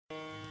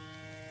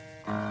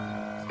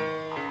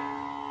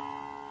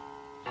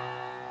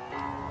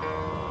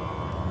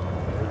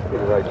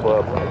right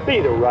club. Be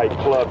the right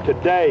club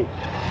today.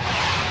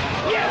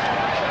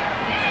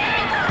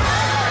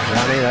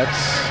 Johnny,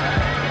 that's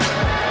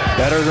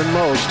better than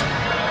most.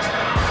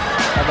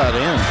 How about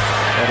in?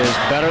 That is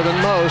better than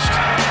most.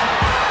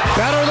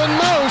 Better than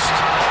most!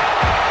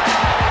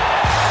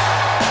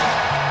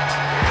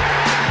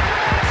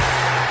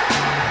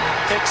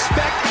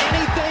 Expect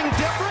anything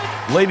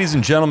different? Ladies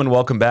and gentlemen,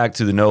 welcome back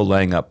to the No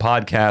Laying Up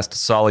podcast.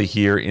 Solly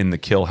here in the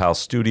Kill House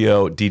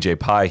studio. DJ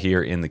Pie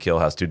here in the Kill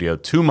House studio.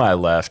 To my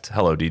left,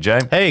 hello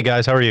DJ. Hey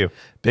guys, how are you?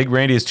 Big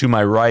Randy is to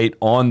my right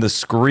on the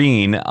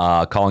screen,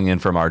 calling in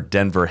from our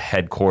Denver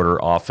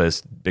headquarter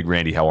office. Big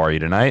Randy, how are you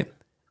tonight?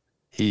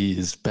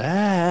 He's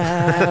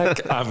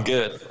back. I'm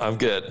good.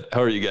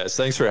 How are you guys?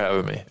 Thanks for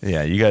having me.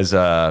 Yeah, you guys,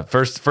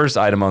 first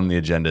item on the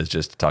agenda is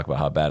just to talk about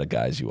how bad of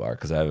guys you are,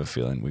 because I have a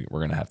feeling we're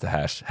going to have to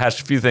hash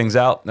a few things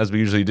out, as we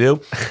usually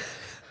do.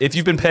 If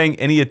you've been paying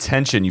any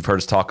attention, you've heard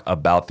us talk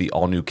about the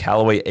all-new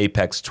Callaway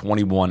Apex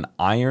 21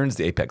 irons,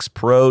 the Apex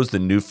Pros, the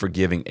new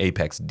forgiving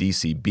Apex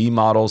DCB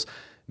models.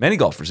 Many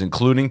golfers,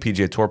 including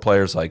PGA Tour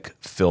players like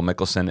Phil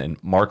Mickelson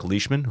and Mark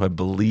Leishman, who I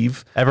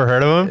believe... Ever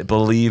heard of him?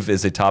 ...believe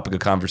is a topic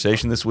of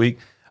conversation this week,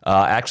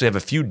 actually have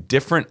a few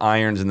different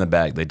irons in the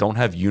bag. They don't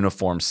have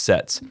uniform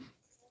sets.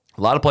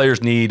 A lot of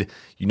players need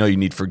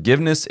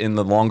forgiveness in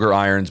the longer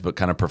irons, but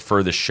kind of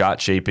prefer the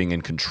shot shaping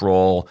and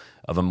control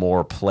of a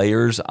more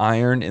player's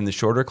iron in the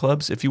shorter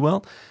clubs, if you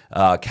will.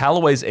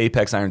 Callaway's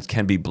Apex irons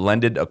can be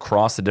blended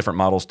across the different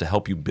models to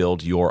help you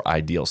build your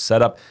ideal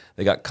setup.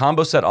 They got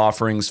combo set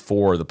offerings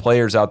for the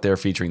players out there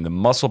featuring the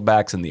muscle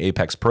backs and the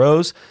Apex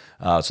Pros.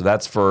 So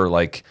that's for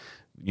I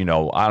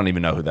don't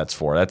even know who that's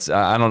for. I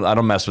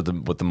don't mess with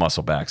the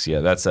muscle backs.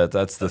 Yeah, that's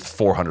the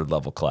 400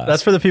 level class.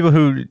 That's for the people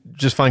who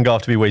just find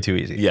golf to be way too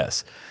easy.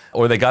 Yes.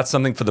 Or they got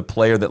something for the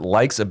player that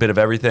likes a bit of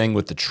everything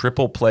with the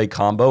triple play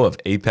combo of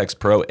Apex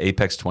Pro,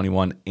 Apex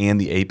 21, and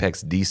the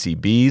Apex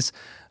DCBs.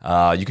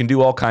 You can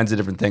do all kinds of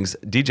different things.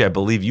 DJ, I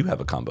believe you have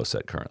a combo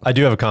set currently. I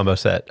do have a combo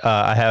set.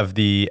 I have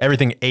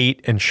everything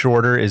 8 and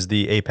shorter is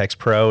the Apex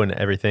Pro, and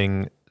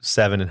everything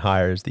 7 and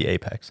higher is the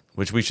Apex.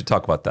 Which we should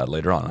talk about that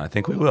later on. I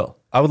think we will.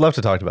 I would love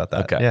to talk about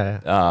that. Okay.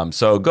 Yeah.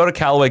 So go to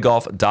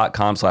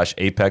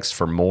CallawayGolf.com/Apex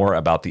for more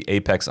about the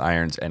Apex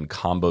irons and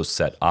combo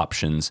set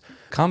options.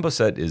 Combo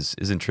set is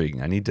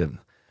intriguing. I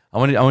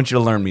want you to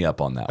learn me up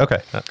on that.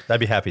 Okay. I'd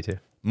be happy to.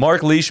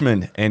 Mark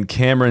Leishman and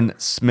Cameron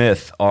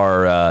Smith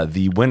are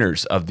the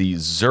winners of the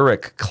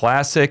Zurich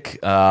Classic.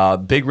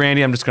 Big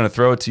Randy, I'm just going to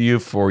throw it to you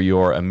for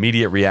your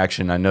immediate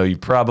reaction. I know you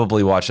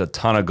probably watched a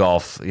ton of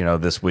golf,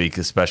 this week,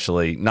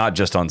 especially not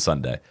just on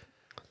Sunday.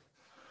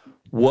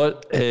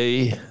 What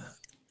an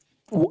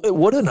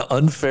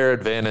unfair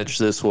advantage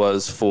this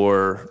was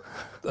for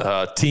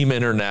Team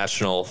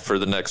International for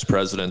the next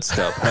President's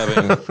Cup,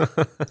 having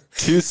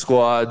two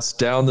squads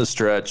down the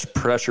stretch,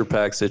 pressure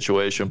pack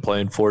situation,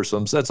 playing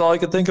foursomes. That's all I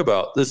could think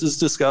about. This is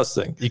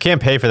disgusting. You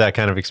can't pay for that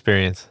kind of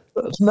experience.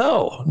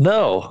 No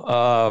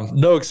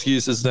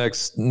excuses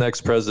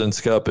next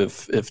President's Cup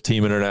if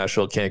Team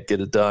International can't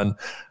get it done.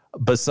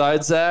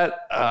 Besides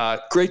that,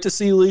 great to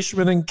see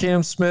Leishman and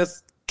Cam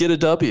Smith get a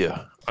W.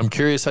 I'm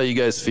curious how you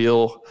guys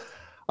feel.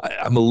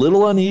 I'm a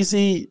little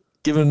uneasy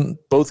giving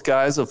both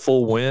guys a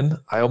full win.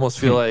 I almost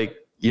feel like,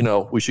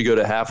 we should go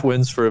to half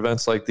wins for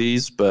events like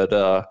these. But,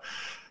 a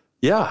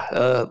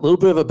little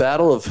bit of a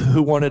battle of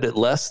who wanted it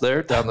less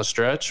there down the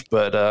stretch.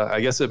 But I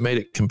guess it made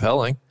it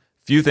compelling.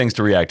 Few things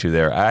to react to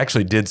there. I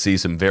actually did see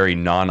some very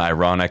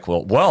non-ironic,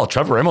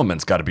 Trevor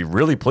Immelman's got to be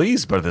really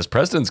pleased by this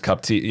President's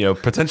Cup,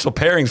 potential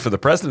pairings for the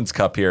President's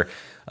Cup here,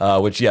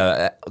 which,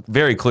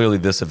 very clearly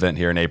this event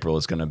here in April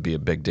is going to be a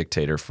big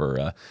dictator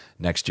for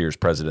next year's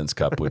President's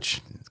Cup,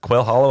 which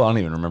Quail Hollow, I don't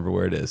even remember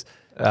where it is.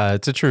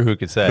 It's a true who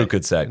could say. Who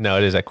could say? No,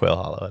 it is at Quail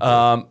Hollow.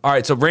 All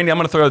right, so Randy, I'm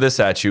going to throw this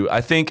at you. I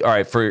think,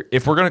 if we're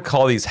going to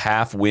call these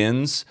half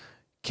wins,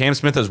 Cam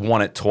Smith has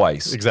won it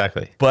twice.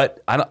 Exactly.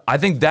 But I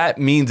think that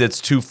means it's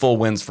 2 full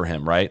wins for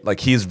him, right? Like,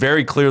 he's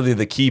very clearly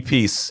the key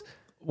piece.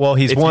 Well,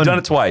 he's done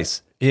it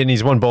twice. And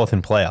he's won both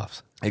in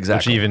playoffs.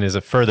 Exactly. Which even is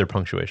a further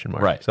punctuation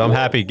mark. Right. So I'm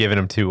happy giving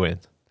him 2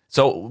 wins.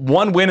 So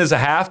 1 win is a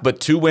half, but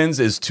 2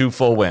 wins is 2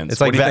 full wins.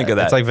 What do you think of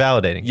that? It's like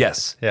validating.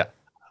 Yes. Yeah.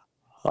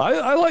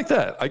 I like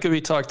that. I could be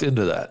talked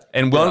into that.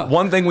 And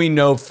one thing we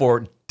know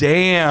for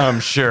damn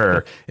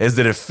sure is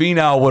that if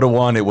Finau would have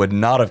won, it would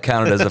not have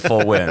counted as a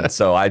full win.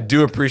 So I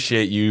do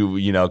appreciate you,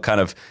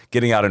 kind of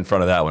getting out in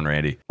front of that one,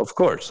 Randy. Of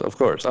course.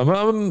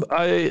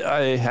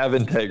 I have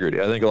integrity.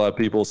 I think a lot of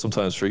people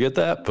sometimes forget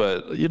that,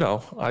 but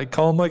I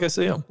call them like I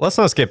see them. Let's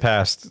not skip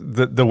past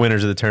the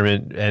winners of the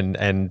tournament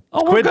and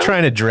quit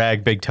trying to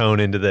drag Big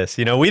Tone into this.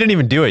 We didn't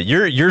even do it.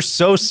 You're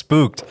so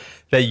spooked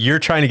that you're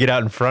trying to get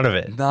out in front of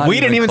it.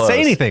 We didn't even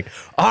say anything.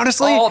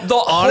 Honestly, the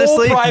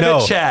whole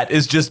private chat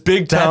is just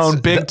Big Tone,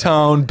 Big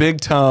Tone, Big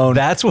Tone.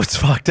 That's what's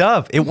fucked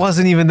up. It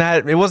wasn't even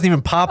that. It wasn't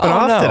even popping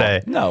off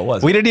today. No, it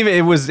wasn't. We didn't even.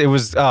 It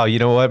was. Oh, you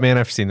know what, man?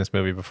 I've seen this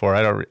movie before.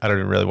 I don't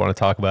even really want to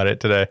talk about it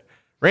today.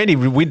 Randy,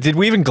 did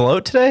we even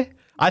gloat today?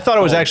 I thought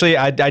it was actually.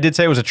 I did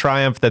say it was a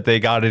triumph that they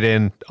got it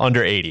in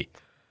under 80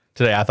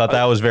 today. I thought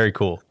that was very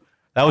cool.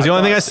 That was the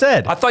only thing I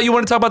said. I thought you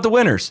wanted to talk about the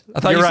winners. I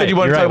thought you said you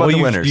wanted to talk about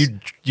the winners.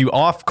 You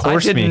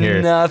off-course me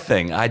here.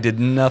 I did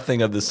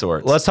nothing of the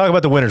sort. Let's talk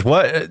about the winners.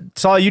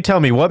 Saul, you tell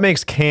me, what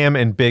makes Cam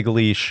and Big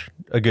Leash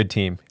a good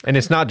team? And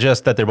it's not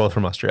just that they're both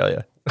from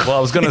Australia. Well,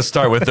 I was going to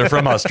start with they're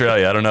from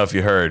Australia. I don't know if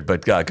you heard,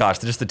 but gosh,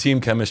 just the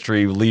team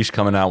chemistry. Leash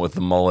coming out with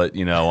the mullet,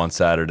 on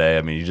Saturday.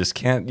 I mean, you just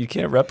can't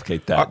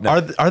replicate that.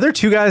 Are there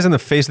two guys on the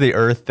face of the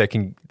earth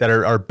that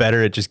are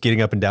better at just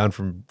getting up and down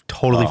from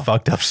totally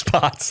fucked up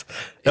spots?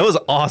 That was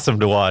awesome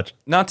to watch.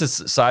 Not to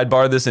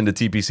sidebar this into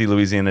TPC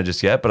Louisiana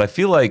just yet, but I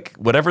feel like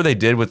whatever they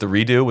did with the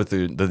redo with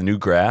the new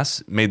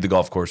grass made the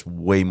golf course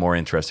way more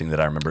interesting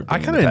than I remember. I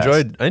kind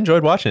of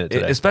enjoyed watching it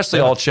today, especially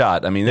alt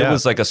shot. I mean, it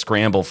was like a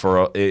scramble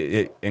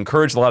it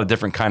encouraged a lot of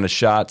different kind of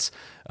shots.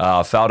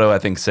 Faldo, I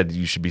think, said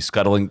you should be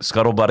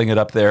scuttlebutting it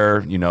up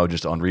there,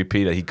 just on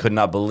repeat. He could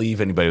not believe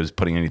anybody was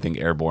putting anything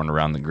airborne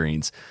around the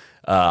greens.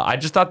 I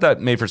just thought that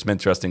made for some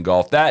interesting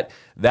golf. That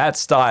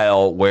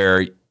style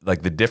where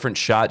like the different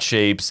shot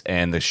shapes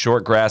and the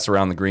short grass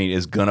around the green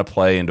is gonna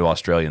play into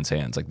Australians'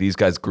 hands. Like these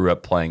guys grew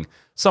up playing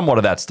somewhat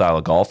of that style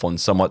of golf on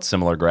somewhat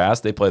similar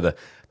grass. They play the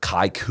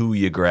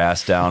Kikuyu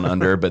grass down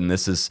under, but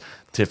this is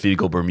Tiff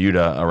Eagle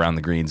Bermuda around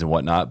the greens and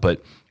whatnot.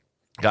 But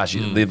gosh,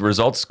 the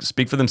results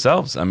speak for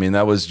themselves. I mean,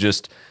 that was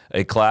just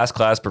a class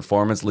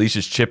performance.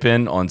 Leash's chip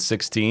in on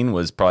 16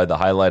 was probably the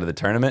highlight of the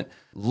tournament.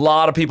 A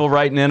lot of people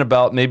writing in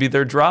about maybe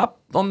their drop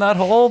on that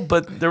hole,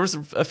 but there was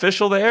an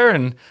official there,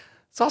 and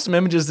saw some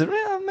images that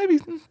maybe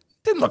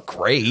didn't look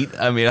great.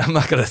 I mean, I'm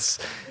not going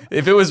to...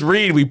 If it was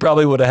Reed, we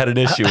probably would have had an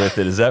issue with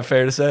it. Is that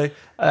fair to say?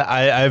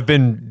 I've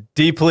been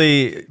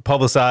deeply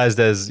publicized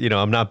as,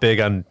 I'm not big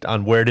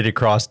on where did it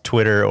cross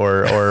Twitter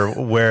or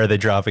where are they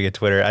dropping at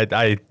Twitter.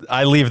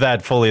 I leave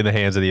that fully in the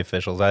hands of the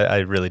officials. I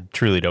really,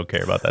 truly don't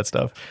care about that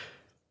stuff.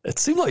 It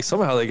seemed like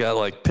somehow they got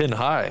like pin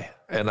high,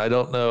 and I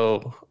don't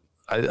know.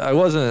 I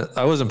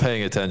wasn't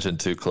paying attention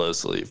too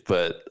closely,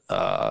 but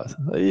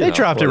they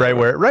dropped it right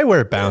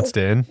where it bounced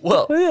in.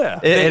 Well, yeah,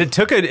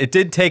 it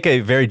did take a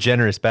very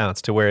generous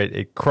bounce to where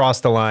it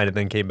crossed the line and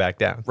then came back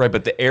down. Right,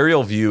 but the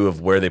aerial view of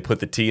where they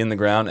put the tee in the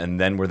ground and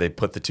then where they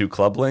put the two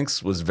club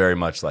links was very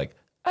much like,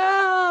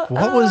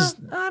 what was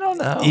I don't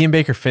know. Ian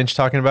Baker Finch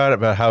talking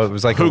about how it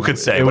was like who could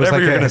say whatever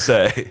you're going to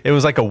say. It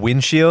was like a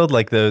windshield,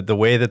 like the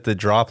way that the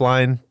drop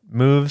line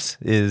moves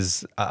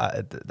is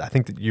I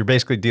think that you're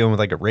basically dealing with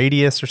like a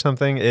radius or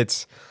something.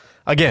 It's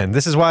again,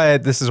 this is why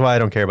I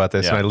don't care about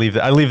this, and I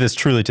leave this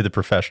truly to the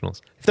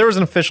professionals. If there was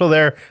an official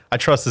there, I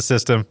trust the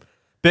system.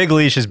 Big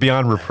Leash is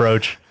beyond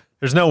reproach.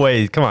 There's no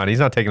way. Come on, he's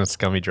not taking a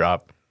scummy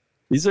drop.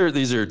 These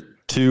are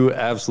two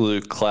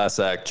absolute class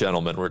act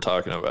gentlemen we're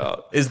talking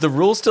about. Is the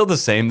rule still the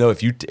same though?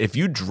 If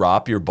you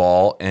drop your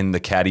ball and the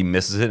caddy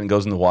misses it and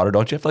goes in the water,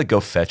 don't you have to like go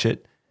fetch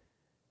it?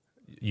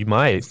 You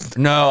might.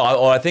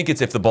 No, I think it's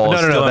if the ball is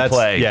still in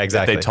play. Yeah,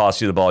 exactly. If they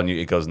toss you the ball and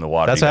it goes in the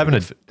water. That's what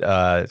happened to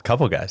a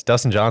couple guys.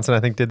 Dustin Johnson, I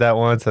think, did that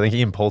once. I think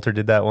Ian Poulter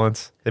did that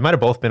once. They might have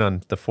both been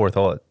on the fourth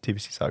hole at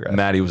TPC Sawgrass.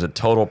 Matty was a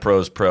total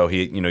pros pro.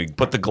 He, he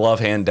put the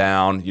glove hand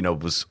down,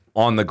 was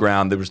on the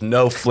ground. There was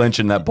no flinch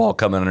in that ball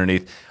coming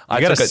underneath.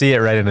 I got to see it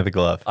right into the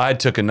glove. I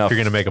took enough. If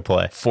you're going to make a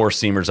play. Four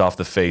seamers off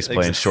the face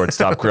playing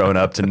shortstop growing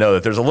up to know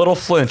that there's a little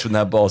flinch when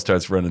that ball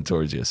starts running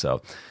towards you.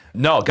 So,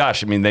 no,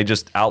 gosh, I mean, they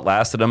just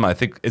outlasted them. I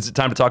think is it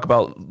time to talk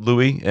about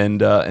Louis and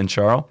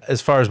Charles?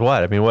 As far as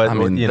what? I mean,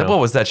 what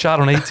was that shot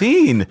on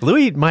 18?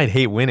 Louis might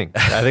hate winning.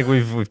 I think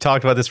we've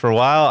talked about this for a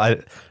while.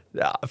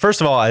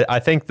 First of all, I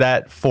think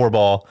that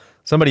 4-ball.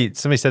 Somebody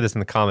said this in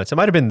the comments. It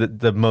might have been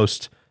the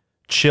most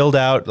chilled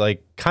out,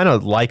 like kind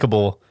of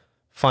likable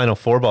final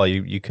 4-ball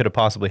you could have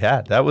possibly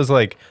had. That was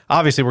like,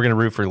 obviously we're going to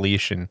root for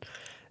Leash and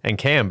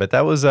Cam, but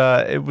that was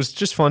it was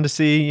just fun to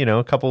see,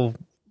 a couple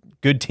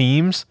good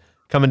teams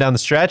coming down the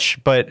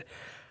stretch. But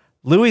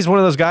Louis is one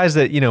of those guys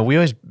that,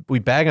 we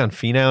bag on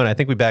Finau, and I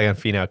think we bag on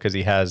Finau because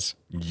he has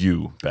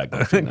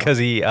because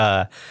he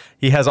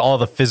has all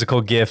the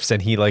physical gifts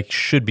and he like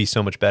should be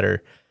so much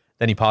better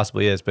than he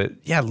possibly is. But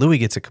yeah, Louis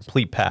gets a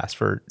complete pass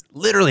for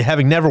literally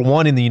having never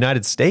won in the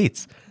United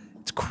States.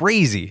 It's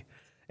crazy.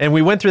 And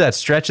we went through that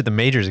stretch at the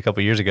majors a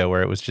couple years ago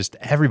where it was just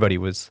everybody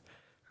was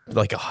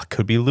like, oh,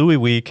 could be Louis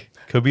week.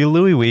 Could be a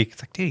Louis week.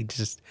 It's like, dude,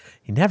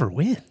 he never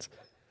wins.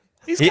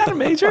 He's got a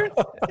major.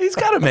 He's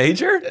got a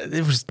major.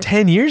 It was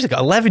 10 years ago,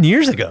 11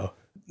 years ago.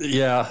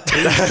 Yeah.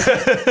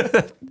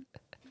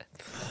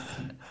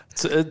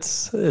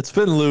 It's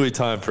been Louis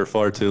time for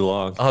far too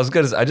long.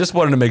 I just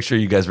wanted to make sure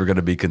you guys were going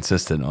to be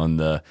consistent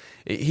on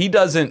he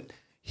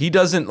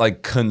doesn't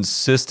like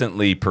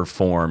consistently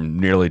perform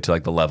nearly to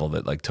like the level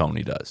that like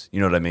Tony does. You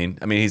know what I mean?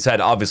 I mean, he's had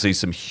obviously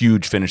some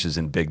huge finishes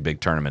in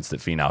big tournaments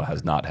that Finau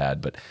has not had,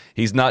 but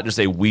he's not just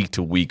a week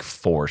to week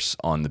force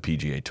on the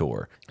PGA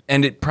Tour.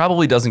 And it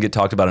probably doesn't get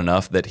talked about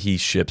enough that he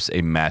ships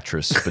a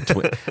mattress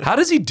between. How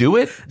does he do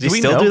it? Does he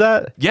still do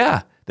that?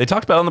 Yeah. They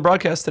talked about it on the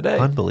broadcast today.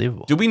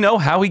 Unbelievable. Do we know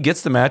how he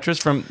gets the mattress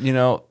from, he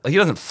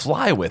doesn't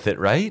fly with it,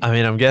 right? I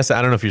mean, I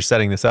don't know if you're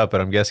setting this up,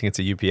 but I'm guessing it's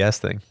a UPS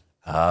thing.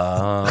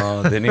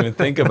 Oh, didn't even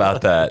think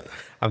about that.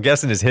 I'm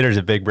guessing his hitters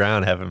at Big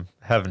Brown have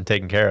him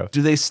taken care of.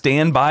 Do they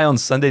stand by on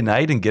Sunday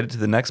night and get it to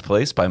the next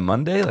place by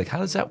Monday? Like, how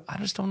does that? I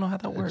just don't know how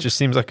that works. It just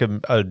seems like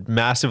a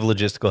massive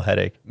logistical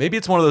headache. Maybe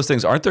it's one of those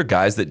things. Aren't there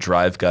guys that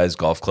drive guys'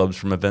 golf clubs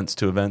from events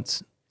to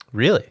events?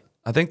 Really?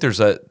 I think there's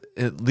at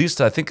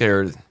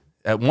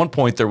one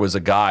point there was a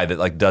guy that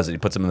like does it. He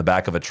puts them in the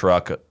back of a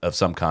truck of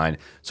some kind,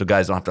 so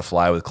guys don't have to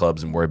fly with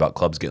clubs and worry about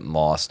clubs getting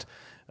lost.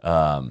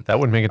 That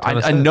would make a ton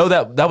of sense. I know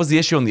that was the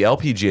issue on the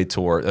LPGA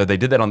tour. They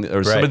did that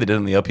somebody that did it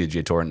on the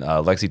LPGA tour, and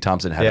Lexi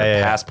Thompson had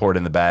a passport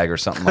in the bag or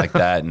something like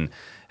that, and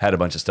had a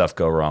bunch of stuff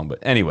go wrong. But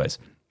anyways,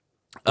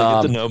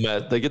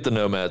 they get the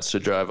Nomads to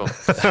drive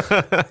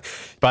them.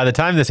 By the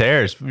time this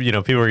airs, people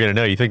are going to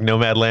know. You think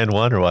Nomadland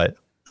won or what?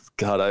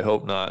 God, I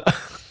hope not.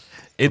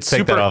 It's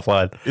take that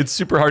offline. It's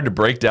super hard to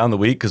break down the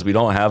week because we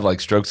don't have like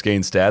strokes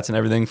gained stats and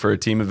everything for a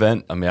team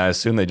event. I mean, I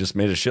assume they just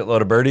made a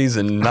shitload of birdies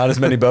and not as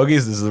many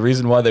bogeys. This is the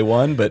reason why they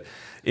won. But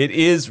it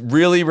is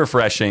really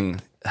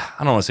refreshing. I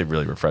don't want to say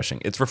really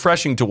refreshing. It's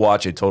refreshing to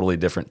watch a totally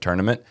different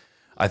tournament.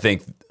 I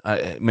think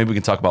maybe we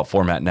can talk about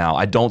format now.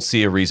 I don't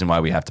see a reason why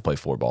we have to play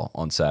 4-ball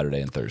on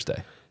Saturday and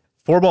Thursday.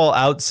 4-ball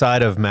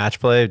outside of match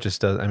play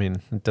just does. I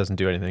mean, it doesn't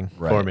do anything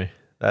for me.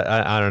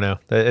 I don't know.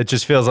 It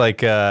just feels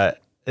like. I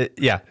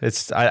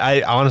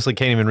honestly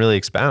can't even really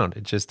expound.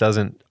 It just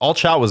doesn't. Alt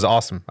shot was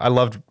awesome. I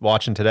loved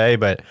watching today,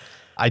 but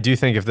I do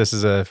think if this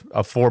is a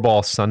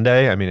 4-ball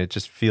Sunday, I mean, it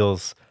just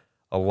feels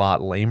a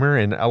lot lamer.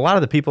 And a lot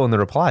of the people in the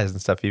replies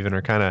and stuff even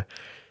are kind of,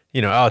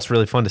 oh, it's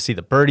really fun to see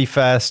the birdie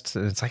fest.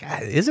 And it's like,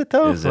 is it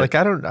though? Like,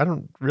 I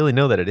don't really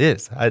know that it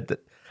is. I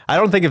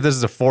don't think if this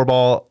is a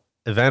 4-ball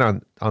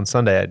event on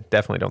Sunday, I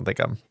definitely don't think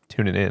I'm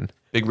tuning in.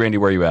 Big Randy,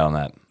 where are you at on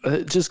that?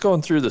 Just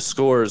going through the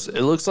scores,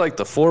 it looks like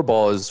the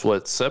 4-ball is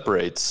what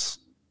separates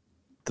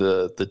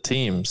the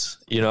teams.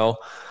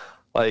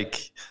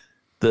 Like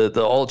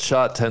the alt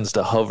shot tends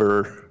to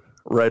hover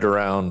right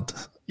around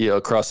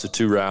across the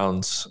 2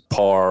 rounds,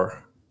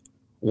 par,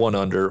 1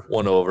 under,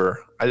 1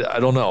 over.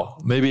 I don't know.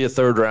 Maybe a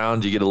 3rd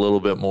round you get a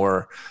little bit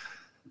more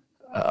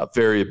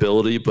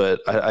variability, but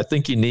I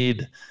think you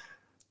need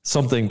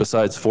something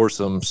besides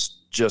foursomes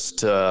just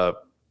to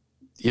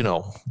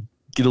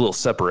get a little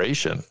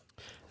separation.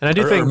 And I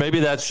do think maybe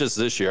that's just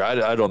this year.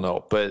 I don't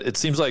know, but it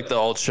seems like the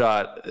alt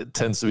shot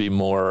tends to be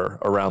more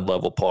around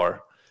level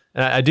par.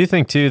 And I do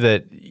think too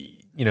that,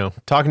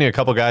 talking to a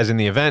couple guys in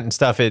the event and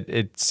stuff,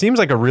 it seems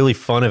like a really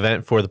fun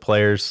event for the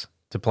players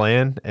to play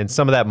in. And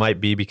some of that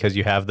might be because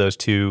you have those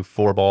 2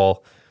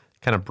 4-ball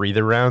kind of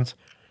breather rounds.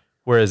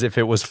 Whereas if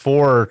it was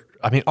 4,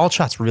 I mean, alt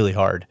shot's really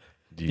hard.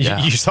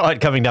 Yeah. You saw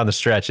it coming down the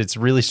stretch. It's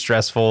really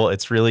stressful.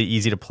 It's really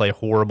easy to play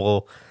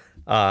horrible.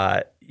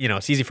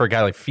 It's easy for a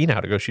guy like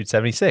Finau to go shoot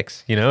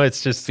 76.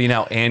 It's just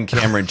Finau and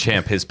Cameron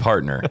Champ, his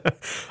partner.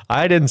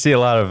 I didn't see a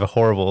lot of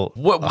horrible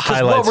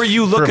highlights. What were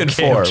you looking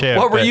for?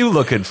 What were you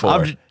looking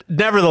for?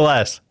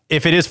 Nevertheless,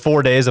 if it is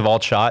 4 days of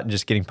alt shot and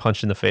just getting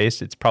punched in the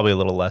face, it's probably a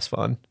little less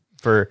fun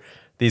for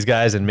these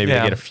guys, and maybe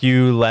they get a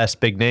few less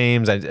big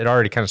names. It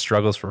already kind of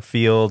struggles for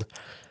field.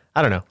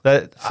 I don't know.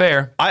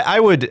 Fair.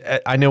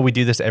 I know we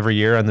do this every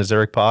year on the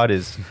Zurich pod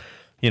is,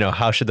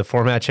 how should the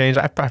format change?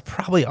 I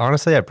probably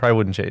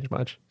wouldn't change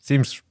much.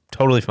 Seems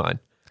totally fine.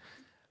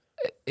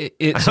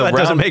 That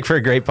doesn't make for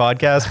a great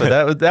podcast,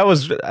 but that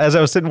was as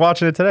I was sitting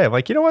watching it today. I'm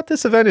like, you know what?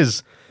 This event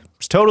is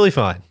totally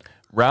fine.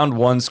 Round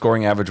 1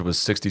 scoring average was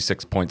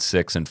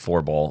 66.6 in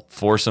 4-ball.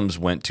 Foursomes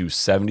went to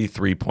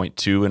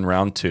 73.2 in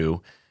round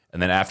 2.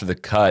 And then after the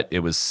cut, it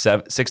was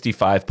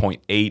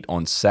 65.8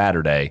 on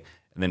Saturday.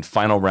 And then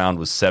final round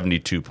was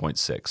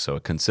 72.6. So a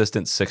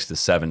consistent 6 to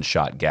 7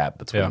 shot gap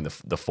between the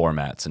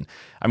formats. And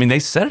I mean, they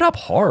set it up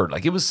hard.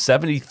 Like it was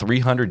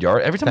 7,300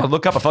 yards. Every time I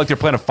look up, I feel like they're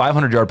playing a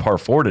 500-yard par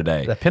 4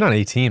 today. That pin on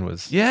 18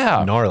 was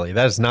gnarly.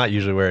 That is not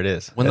usually where it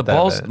is. When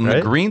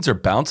the greens are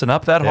bouncing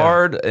up that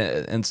hard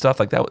and stuff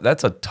like that,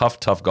 that's a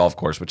tough golf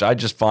course, which I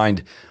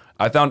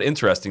found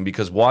interesting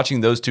because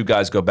watching those 2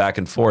 guys go back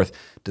and forth,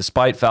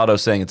 despite Faldo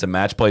saying it's a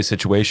match play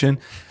situation,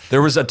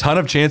 there was a ton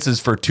of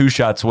chances for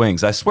 2-shot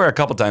swings. I swear a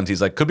couple times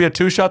he's like, could be a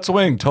 2-shot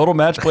swing, total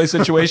match play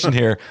situation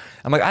here.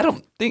 I'm like, I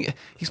don't think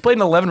he's played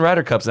in 11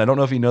 Ryder Cups, and I don't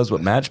know if he knows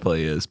what match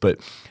play is, but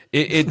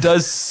it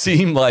does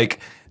seem like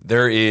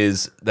there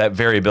is that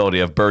variability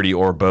of birdie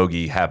or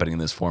bogey happening in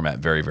this format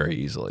very, very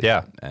easily.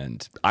 Yeah.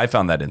 And I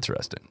found that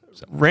interesting.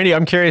 So. Randy,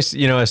 I'm curious,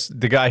 as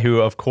the guy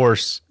who, of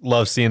course,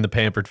 loves seeing the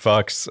pampered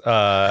fucks,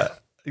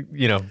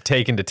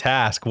 taken to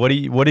task. Do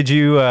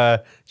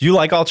you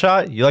like alt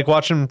shot? You like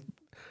watching him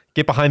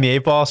get behind the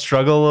 8-ball,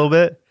 struggle a little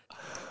bit?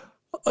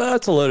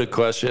 That's a loaded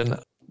question.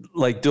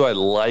 Like, do I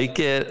like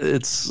it?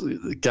 That's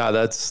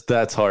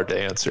hard to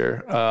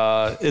answer.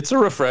 It's a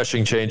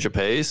refreshing change of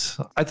pace.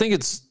 I think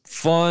it's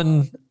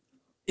fun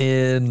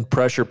in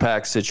pressure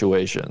pack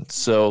situations.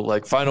 So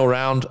like final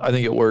round, I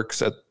think it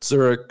works at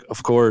Zurich,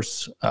 of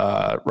course.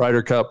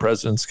 Ryder Cup,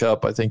 President's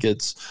Cup, I think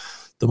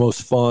it's the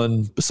most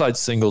fun besides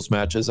singles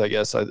matches. I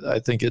guess I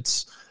think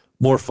it's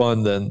more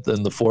fun than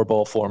the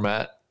 4-ball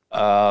format.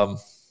 I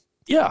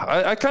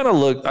kind of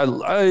look.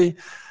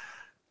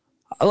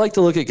 I like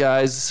to look at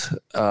guys,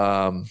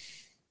 they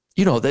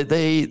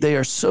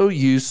are so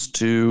used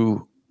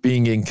to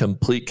being in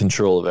complete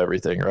control of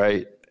everything,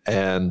 right?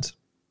 And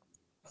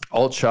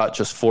alt shot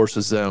just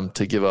forces them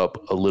to give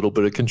up a little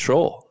bit of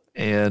control.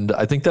 And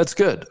I think that's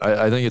good.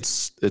 I think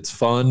it's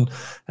fun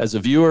as a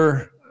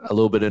viewer, a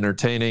little bit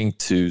entertaining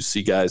to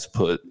see guys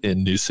put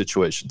in new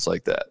situations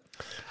like that.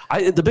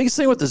 The biggest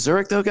thing with the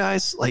Zurich though,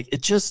 guys, like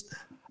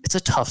it's a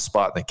tough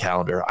spot in the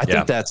calendar. I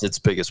think that's its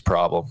biggest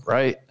problem,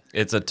 right?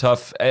 It's a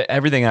tough,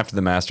 everything after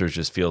the Masters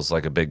just feels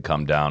like a big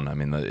come down. I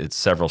mean, it's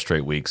several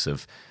straight weeks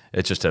of,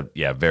 it's just a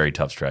very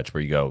tough stretch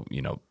where you go,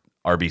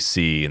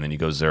 RBC and then you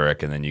go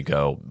Zurich and then you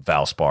go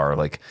Valspar.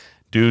 Like,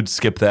 dudes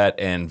skip that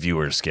and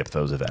viewers skip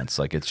those events.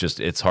 Like,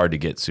 it's hard to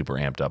get super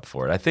amped up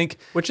for it. I think,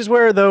 which is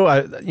where though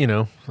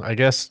I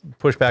guess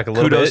push back a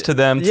little bit. Kudos to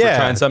them for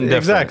trying something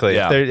different. Exactly.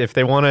 Yeah. If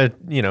they want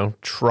to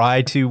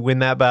try to win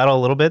that battle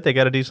a little bit, they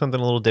got to do something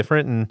a little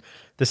different. And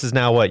this is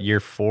now year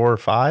 4 or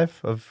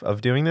 5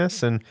 of doing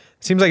this, and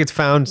it seems like it's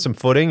found some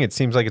footing. It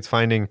seems like it's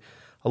finding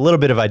a little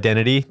bit of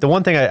identity. The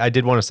one thing I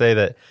did want to say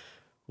that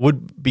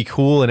would be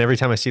cool, and every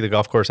time I see the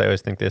golf course, I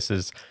always think this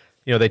is,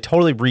 they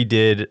totally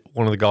redid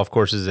one of the golf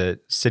courses at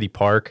City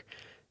Park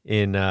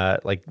in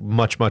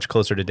much, much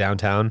closer to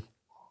downtown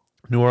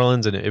New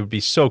Orleans. And it would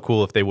be so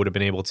cool if they would have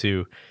been able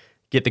to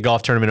get the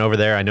golf tournament over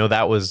there. I know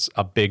that was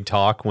a big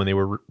talk when they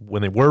were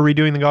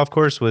redoing the golf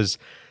course was,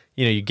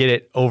 you get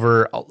it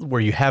over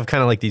where you have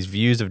kind of like these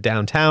views of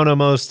downtown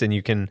almost, and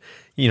you can,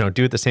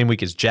 do it the same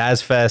week as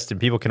Jazz Fest, and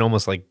people can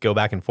almost go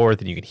back and forth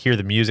and you can hear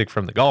the music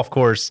from the golf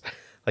course.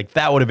 Like,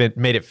 that would have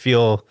made it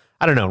feel,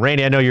 I don't know,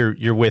 Randy, I know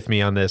you're with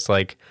me on this.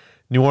 Like,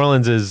 New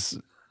Orleans is,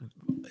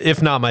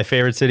 if not my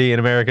favorite city in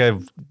America,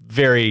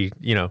 very,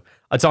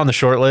 it's on the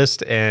short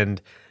list,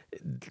 and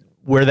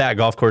where that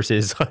golf course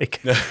is,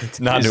 it's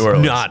not New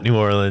Orleans. Not New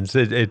Orleans.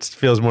 It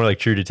feels more like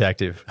True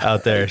Detective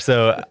out there.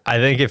 So I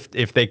think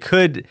if they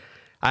could,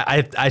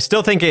 I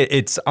still think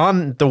it's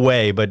on the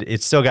way, but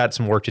it's still got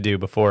some work to do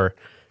before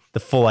the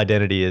full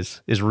identity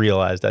is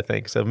realized, I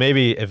think. So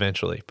maybe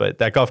eventually, but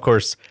that golf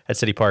course at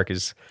City Park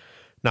is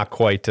not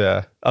quite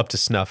up to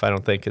snuff, I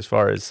don't think, as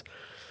far as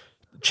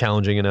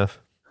challenging enough.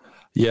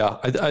 Yeah,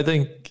 I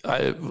think,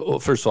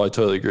 first of all, I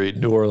totally agree.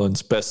 New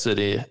Orleans, best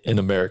city in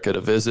America to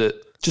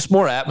visit. Just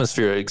more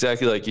atmosphere,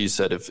 exactly like you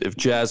said. If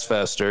Jazz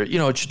Fest, or,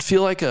 it should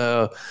feel like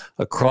a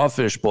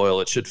crawfish boil.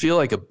 It should feel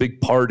like a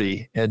big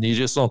party, and you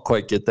just don't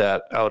quite get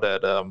that out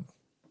at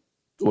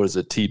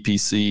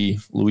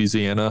TPC,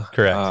 Louisiana.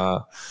 Correct.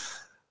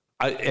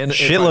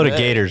 Shitload of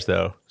gators,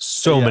 though.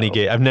 So many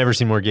gators. I've never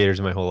seen more gators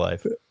in my whole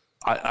life.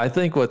 I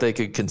think what they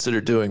could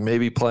consider doing,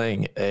 maybe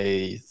playing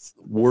a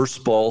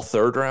worst ball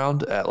third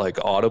round at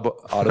Audubon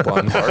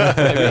Park.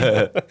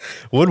 Maybe.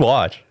 Would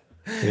watch.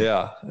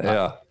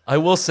 Yeah. I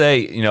will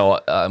say,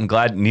 I'm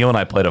glad Neil and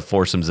I played a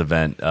foursomes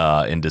event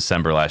in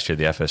December last year,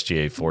 the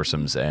FSGA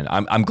foursomes, and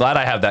I'm glad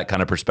I have that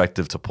kind of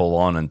perspective to pull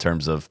on in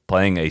terms of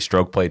playing a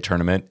stroke play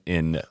tournament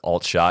in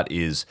alt shot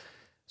is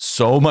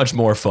so much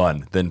more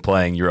fun than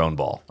playing your own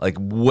ball. Like,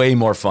 way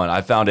more fun. I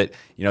found it,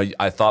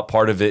 I thought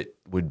part of it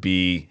would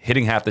be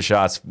hitting half the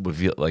shots would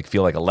feel like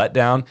a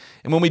letdown.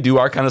 And when we do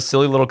our kind of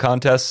silly little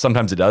contests,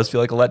 sometimes it does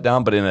feel like a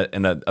letdown. But in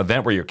an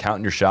event where you're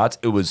counting your shots,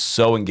 it was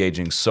so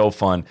engaging, so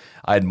fun.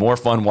 I had more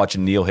fun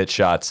watching Neil hit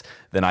shots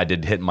than I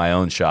did hitting my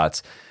own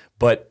shots.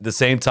 But at the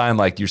same time,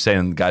 like you're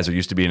saying, guys are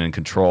used to being in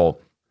control.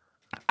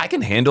 I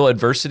can handle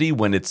adversity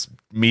when it's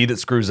me that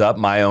screws up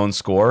my own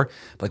score.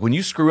 Like, when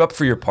you screw up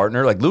for your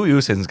partner, like Louis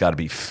Oosthuizen's got to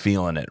be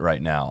feeling it right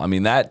now. I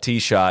mean, that tee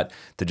shot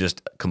to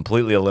just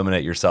completely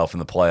eliminate yourself in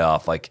the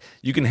playoff, like,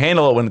 you can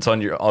handle it when it's on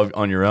your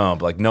own,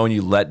 but like knowing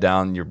you let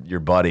down your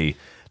buddy,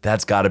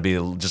 that's got to be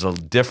just a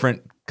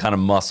different kind of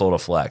muscle to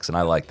flex, and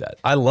I like that.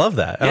 I love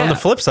that. And on the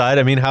flip side,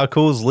 I mean, how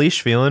cool is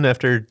Leash feeling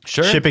after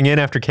chipping in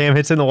after Cam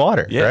hits in the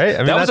water, right? I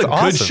mean, that was a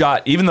good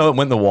shot, even though it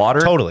went in the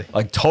water.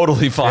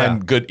 Totally fine,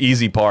 good,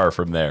 easy par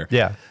from there.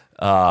 Yeah.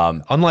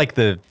 Unlike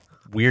the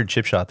weird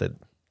chip shot that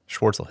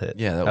Schwartzel hit.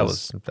 Yeah, that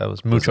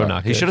was mucho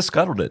not good. He should have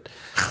scuttled it.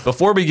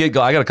 Before we get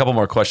going, I got a couple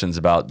more questions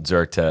about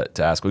Zurich to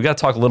ask. We got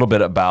to talk a little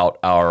bit about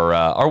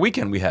our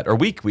weekend we had.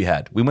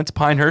 We went to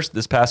Pinehurst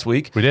this past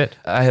week. We did.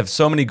 I have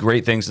so many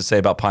great things to say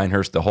about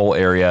Pinehurst, the whole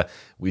area.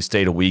 We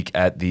stayed a week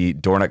at the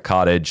Dornick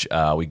Cottage.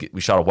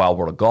 We shot a Wild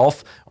World of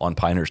Golf on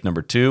Pinehurst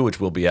number 2, which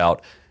will be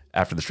out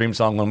after the Stream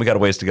Song one. We got a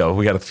ways to go.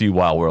 We got a few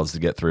Wild Worlds to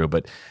get through.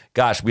 But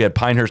gosh, we had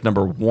Pinehurst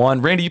number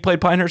 1. Randy, you played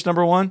Pinehurst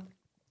number 1?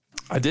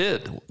 I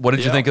did. What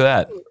did you think of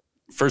that?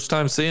 First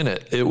time seeing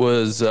it. It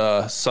was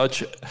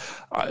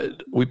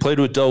we played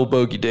with Double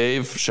Bogey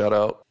Dave, shout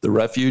out the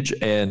Refuge,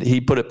 and he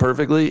put it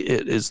perfectly.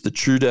 It is the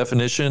true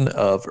definition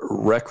of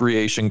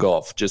recreation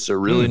golf. Just a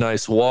really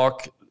nice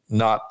walk,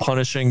 not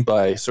punishing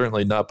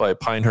certainly not by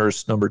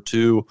Pinehurst number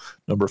 2,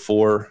 number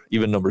 4,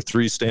 even number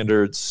 3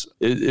 standards.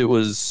 It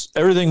was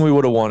everything we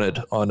would have wanted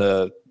on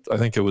I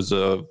think it was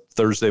a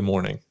Thursday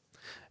morning.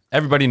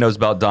 Everybody knows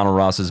about Donald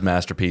Ross's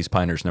masterpiece,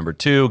 Pinehurst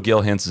 #2.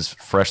 Gil Hintz's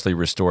freshly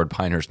restored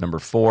Pinehurst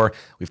 #4.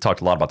 We've talked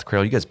a lot about the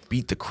Cradle. You guys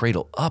beat the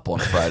Cradle up on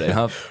Friday,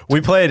 huh?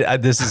 We played,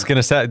 this is going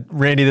to sound,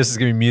 Randy, this is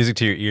going to be music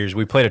to your ears.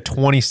 We played a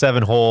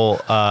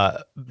 27-hole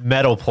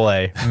medal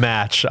play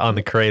match on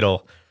the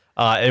Cradle.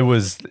 It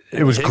was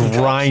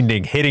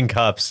grinding, hitting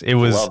cups. It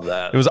was Love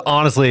that. It was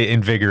honestly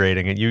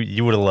invigorating, and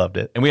you would have loved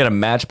it. And we had a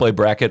match play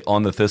bracket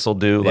on the Thistle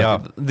Do.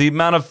 The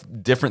amount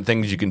of different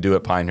things you can do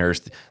at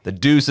Pinehurst. The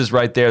deuce is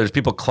right there. There's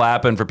people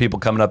clapping for people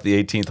coming up the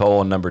 18th hole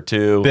on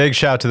 #2. Big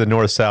shout to the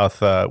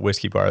North-South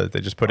whiskey bar that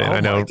they just put in. Oh I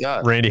know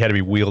God. Randy had to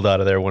be wheeled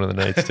out of there one of the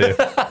nights too.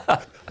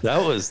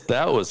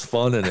 That was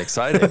fun and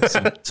exciting.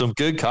 Some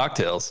good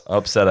cocktails.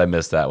 Upset I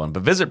missed that one.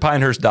 But visit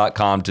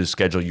pinehurst.com to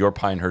schedule your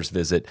Pinehurst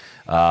visit.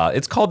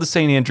 It's called the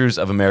St. Andrews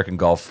of American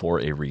Golf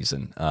for a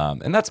reason.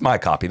 And that's my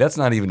copy. That's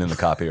not even in the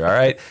copy, all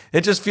right?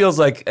 It just feels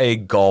like a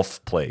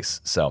golf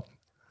place. So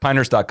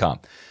pinehurst.com.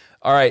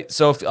 All right,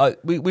 so if,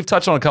 we've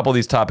touched on a couple of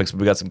these topics, but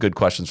we got some good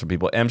questions from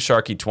people. M.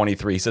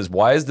 Sharky23 says,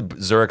 why is the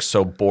Zurich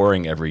so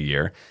boring every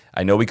year?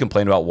 I know we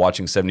complain about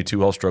watching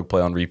 72-hole stroke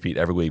play on repeat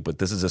every week, but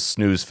this is a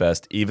snooze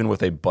fest, even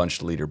with a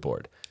bunched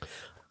leaderboard.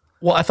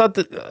 Well, I thought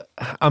that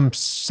I'm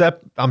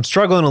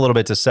struggling a little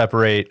bit to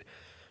separate.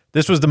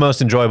 This was the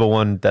most enjoyable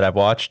one that I've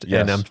watched,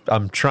 Yes. and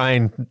I'm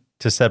trying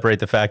to separate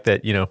the fact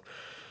that,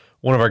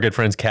 one of our good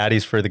friends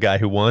caddies for the guy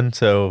who won,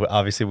 so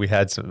obviously we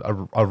had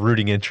a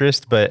rooting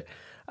interest, but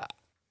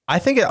I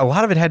think a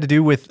lot of it had to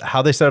do with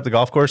how they set up the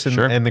golf course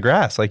and the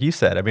grass, like you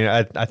said. I mean,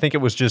 I think it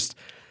was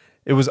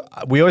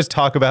we always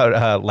talk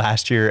about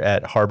last year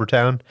at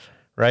Harbortown,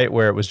 right?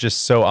 Where it was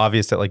just so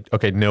obvious that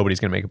okay, nobody's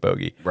going to make a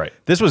bogey. Right.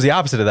 This was the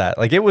opposite of that.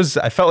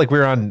 I felt like we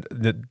were on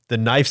the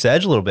knife's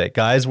edge a little bit.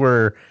 Guys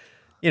were,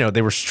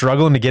 they were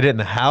struggling to get it in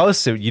the house.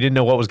 So you didn't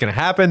know what was going to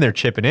happen. They're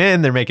chipping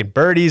in, they're making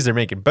birdies, they're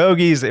making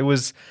bogeys. It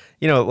was,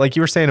 like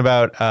you were saying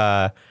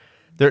about,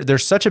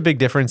 there's such a big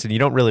difference, and you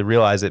don't really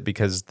realize it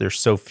because there's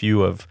so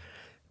few of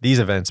these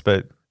events,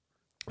 but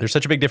there's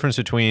such a big difference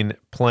between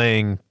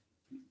playing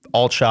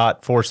alt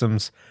shot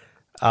foursomes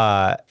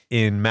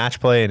in match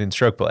play and in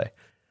stroke play,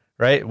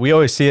 right? We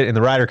always see it in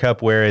the Ryder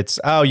Cup where it's,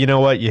 oh, you know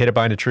what? You hit it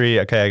behind a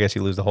tree. Okay, I guess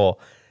you lose the hole.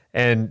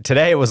 And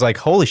today it was like,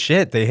 holy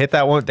shit, they hit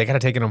that one. They got to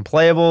take it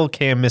unplayable.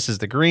 Cam misses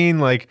the green.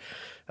 Like,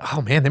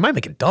 oh man, they might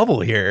make a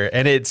double here.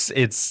 And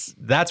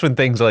that's when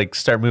things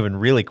start moving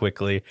really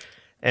quickly.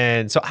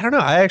 And so I don't know.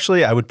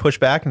 I would push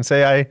back and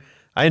say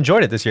I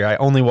enjoyed it this year. I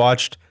only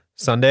watched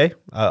Sunday.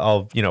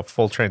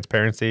 Full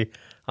transparency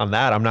on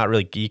that. I'm not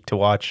really geeked to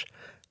watch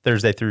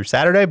Thursday through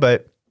Saturday,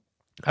 but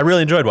I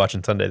really enjoyed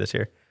watching Sunday this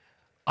year.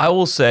 I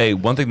will say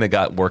one thing that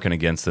got working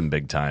against them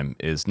big time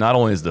is not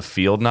only is the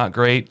field not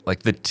great,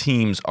 the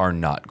teams are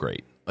not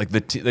great.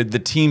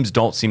 The teams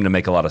don't seem to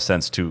make a lot of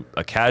sense to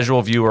a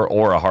casual viewer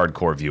or a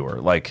hardcore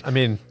viewer.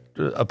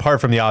 Apart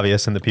from the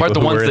obvious and the people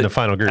who were in the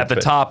final group. At the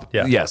top,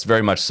 yeah. Yes,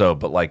 very much so.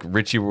 But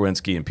Richie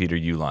Rowinski and Peter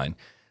Uline,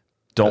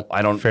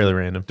 fairly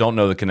random. Don't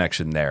know the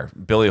connection there.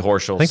 Billy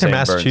Horschel, I think they're Sam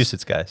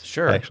Massachusetts Burns. guys.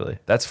 Sure, actually,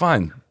 that's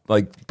fine.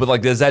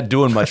 But is that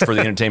doing much for the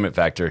entertainment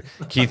factor?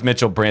 Keith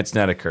Mitchell, Brant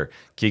Snedeker,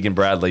 Keegan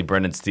Bradley,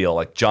 Brendan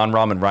Steele, John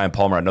Rahm and Ryan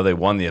Palmer. I know they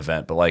won the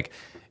event, but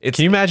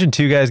can you imagine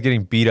two guys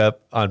getting beat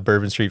up on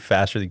Bourbon Street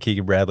faster than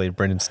Keegan Bradley and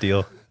Brendan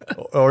Steele?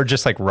 Or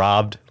just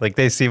robbed.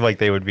 They seem like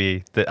they would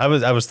be. I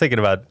was thinking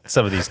about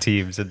some of these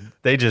teams, and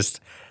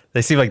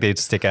they seem like they'd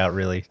stick out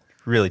really,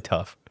 really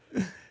tough.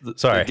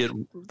 Sorry,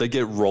 they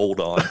get rolled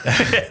on.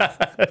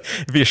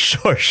 It'd be a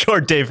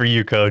short day for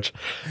you, Coach.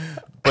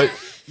 But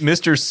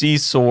Mr. C.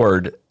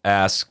 Sword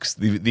asks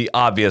the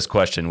obvious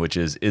question, which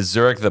is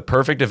Zurich the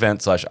perfect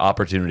event /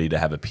 opportunity to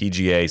have a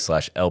PGA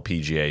 /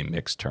 LPGA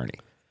mixed tourney?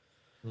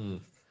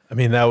 I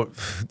mean, that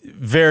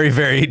very,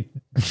 very,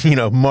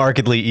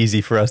 markedly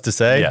easy for us to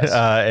say, yes.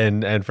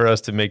 and for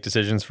us to make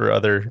decisions for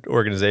other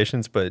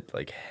organizations, but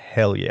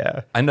hell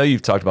yeah. I know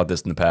you've talked about this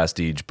in the past,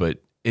 Deej, but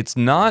it's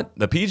not,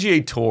 the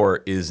PGA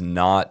Tour is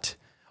not,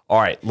 all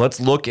right,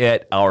 let's look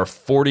at our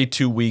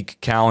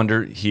 42-week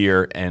calendar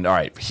here, and all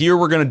right, here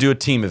we're going to do a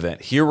team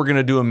event, here we're going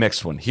to do a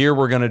mixed one, here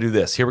we're going to do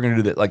this, here we're going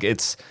to do that.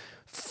 It's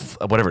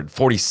whatever,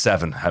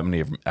 47,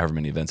 however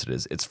many events it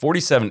is. It's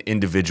 47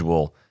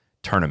 individual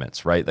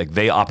tournaments, right?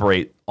 They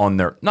operate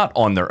not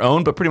on their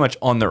own, but pretty much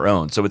on their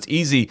own. So it's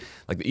easy,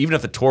 even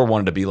if the tour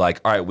wanted to be all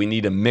right, we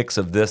need a mix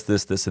of this,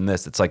 and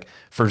this. It's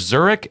for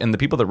Zurich and the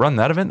people that run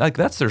that event,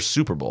 that's their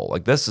Super Bowl.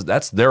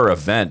 That's their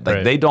event.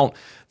 Right. They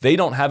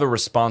don't have a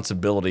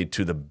responsibility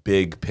to the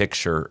big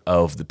picture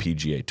of the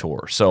PGA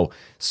Tour. So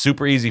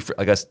super easy for,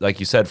 I guess, like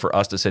you said, for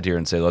us to sit here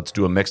and say, let's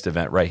do a mixed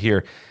event right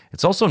here.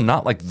 It's also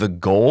not the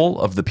goal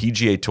of the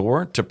PGA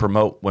Tour to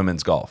promote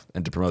women's golf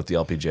and to promote the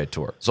LPGA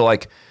Tour. So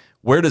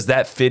where does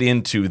that fit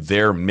into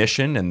their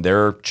mission and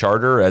their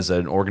charter as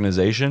an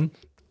organization?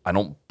 I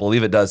don't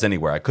believe it does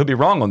anywhere. I could be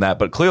wrong on that,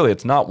 but clearly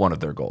it's not one of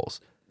their goals.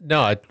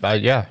 No, I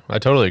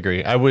totally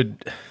agree. I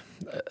would,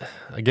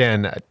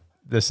 again,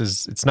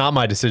 it's not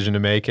my decision to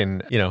make,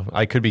 and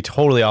I could be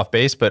totally off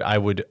base, but I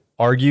would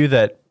argue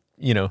that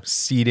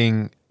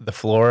seeding the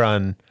floor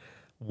on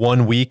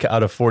 1 week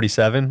out of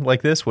 47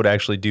 like this would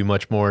actually do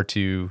much more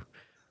to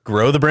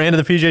grow the brand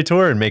of the PGA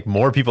Tour and make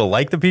more people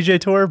like the PGA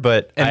Tour.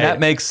 But that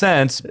makes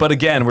sense. But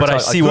again, I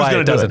see why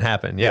it doesn't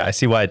happen. Yeah, I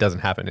see why it doesn't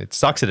happen. It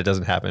sucks that it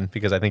doesn't happen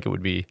because I think it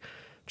would be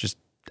just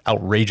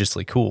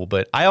outrageously cool.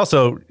 But I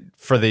also,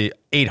 for the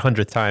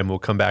 800th time, will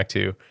come back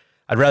to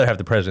I'd rather have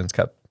the President's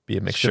Cup be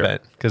a mixed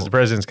event because the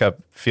President's Cup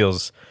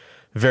feels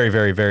very,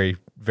 very, very,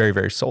 very,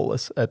 very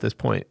soulless at this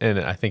point, and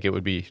I think it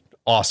would be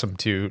awesome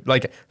to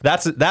like.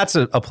 That's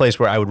a place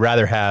where I would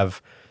rather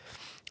have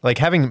like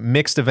having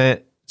mixed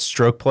event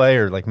stroke play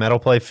or like medal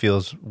play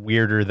feels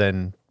weirder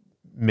than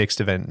mixed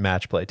event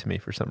match play to me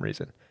for some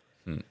reason.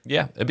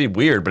 Yeah, it'd be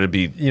weird, but it'd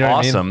be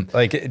awesome. What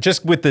I mean? Like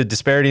just with the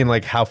disparity in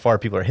like how far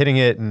people are hitting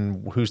it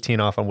and who's teeing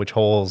off on which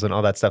holes and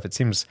all that stuff, it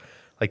seems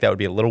like that would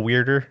be a little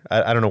weirder.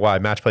 I don't know why.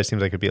 Match play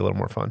seems like it'd be a little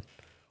more fun.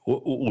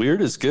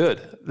 Weird is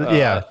good.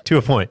 Yeah, to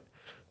a point.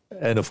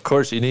 And of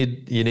course, you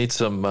need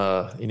some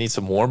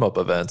warm up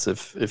events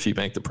if you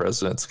make the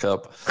President's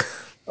Cup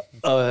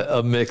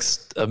a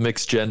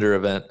mixed gender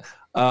event.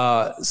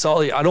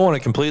 Solly, I don't want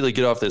to completely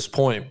get off this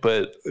point,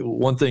 but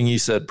one thing you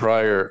said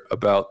prior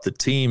about the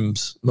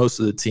teams, most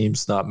of the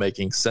teams not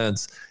making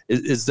sense.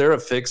 Is there a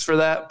fix for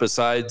that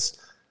besides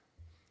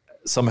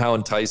somehow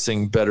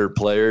enticing better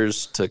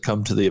players to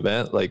come to the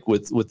event? Like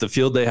with the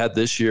field they had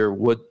this year,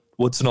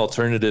 what's an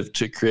alternative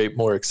to create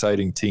more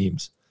exciting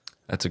teams?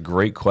 That's a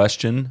great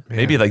question.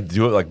 Maybe like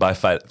do it like by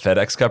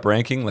FedEx Cup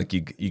ranking. Like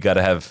you got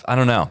to have, I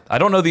don't know. I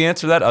don't know the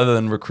answer to that other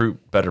than recruit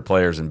better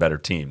players and better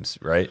teams,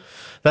 right?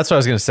 That's what I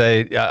was going to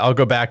say. I'll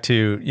go back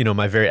to,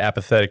 my very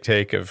apathetic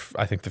take of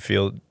I think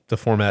the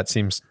format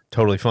seems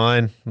totally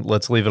fine.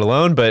 Let's leave it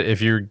alone. But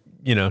if you're,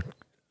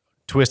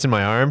 twisting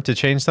my arm to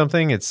change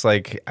something, it's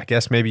like, I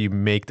guess maybe you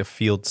make the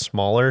field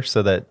smaller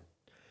so that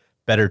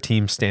better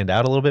teams stand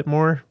out a little bit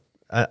more.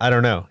 I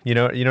don't know. You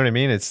know what I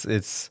mean?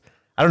 It's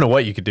I don't know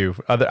what you could do.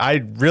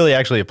 I really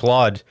actually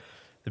applaud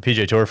the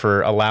PGA Tour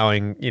for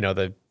allowing,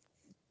 the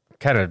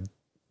kind of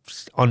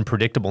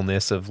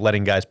unpredictableness of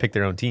letting guys pick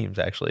their own teams.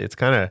 Actually, it's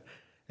kind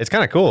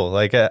of cool.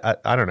 Like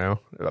I don't know.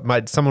 My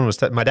dad was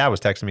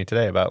texting me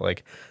today about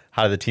like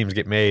how do the teams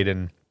get made,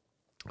 and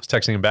I was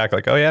texting him back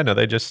like, oh yeah, no,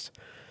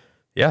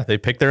 they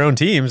pick their own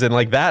teams, and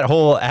like that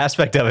whole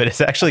aspect of it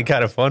is actually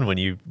kind of fun when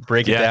you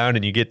break it down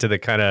and you get to the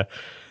kind of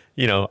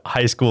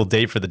high school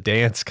date for the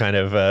dance kind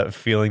of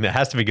feeling that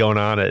has to be going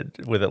on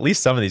with at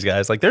least some of these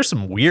guys. Like there's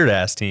some weird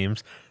ass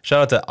teams.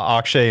 Shout out to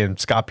Akshay and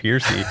Scott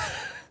Piercy.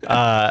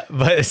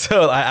 But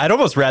so I'd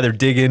almost rather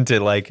dig into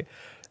like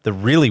the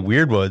really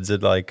weird ones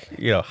and like,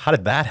 how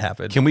did that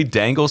happen? Can we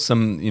dangle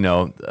some,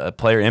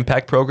 player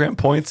impact program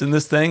points in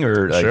this thing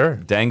or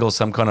like dangle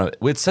some kind of,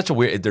 it's such a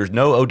weird, there's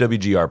no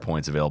OWGR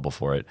points available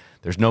for it.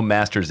 There's no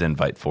Masters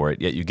invite for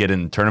it. Yet you get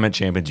in tournament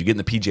champions, you get in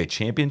the PGA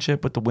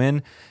championship with the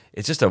win.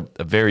 It's just a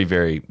very,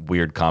 very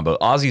weird combo.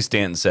 Ozzie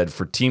Stanton said,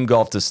 for team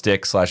golf to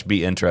stick /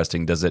 be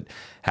interesting, does it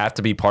have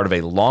to be part of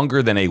a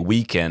longer than a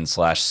weekend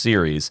 /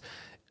 series?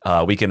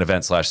 Weekend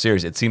event /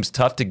 series. It seems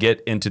tough to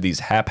get into these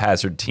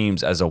haphazard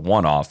teams as a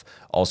one-off.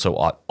 Also,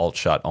 alt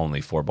shot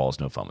only, 4 balls,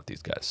 no fun with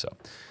these guys. So,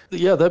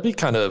 yeah,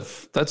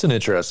 that's an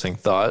interesting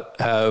thought.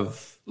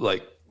 Have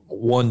like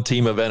one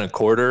team event a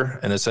quarter,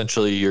 and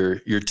essentially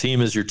your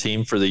team is your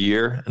team for the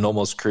year, and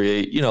almost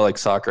create, like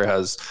soccer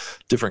has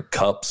different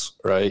cups,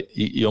 right?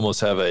 You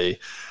almost have a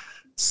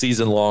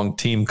season-long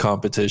team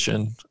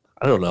competition.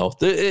 I don't know.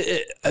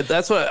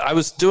 That's what I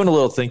was doing a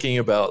little thinking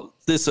about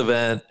this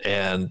event,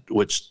 and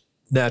which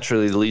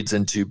naturally leads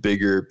into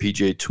bigger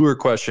PGA Tour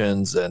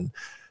questions. And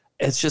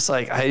it's just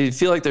like, I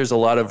feel like there's a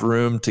lot of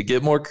room to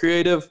get more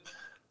creative.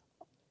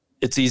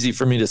 It's easy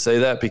for me to say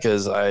that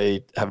because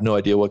I have no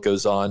idea what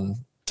goes on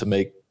to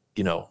make,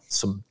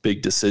 some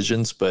big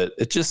decisions, but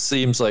it just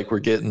seems like we're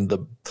getting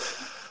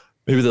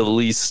maybe the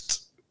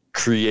least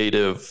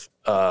creative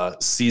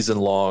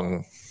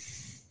season-long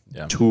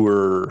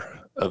tour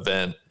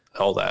event,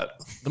 all that.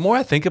 The more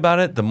I think about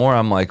it, the more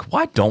I'm like,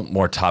 why don't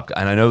more top guys?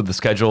 And I know the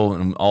schedule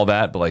and all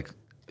that, but like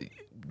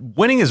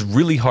winning is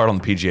really hard on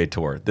the PGA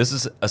Tour. This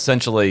is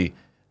essentially,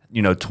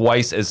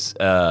 twice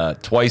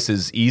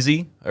as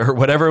easy or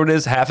whatever it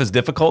is, half as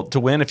difficult to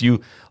win. If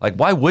you like,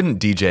 why wouldn't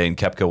DJ and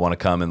Koepka want to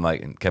come and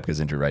Koepka's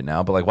injured right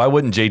now, but like, why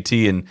wouldn't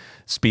JT and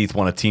Spieth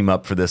want to team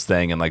up for this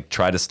thing and like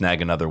try to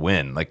snag another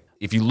win? Like,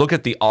 if you look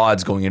at the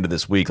odds going into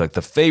this week, like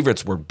the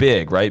favorites were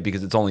big, right?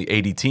 Because it's only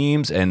 80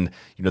 teams, and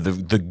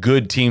the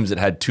good teams that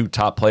had 2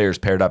 top players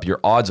paired up, your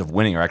odds of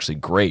winning are actually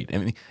great. I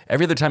mean,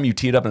 every other time you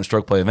tee it up in a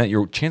stroke play event,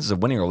 your chances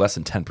of winning are less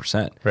than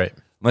 10%. Right.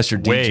 Unless you're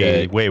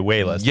DJ.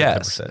 Way less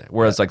than 10%.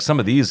 Whereas like some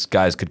of these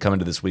guys could come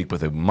into this week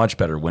with a much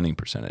better winning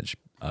percentage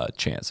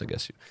chance, I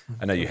guess.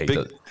 I know you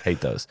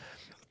hate those.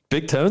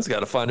 Big Tone's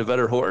got to find a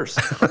better horse.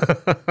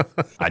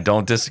 I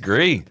don't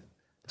disagree.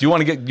 Do you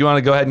want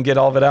to go ahead and get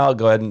all of it out?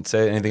 Go ahead and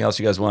say anything else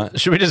you guys want.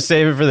 Should we just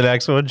save it for the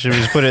next one? Should we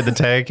just put it in the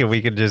tank and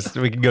we can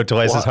go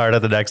twice as hard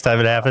on the next time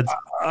it happens?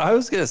 I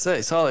was gonna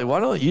say, Solly, why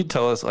don't you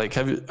tell us? Like,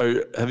 have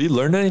you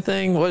learned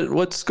anything?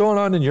 What's going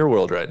on in your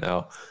world right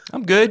now?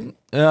 I'm good.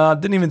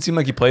 Didn't even seem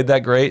like he played that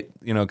great.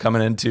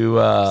 Coming into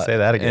say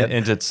that again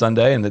into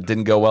Sunday, and it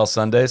didn't go well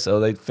Sunday, so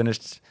they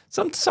finished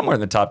somewhere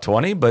in the top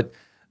 20. But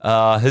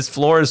his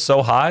floor is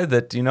so high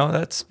that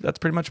that's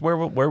pretty much where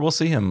we'll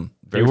see him.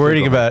 Are you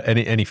worrying about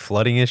any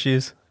flooding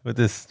issues with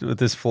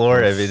this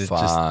floor? I mean, it's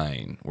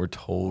fine. We're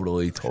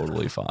totally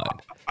fine.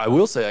 I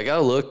will say, I got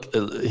to look.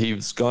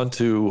 He's gone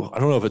to, I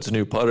don't know if it's a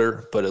new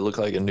putter, but it looked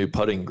like a new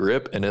putting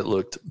grip, and it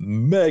looked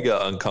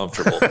mega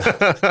uncomfortable.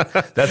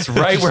 That's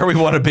right where we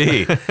want to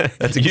be.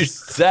 That's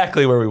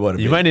exactly where we want to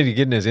be. You might need to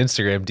get in his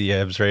Instagram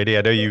DMs, Rady.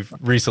 I know you've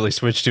recently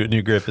switched to a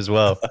new grip as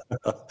well.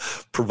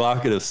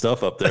 Provocative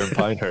stuff up there in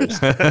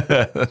Pinehurst.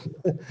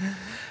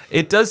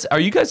 It does. Are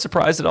you guys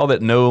surprised at all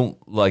that no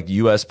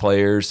U.S.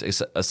 players,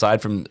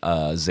 aside from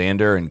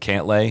Xander and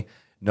Cantlay,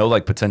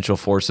 no potential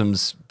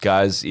foursomes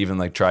guys even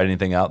tried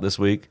anything out this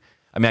week?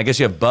 I mean, I guess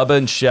you have Bubba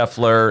and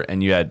Scheffler,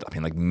 and you had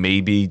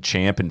maybe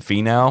Champ and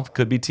Finau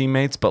could be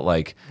teammates, but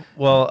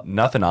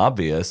nothing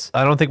obvious.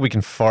 I don't think we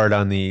can fart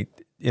on the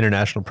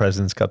International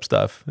President's Cup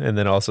stuff and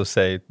then also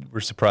say we're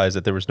surprised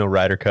that there was no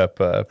Ryder Cup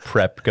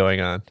prep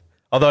going on.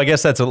 Although I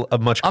guess that's a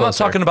much closer. I'm not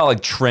talking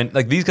about trend.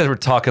 These guys were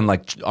talking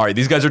all right,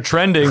 these guys are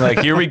trending.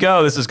 Here we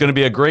go. This is going to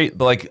be a great.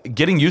 But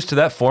getting used to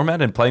that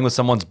format and playing with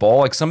someone's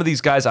ball. Some of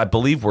these guys, I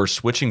believe, were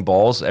switching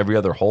balls every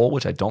other hole,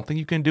 which I don't think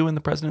you can do in the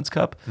President's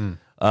Cup.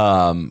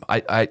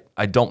 I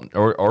don't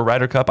or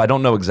Ryder Cup. I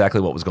don't know exactly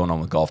what was going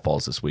on with golf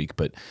balls this week,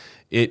 but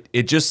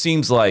it just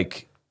seems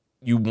like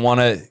you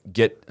want to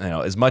get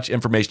as much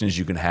information as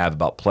you can have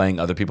about playing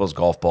other people's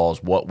golf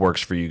balls, what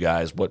works for you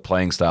guys, what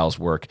playing styles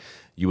work.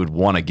 You would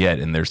want to get,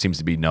 and there seems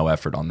to be no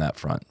effort on that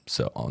front.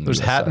 So there's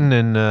Hatton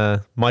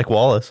and Mike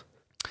Wallace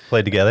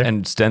played together,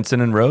 and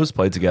Stenson and Rose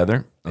played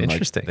together. And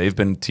interesting. They've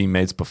been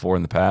teammates before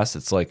in the past.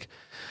 It's all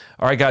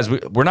right, guys,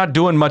 we're not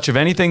doing much of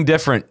anything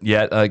different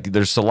yet.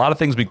 There's a lot of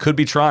things we could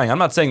be trying. I'm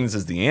not saying this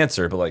is the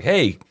answer, but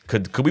hey,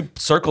 could we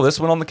circle this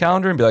one on the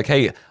calendar and be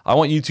hey, I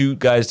want you two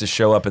guys to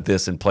show up at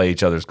this and play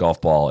each other's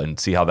golf ball and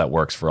see how that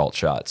works for alt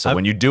shot. So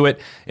when you do it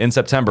in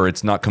September,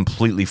 it's not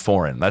completely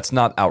foreign. That's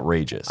not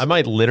outrageous. I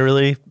might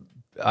literally.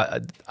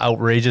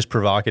 Outrageous,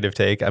 provocative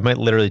take. I might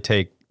literally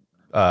take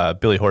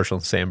Billy Horschel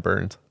and Sam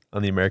Burns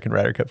on the American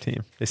Ryder Cup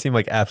team. They seem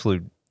like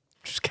absolute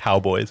just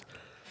cowboys.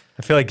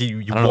 I feel like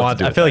you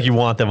want. I feel like you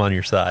want them on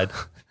your side.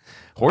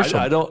 Horschel,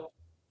 I don't.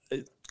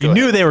 You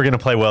knew they were going to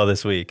play well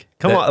this week.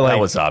 Come on, that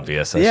was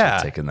obvious. I should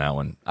have taken that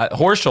one.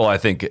 Horschel, I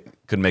think,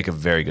 could make a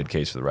very good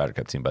case for the Ryder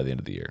Cup team by the end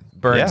of the year.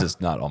 Burns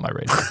is not on my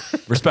radar.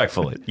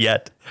 Respectfully,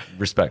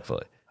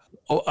 respectfully.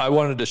 Oh, I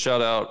wanted to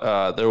shout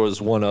out, there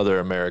was one other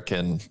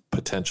American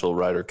potential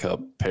Ryder Cup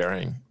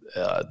pairing.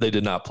 They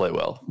did not play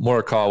well.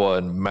 Morikawa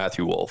and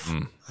Matthew Wolff.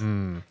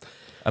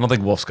 I don't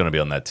think Wolf's going to be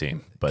on that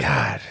team. But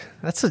God,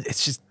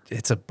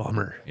 it's a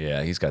bummer.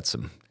 Yeah, he's got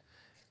some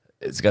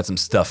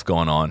stuff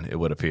going on, it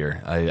would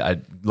appear.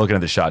 I looking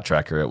at the shot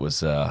tracker, it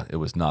was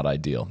not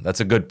ideal. That's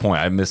a good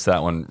point. I missed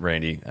that one,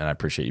 Randy, and I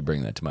appreciate you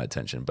bringing that to my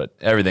attention. But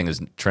everything is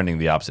trending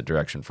the opposite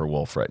direction for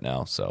Wolff right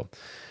now, so...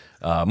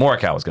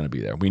 Morikawa is going to be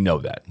there. We know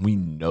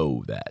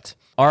that.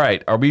 All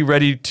right. Are we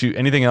ready to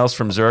anything else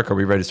from Zurich? Are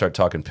we ready to start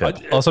talking Pip?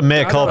 Also,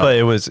 mea culpa.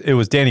 It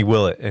was Danny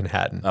Willett and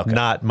Hatton,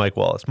 not Mike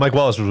Wallace. Mike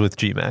Wallace was with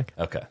GMAC.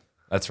 Okay,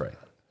 that's right.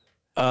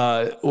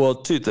 Well,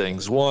 two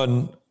things.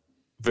 One,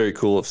 very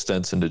cool of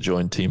Stenson to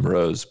join Team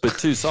Rose. But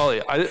two,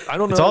 Solly, I don't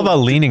know. It's all about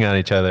leaning on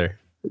each other.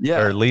 Yeah,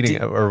 or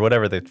leaning or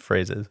whatever the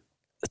phrase is.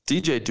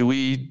 DJ, do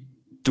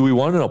we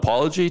want an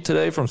apology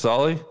today from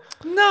Solly?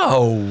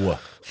 No.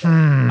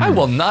 I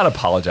will not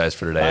apologize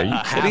for today. Are you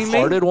kidding me?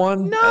 Half-hearted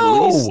one?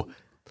 No.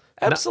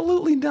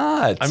 Absolutely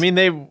not. I mean,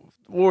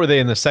 what were they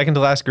in the second to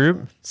last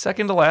group?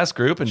 Second to last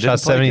group and shot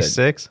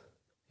 76.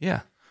 Yeah.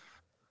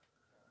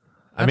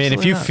 I mean,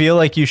 if you feel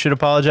like you should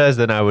apologize,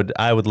 then I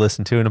would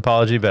listen to an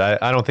apology,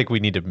 but I don't think we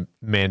need to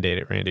mandate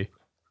it, Randy.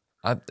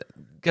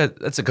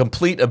 That's a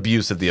complete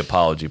abuse of the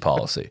apology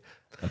policy.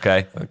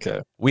 Okay.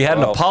 We had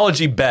an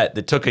apology bet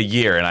that took a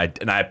year,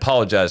 and I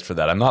apologized for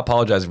that. I'm not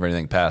apologizing for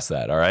anything past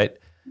that. All right.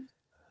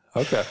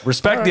 Okay.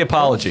 Respect the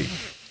apology.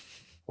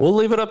 We'll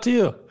leave it up to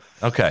you.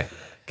 Okay.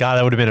 God,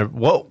 that would have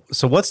been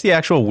So what's the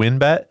actual win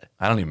bet?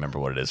 I don't even remember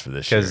what it is for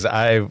this year. Because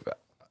I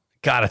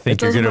gotta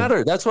think you're gonna. It doesn't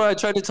matter. That's why I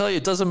tried to tell you.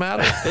 It doesn't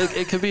matter.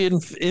 It could be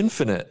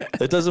infinite.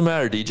 It doesn't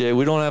matter, DJ.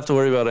 We don't have to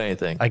worry about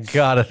anything. I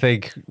gotta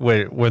think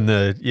when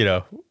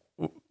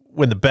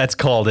the bet's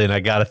called in.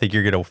 I gotta think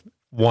you're gonna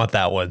want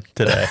that one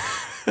today.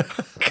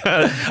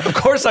 Of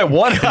course I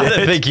wanted it.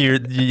 I think you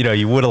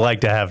would have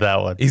liked to have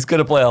that one. He's going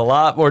to play a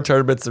lot more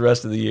tournaments the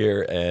rest of the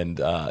year, and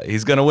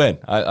he's going to win.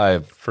 I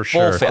for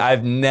sure.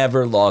 I've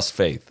never lost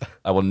faith.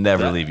 I will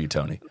never leave you,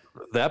 Tony.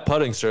 That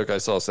putting stroke I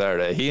saw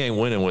Saturday, he ain't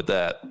winning with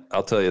that.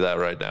 I'll tell you that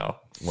right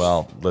now.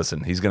 Well,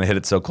 listen, he's going to hit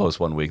it so close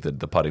one week that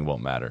the putting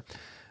won't matter.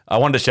 I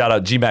wanted to shout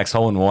out GMAC's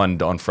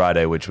hole-in-one on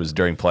Friday, which was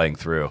during playing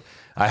through.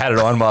 I had it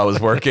on while I was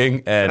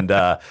working, and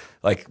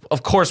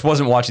of course,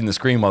 wasn't watching the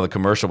screen while the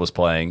commercial was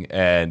playing,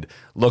 and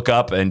look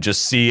up and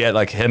just see it,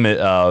 like him,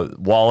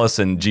 Wallace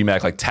and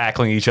GMAC like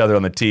tackling each other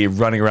on the tee,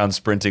 running around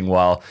sprinting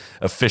while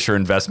a Fisher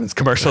Investments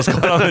commercial is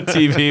going on the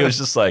TV. It was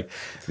just like,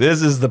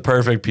 this is the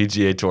perfect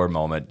PGA Tour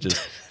moment,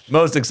 just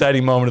most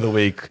exciting moment of the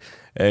week,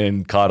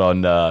 and caught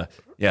on.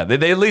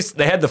 They at least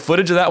they had the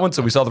footage of that one,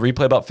 so we saw the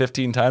replay about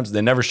 15 times.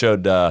 They never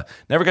showed,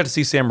 never got to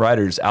see Sam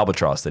Ryder's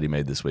albatross that he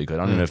made this week. I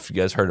don't even know if you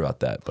guys heard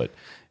about that, but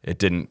it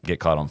didn't get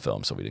caught on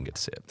film, so we didn't get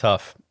to see it.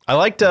 Tough. I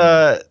liked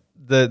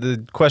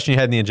the question you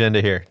had in the agenda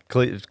here.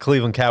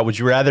 Cleveland Cat, would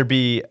you rather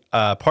be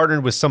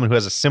partnered with someone who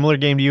has a similar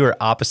game to you or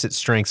opposite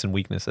strengths and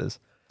weaknesses?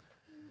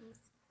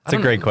 That's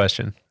a great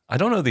question. I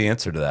don't know the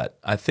answer to that.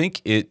 I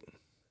think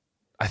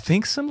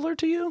similar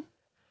to you.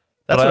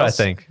 That's what I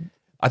think.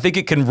 I think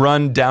it can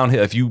run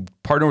downhill. If you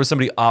partner with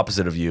somebody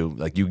opposite of you,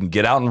 like you can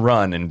get out and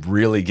run and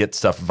really get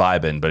stuff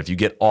vibing. But if you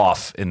get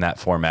off in that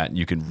format,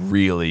 you can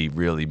really,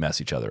 really mess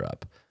each other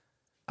up.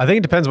 I think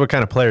it depends what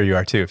kind of player you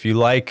are too. If you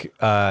like,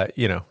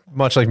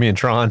 much like me and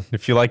Tron,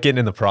 if you like getting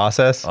in the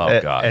process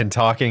and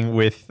talking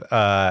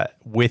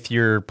with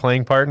your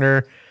playing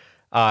partner,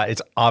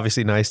 it's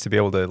obviously nice to be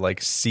able to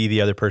like see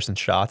the other person's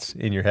shots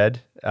in your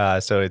head.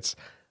 So it's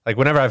like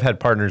whenever I've had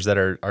partners that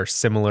are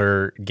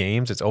similar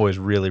games, it's always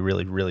really,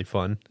 really, really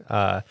fun.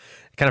 It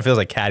kind of feels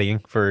like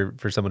caddying for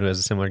someone who has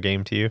a similar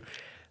game to you.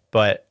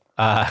 But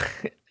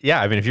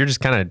if you're just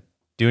kind of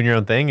doing your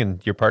own thing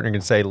and your partner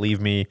can say,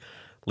 leave me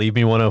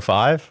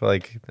 105,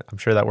 like I'm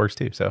sure that works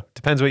too. So it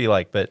depends what you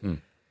like, but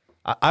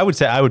I would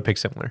say I would pick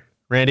similar.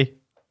 Randy?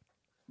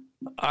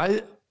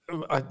 I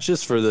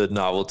just for the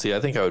novelty, I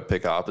think I would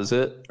pick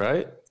opposite,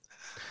 right?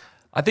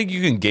 I think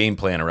you can game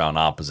plan around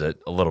opposite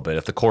a little bit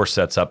if the course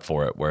sets up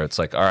for it, where it's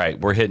like, all right,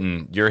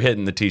 you're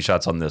hitting the tee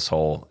shots on this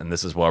hole, and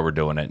this is why we're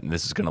doing it, and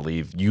this is going to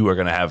leave. You are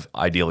going to have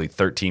ideally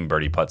 13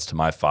 birdie putts to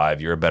my 5.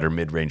 You're a better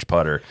mid-range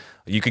putter.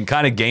 You can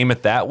kind of game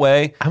it that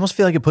way. I almost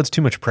feel like it puts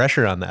too much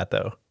pressure on that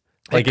though.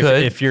 Like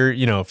if you're,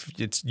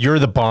 if you're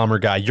the bomber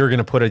guy, you're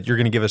going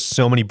to give us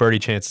so many birdie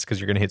chances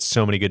because you're going to hit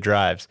so many good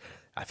drives.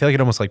 I feel like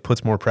it almost like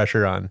puts more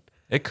pressure on.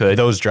 It could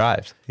those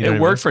drives. It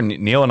worked for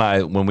Neil and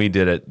I when we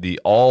did it.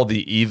 All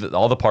the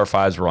par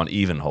 5s were on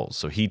even holes,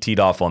 so he teed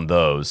off on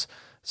those.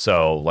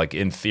 So, like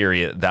in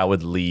theory, that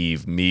would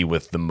leave me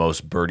with the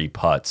most birdie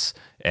putts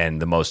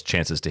and the most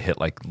chances to hit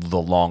like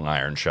the long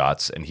iron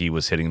shots, and he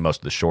was hitting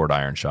most of the short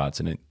iron shots.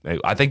 And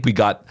I think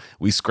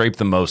we scraped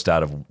the most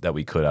out of that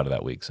we could out of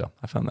that week. So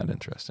I found that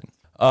interesting.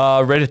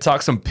 Ready to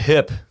talk some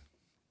Pippin.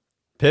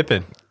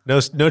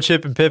 No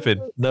Chip and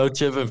Pippin. No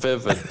Chip and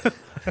Pippin.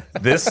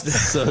 This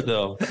so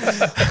dumb.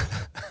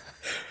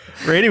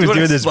 Randy was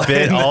doing this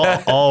bit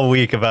all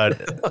week about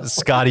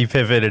Scottie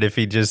Pippen, and if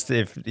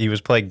he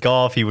was playing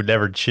golf, he would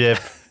never chip.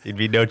 He'd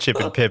be no Chip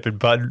and Pippin,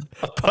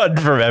 putting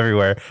from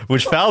everywhere,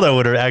 which Faldo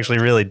would have actually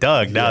really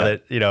dug now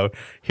that,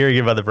 hearing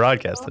about the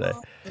broadcast today.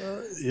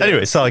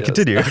 Anyway, Solly,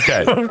 continue.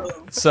 Okay.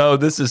 So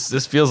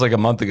this feels like a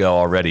month ago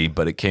already,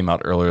 but it came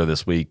out earlier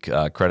this week.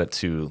 Credit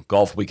to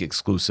Golf Week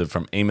exclusive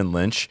from Eamon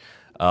Lynch.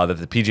 That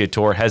the PGA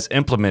Tour has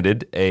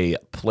implemented a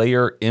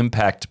player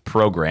impact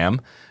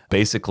program.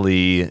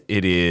 Basically,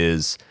 it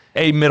is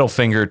a middle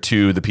finger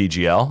to the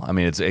PGL. I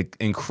mean, it's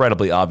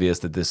incredibly obvious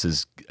that this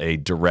is a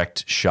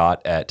direct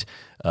shot at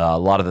a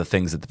lot of the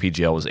things that the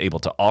PGL was able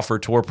to offer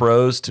tour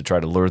pros to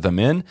try to lure them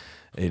in.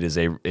 It is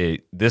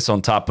this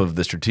on top of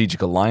the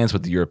strategic alliance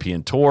with the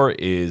European Tour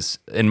is,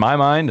 in my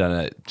mind, and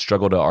I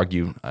struggle to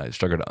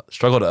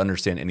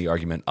understand any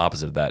argument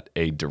opposite of that,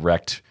 a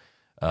direct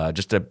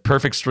just a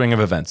perfect string of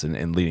events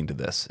in leading to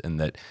this, in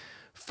that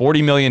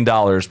 $40 million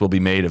will be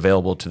made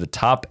available to the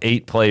top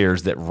 8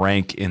 players that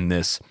rank in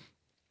this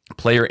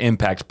player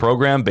impact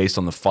program based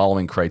on the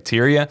following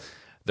criteria: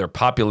 their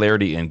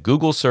popularity in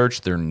Google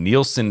search, their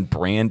Nielsen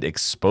brand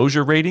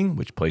exposure rating,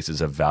 which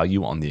places a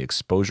value on the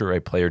exposure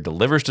a player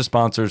delivers to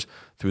sponsors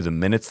through the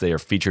minutes they are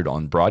featured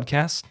on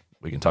broadcast.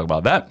 We can talk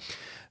about that.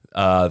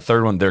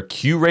 Third one, their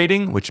Q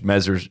rating, which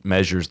measures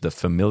the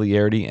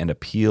familiarity and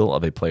appeal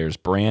of a player's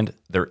brand.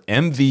 Their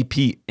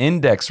MVP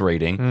index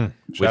rating,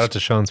 shout out to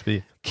Sean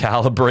Speed,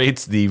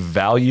 calibrates the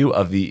value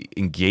of the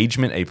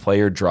engagement a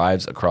player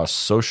drives across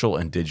social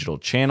and digital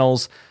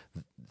channels.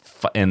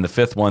 And the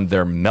fifth one,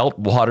 their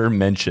meltwater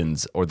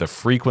mentions, or the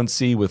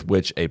frequency with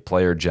which a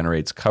player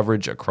generates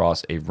coverage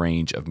across a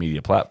range of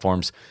media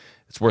platforms.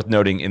 It's worth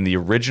noting, in the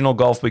original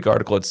Golf Week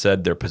article, it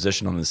said their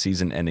position on the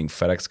season-ending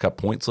FedEx Cup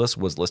points list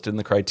was listed in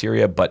the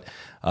criteria, but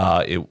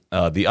the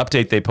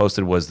update they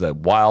posted was that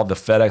while the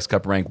FedEx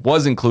Cup rank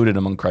was included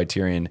among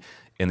criterion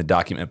in the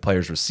document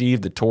players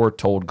received, the tour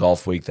told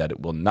Golf Week that it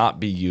will not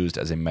be used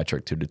as a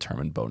metric to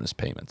determine bonus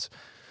payments.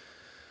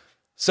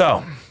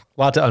 So, a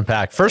lot to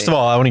unpack. First of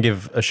all, I want to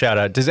give a shout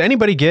out. Does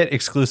anybody get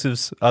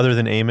exclusives other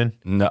than Eamon?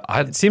 No,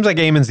 it seems like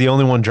Eamon's the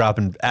only one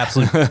dropping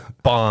absolute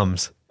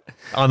bombs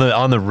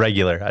on the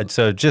regular.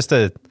 So just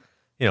a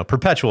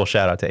perpetual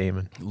shout out to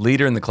Eamon,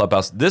 leader in the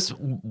clubhouse.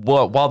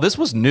 While this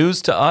was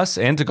news to us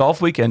and to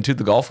Golf Week and to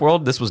the golf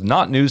world, this was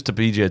not news to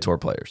PGA Tour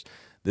players.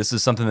 This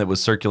is something that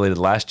was circulated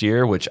last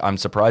year, which I'm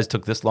surprised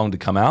took this long to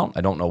come out.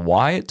 I don't know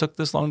why it took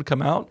this long to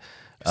come out.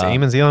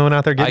 Eamon's the only one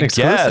out there getting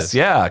exclusives. Guess,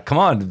 yeah. Come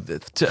on.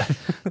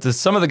 To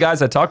some of the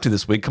guys I talked to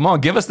this week, come on,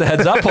 give us the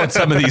heads up on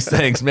some of these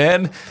things,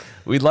 man.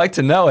 We'd like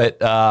to know it.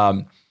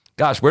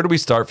 Gosh, where do we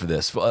start for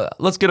this?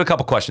 Let's get a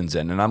couple questions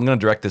in, and I'm going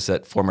to direct this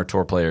at former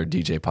Tour player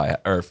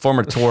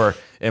former Tour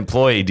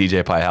employee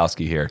DJ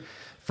Piehowski here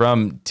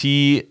from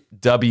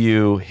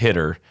TW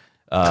Hitter,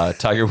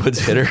 Tiger Woods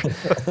hitter.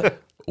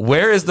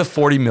 Where is the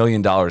 $40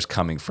 million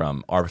coming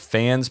from? Are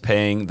fans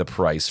paying the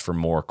price for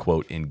more,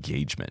 quote,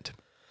 engagement?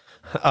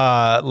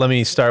 Let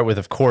me start with,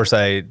 of course,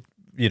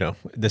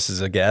 this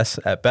is a guess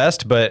at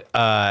best, but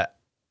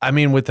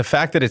with the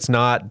fact that it's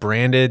not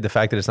branded, the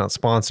fact that it's not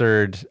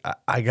sponsored,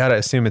 I got to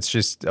assume it's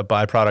just a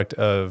byproduct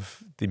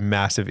of the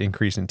massive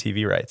increase in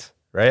TV rights,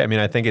 right?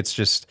 I think it's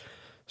just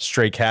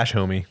straight cash,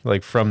 homie,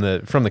 like from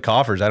the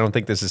coffers. I don't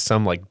think this is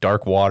some like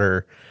dark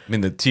water.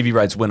 The TV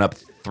rights went up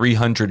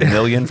 300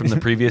 million from the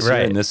previous right.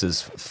 year, and this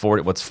is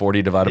 40. What's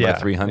 40 divided by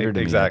 300?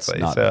 Exactly.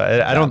 Not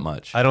so I don't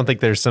much. I don't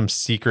think there's some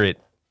secret,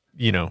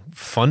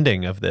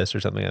 funding of this or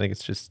something. I think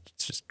it's just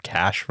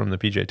cash from the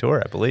PGA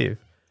Tour, I believe.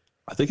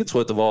 I think it's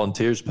what the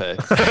volunteers pay.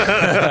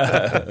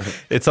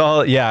 It's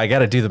all, I got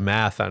to do the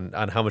math on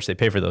how much they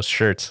pay for those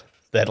shirts,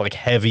 that like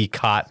heavy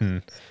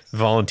cotton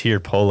volunteer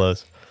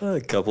polos. A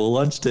couple of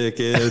lunch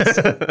tickets.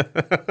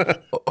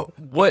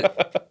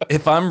 What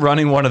if I'm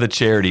running one of the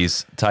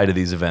charities tied to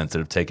these events that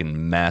have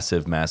taken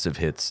massive, massive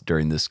hits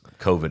during this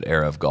COVID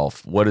era of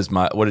golf? What is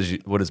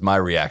my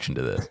reaction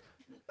to this?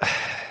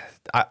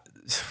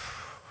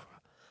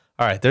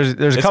 All right,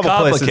 there's a couple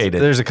places.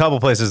 There's a couple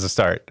places to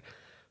start.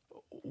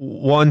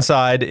 One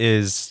side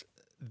is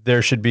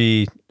there should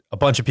be a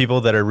bunch of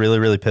people that are really,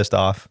 really pissed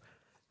off,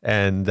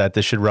 and that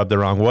this should rub the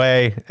wrong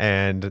way,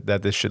 and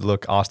that this should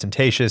look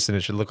ostentatious, and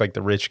it should look like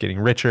the rich getting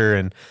richer,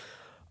 and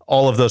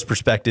all of those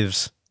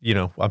perspectives,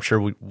 I'm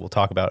sure we'll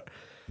talk about.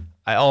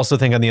 I also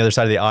think on the other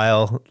side of the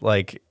aisle,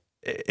 like,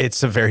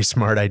 it's a very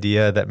smart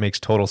idea that makes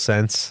total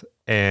sense,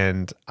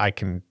 and I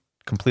can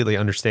completely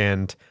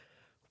understand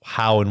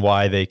how and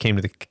why they came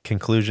to the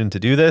conclusion to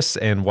do this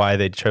and why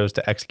they chose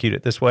to execute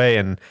it this way.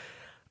 And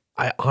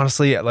I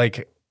honestly,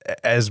 like,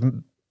 as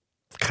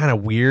kind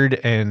of weird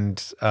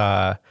and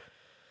I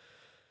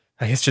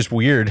guess just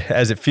weird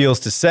as it feels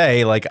to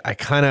say, like, I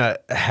kind of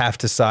have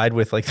to side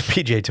with like the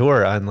PGA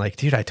Tour on, like,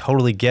 dude, I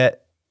totally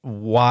get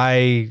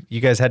why you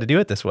guys had to do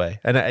it this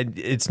way. And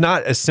it's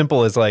not as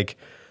simple as like,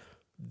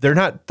 they're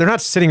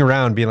not sitting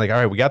around being like, all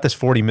right, we got this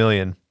 40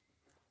 million.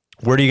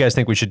 Where do you guys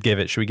think we should give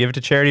it? Should we give it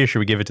to charity or should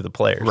we give it to the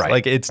players? Right.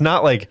 Like, it's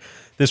not like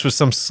this was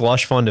some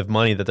slush fund of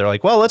money that they're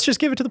like, well, let's just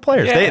give it to the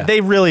players. Yeah.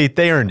 They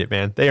earned it,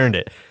 man. They earned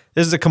it.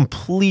 This is a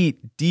complete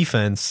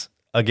defense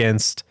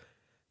against,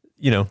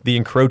 the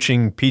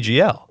encroaching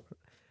PGL.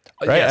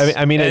 Right.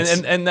 Yes.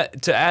 It's, and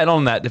that, to add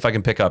on that, if I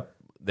can pick up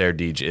there,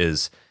 Deej,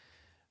 is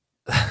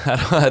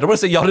I don't want to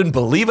say y'all didn't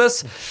believe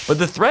us, but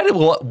the threat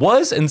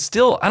was, and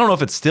still, I don't know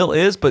if it still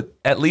is, but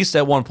at least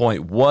at one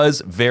point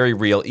was very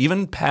real,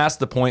 even past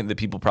the point that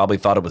people probably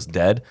thought it was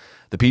dead.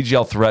 The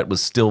PGL threat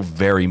was still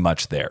very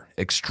much there,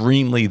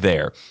 extremely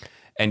there.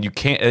 And you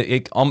can't,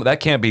 that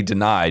can't be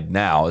denied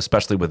now,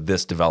 especially with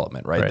this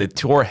development, right? The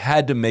tour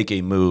had to make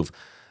a move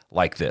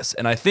like this.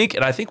 And I think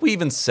we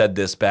even said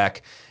this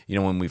back,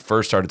 when we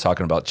first started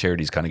talking about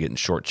charities kind of getting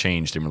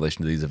shortchanged in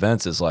relation to these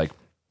events, is like,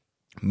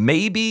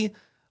 maybe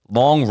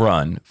long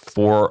run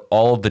for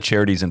all of the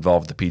charities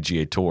involved with the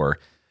PGA Tour,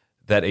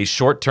 that a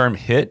short-term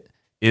hit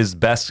is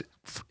best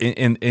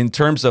in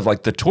terms of,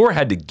 like, the tour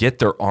had to get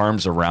their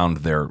arms around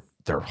the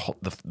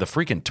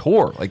freaking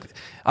tour. Like,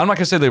 I'm not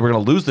going to say they were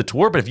going to lose the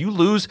tour, but if you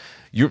lose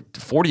your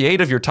 48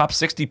 of your top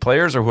 60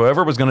 players or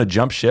whoever was going to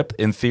jump ship,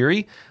 in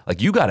theory,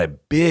 like, you got a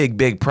big,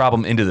 big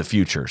problem into the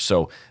future.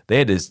 So they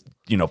had to,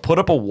 put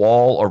up a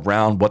wall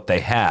around what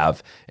they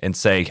have and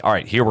say, all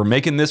right, here, we're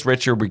making this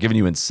richer. We're giving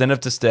you incentive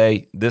to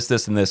stay,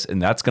 this, and this,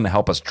 and that's going to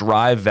help us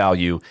drive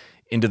value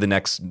into the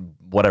next,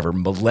 whatever,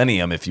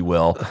 millennium, if you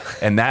will.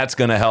 And that's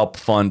going to help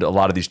fund a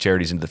lot of these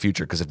charities into the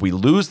future. Because if we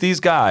lose these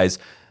guys,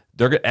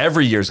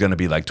 every year is going to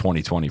be like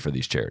 2020 for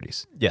these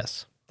charities.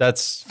 Yes.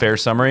 That's fair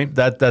summary.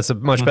 That's a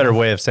much better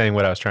way of saying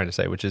what I was trying to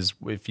say, which is,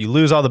 if you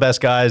lose all the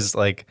best guys,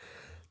 like,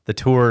 the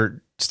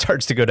tour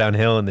starts to go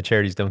downhill and the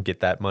charities don't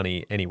get that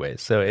money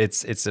anyways. So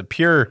it's a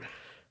pure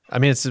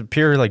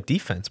like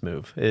defense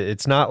move.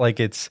 It's not like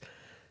it's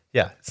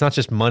not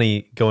just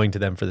money going to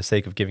them for the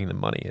sake of giving them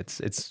money.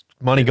 It's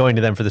money going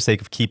to them for the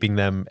sake of keeping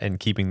them and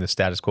keeping the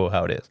status quo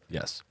how it is.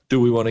 Yes. Do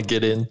we want to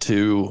get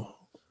into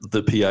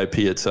the PIP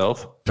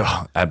itself?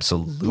 Oh,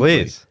 absolutely.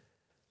 Please.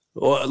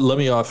 Well, let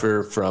me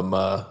offer from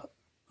our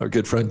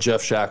good friend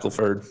Jeff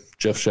Shackelford,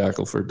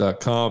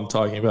 jeffshackelford.com,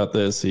 talking about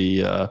this.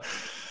 He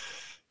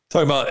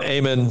talking about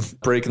Eamon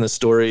breaking the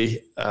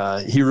story.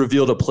 He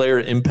revealed a player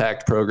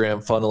impact program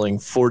funneling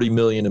 $40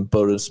 million in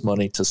bonus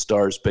money to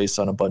stars based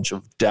on a bunch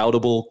of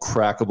doubtable,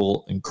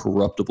 crackable, and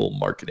corruptible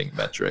marketing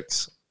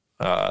metrics.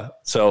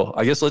 So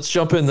I guess let's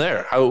jump in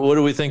there. What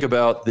do we think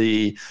about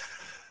the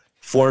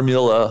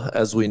formula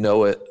as we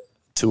know it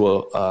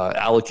to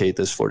allocate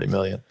this $40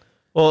 million.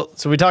 Well,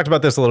 so we talked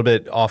about this a little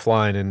bit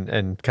offline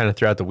and kind of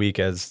throughout the week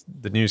as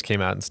the news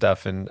came out and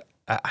stuff. And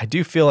I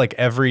do feel like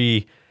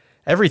every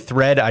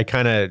thread I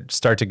kind of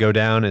start to go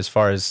down as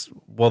far as,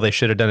 well, they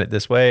should have done it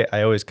this way.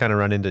 I always kind of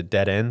run into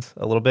dead ends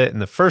a little bit.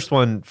 And the first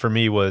one for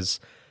me was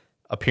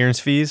appearance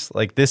fees.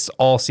 Like, this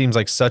all seems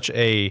like such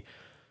a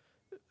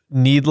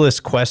needless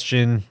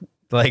question.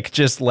 Like,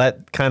 just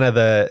let kind of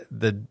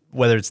the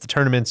whether it's the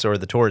tournaments or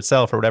the tour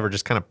itself or whatever,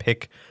 just kind of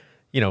pick,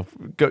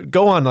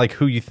 go on like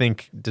who you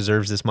think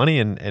deserves this money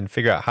and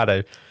figure out how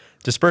to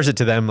disperse it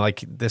to them.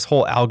 Like, this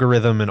whole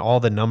algorithm and all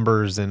the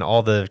numbers and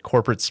all the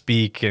corporate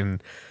speak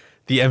and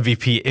the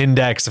MVP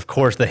index, of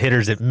course, the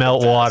hitters at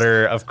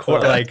Meltwater, of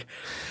course, like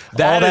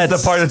that is the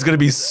part that's going to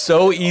be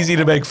so easy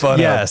to make fun of.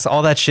 Yes,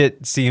 all that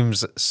shit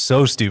seems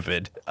so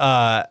stupid.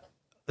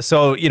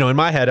 So, in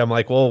my head, I'm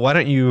like, well, why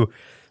don't you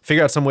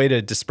figure out some way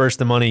to disperse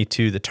the money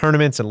to the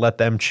tournaments and let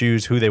them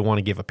choose who they want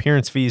to give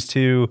appearance fees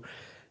to,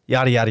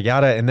 yada, yada,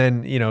 yada. And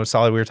then,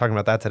 Solid, we were talking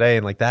about that today,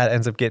 and like that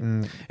ends up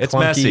getting It's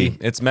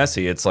clunky.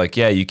 messy. It's like,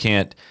 yeah, you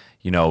can't,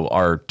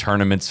 our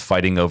tournaments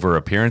fighting over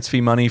appearance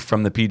fee money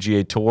from the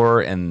PGA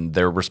Tour, and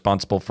they're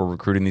responsible for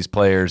recruiting these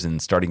players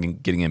and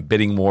getting in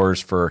bidding wars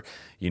for,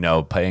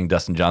 paying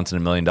Dustin Johnson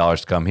 $1 million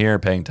to come here,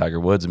 paying Tiger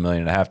Woods $1.5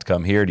 million to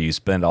come here. Do you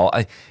spend all?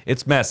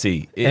 It's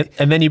messy.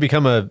 And then you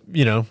become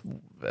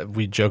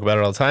we joke about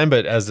it all the time,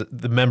 but as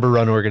the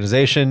member-run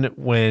organization,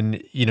 when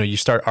you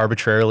start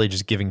arbitrarily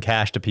just giving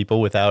cash to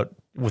people without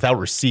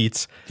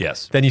receipts,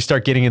 yes, then you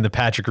start getting in the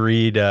Patrick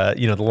Reed,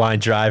 the line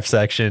drive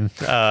section.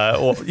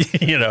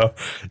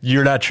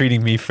 You're not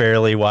treating me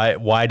fairly.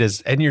 Why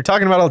does? And you're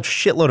talking about a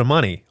shitload of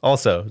money.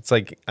 Also, it's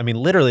like,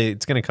 literally,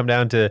 it's going to come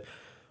down to,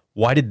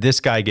 why did this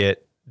guy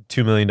get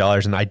 $2 million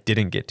and I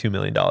didn't get $2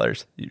 million?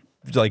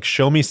 Like,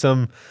 show me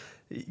some.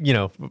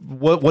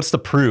 What's the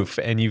proof?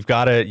 And you've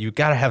got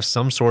to have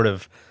some sort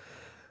of,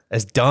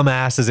 as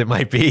dumbass as it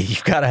might be,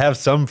 you've got to have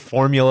some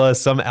formula,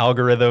 some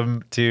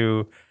algorithm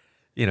to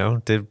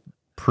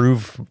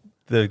prove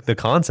the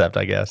concept,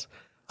 I guess.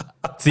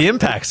 It's the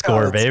impact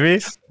score, baby.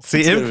 It's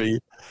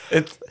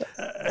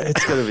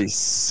gonna be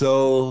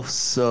so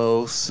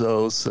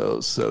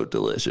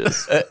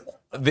delicious.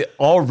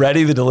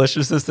 The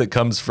deliciousness that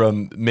comes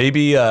from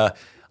maybe, I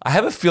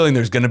have a feeling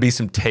there's going to be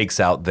some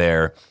takes out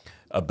there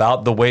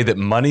about the way that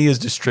money is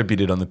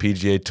distributed on the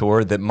PGA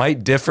Tour that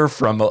might differ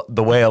from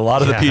the way a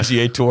lot of the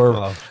PGA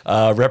Tour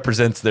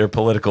represents their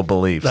political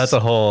beliefs. That's a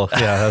whole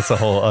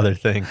other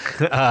thing.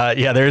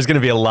 There's going to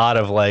be a lot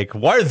of like,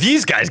 why are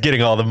these guys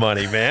getting all the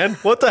money, man?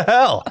 What the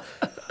hell?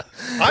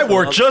 I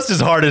work just as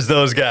hard as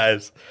those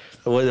guys.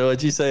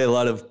 What'd you say? A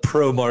lot of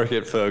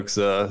pro-market folks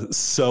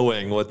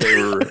sowing what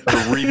they were,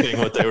 or reaping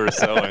what they were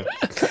sowing.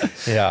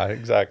 Yeah,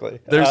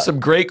 exactly. There's some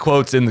great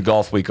quotes in the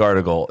Golf Week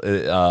article.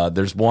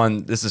 There's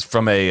one. This is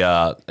from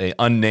a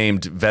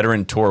unnamed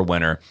veteran tour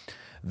winner.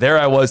 There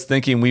I was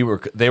thinking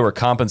they were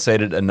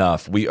compensated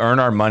enough. We earn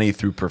our money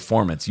through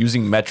performance.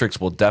 Using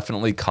metrics will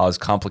definitely cause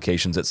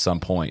complications at some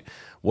point.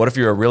 What if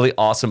you're a really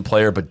awesome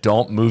player but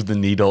don't move the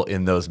needle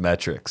in those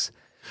metrics?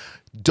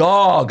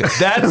 Dog,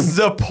 that's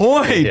the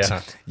point.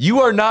 Yeah. You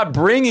are not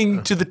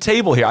bringing to the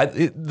table here.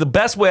 The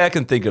best way I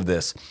can think of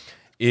this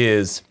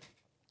is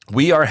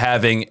we are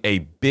having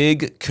a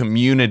big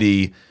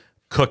community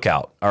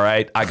cookout, all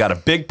right? I got a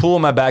big pool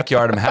in my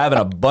backyard. I'm having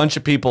a bunch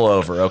of people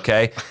over,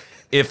 okay?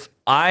 If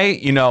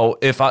so-and-so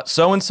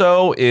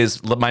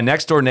is my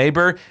next door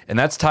neighbor, and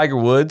that's Tiger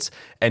Woods,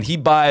 and he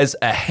buys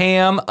a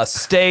ham, a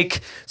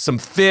steak, some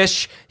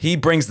fish, he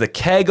brings the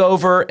keg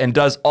over and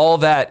does all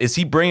that. Is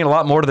he bringing a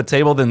lot more to the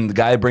table than the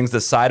guy who brings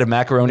the side of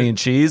macaroni and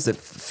cheese that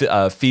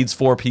feeds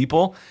 4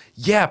 people?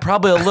 Yeah,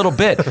 probably a little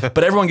bit,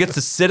 but everyone gets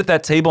to sit at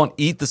that table and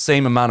eat the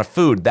same amount of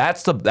food.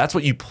 That's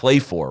what you play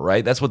for,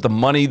 right? That's what the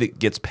money that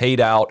gets paid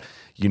out,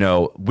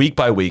 week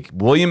by week.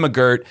 William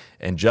McGirt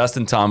and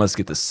Justin Thomas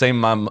get the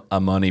same amount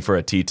of money for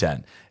a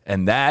T10.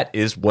 And that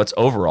is what's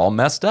overall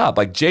messed up.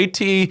 Like,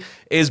 JT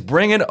is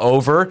bringing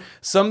over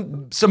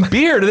some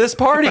beer to this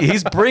party.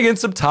 He's bringing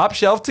some top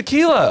shelf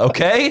tequila,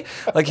 okay?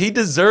 Like, he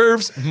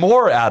deserves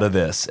more out of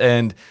this.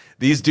 And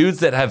these dudes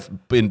that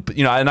have been,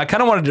 and I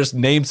kind of want to just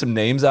name some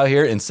names out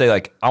here and say,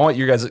 like, I want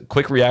your guys'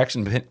 quick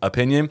reaction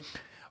opinion.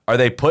 Are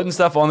they putting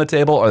stuff on the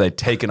table or are they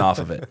taking off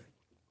of it?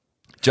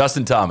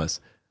 Justin Thomas.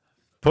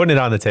 Putting it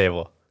on the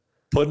table.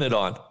 Putting it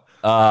on.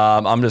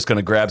 I'm just going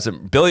to grab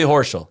some. Billy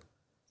Horschel.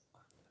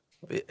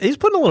 He's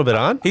putting a little bit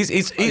on.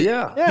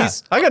 Yeah.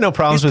 I got no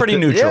problems. He's pretty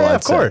neutral. Yeah,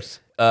 of course.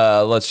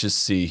 Let's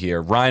just see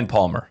here. Ryan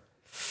Palmer.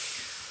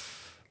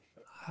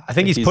 I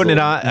think he's putting it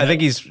on. I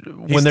think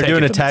when they're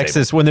doing a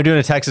Texas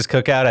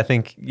cookout, I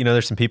think,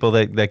 there's some people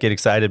that get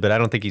excited, but I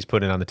don't think he's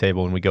putting it on the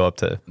table when we go up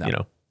to,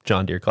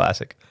 John Deere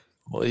Classic.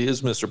 Well, he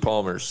is Mr.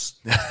 Palmer's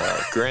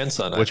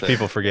grandson, which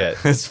people forget.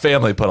 His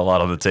family put a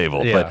lot on the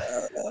table, but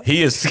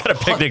he's got a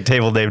picnic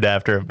table named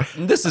after him.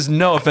 This is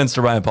no offense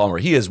to Ryan Palmer.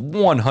 He is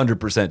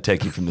 100%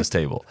 taking from this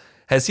table.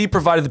 Has he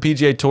provided the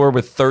PGA Tour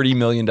with $30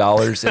 million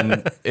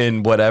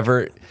in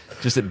whatever,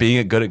 just at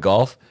being good at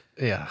golf?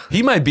 Yeah.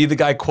 He might be the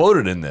guy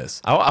quoted in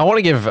this. I want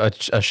to give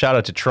a shout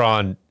out to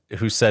Tron,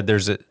 who said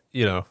there's a,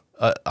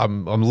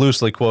 I'm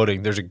loosely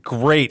quoting, there's a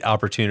great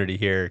opportunity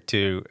here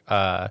to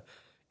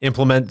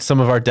implement some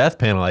of our death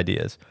panel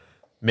ideas.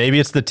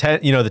 Maybe it's the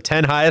 10, the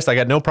 10 highest. I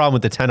got no problem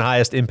with the 10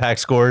 highest impact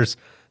scores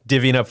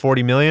divvying up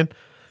 40 million.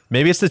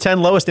 Maybe it's the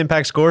 10 lowest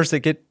impact scores that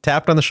get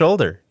tapped on the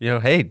shoulder.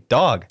 Hey,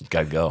 dog. You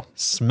got to go.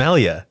 Smell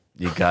ya.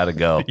 You got to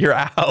go. You're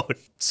out.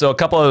 So a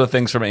couple other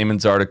things from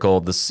Eamon's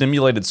article. The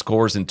simulated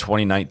scores in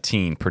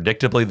 2019.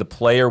 Predictably, the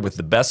player with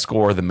the best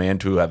score, the man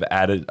to have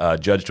added,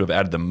 judged to have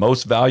added the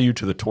most value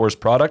to the tour's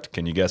product.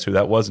 Can you guess who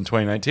that was in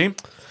 2019?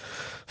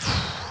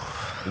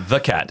 The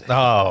Cat.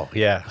 Oh,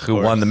 yeah. Who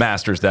won the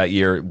Masters that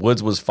year.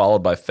 Woods was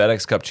followed by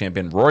FedEx Cup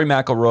champion Rory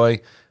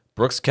McIlroy,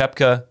 Brooks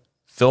Koepka,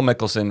 Phil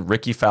Mickelson,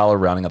 Ricky Fowler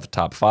rounding out the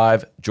top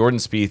 5. Jordan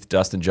Spieth,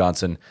 Dustin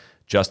Johnson,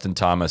 Justin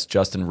Thomas,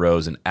 Justin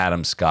Rose, and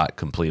Adam Scott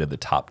completed the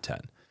top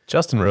 10.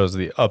 Justin Rose,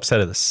 the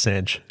upset of the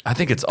cinch. I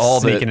think it's all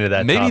sneaking into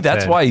that. Maybe top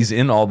that's 10. why he's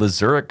in all the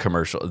Zurich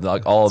commercials,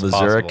 like all of the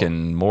possible. Zurich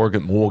and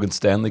Morgan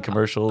Stanley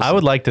commercials. I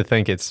would like to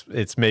think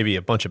it's maybe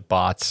a bunch of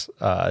bots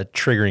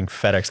triggering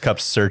FedEx Cup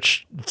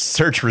search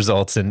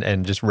results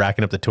and just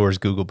racking up the tour's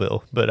Google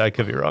bill, but I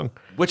could be wrong.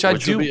 Which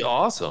would be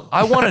awesome.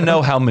 I want to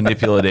know how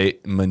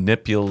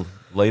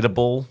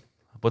manipulatable.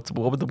 What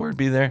would the word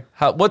be there?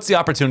 What's the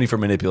opportunity for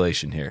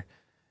manipulation here?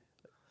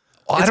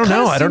 I don't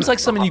know. Seems like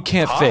something you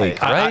can't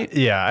fake, right?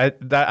 They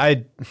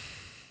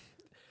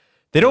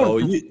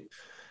don't. Oh,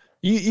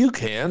 you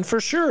can for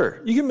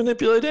sure. You can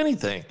manipulate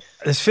anything.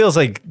 This feels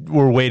like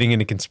we're wading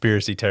into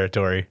conspiracy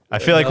territory. I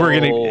feel like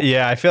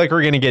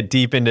we're gonna get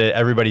deep into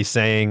everybody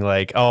saying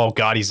like, "Oh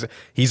God,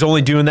 he's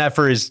only doing that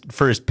for his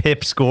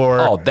PIP score."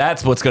 Oh,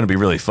 that's what's going to be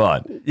really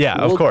fun. Yeah,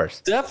 of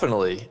course,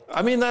 definitely.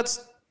 I mean,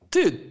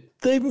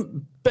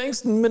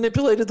 banks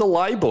manipulated the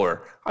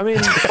LIBOR. I mean.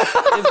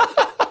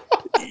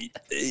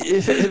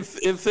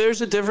 If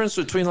there's a difference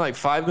between like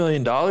 $5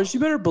 million, you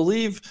better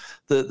believe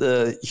that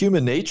the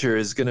human nature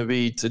is going to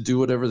be to do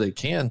whatever they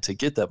can to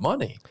get that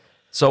money.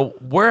 So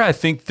where I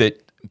think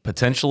that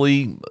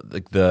potentially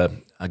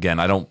again,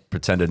 I don't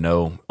pretend to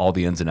know all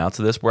the ins and outs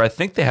of this. Where I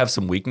think they have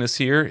some weakness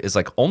here is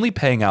like only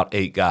paying out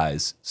 8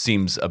 guys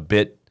seems a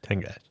bit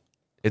 10 guys.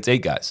 It's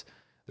 8 guys.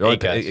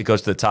 Guys. It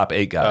goes to the top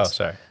 8 guys. Oh,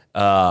 sorry.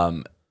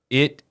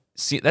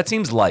 That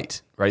seems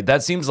light, right?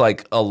 That seems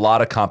like a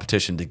lot of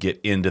competition to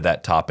get into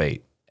that top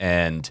 8.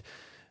 And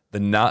the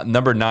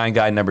number 9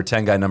 guy, number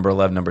 10 guy, number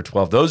 11, number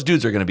 12, those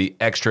dudes are going to be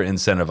extra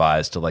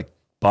incentivized to like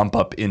bump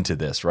up into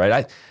this,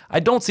 right? I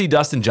don't see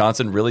Dustin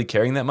Johnson really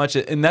caring that much.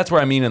 And that's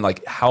where I mean in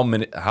like how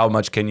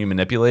much can you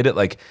manipulate it?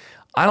 Like,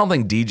 I don't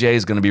think DJ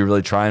is going to be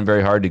really trying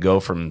very hard to go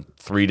from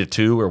 3 to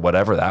 2 or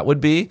whatever that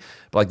would be.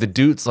 But like the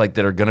dudes like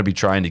that are going to be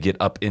trying to get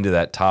up into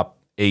that top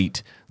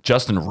 8,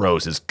 Justin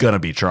Rose is going to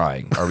be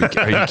trying. Are you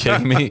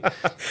kidding me?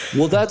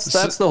 Well, that's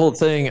the whole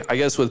thing, I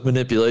guess, with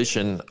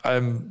manipulation.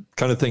 I'm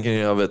kind of thinking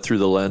of it through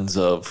the lens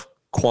of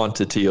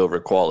quantity over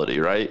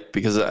quality, right?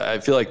 Because I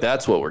feel like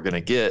that's what we're going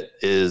to get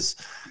is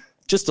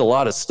just a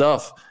lot of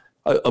stuff,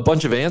 a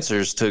bunch of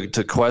answers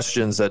to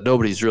questions that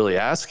nobody's really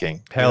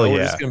asking. Hell yeah.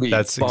 We're just going to be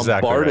that's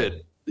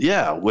bombarded, exactly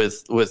right.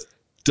 with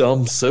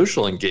dumb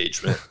social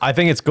engagement. I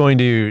think it's going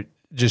to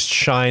just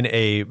shine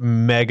a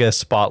mega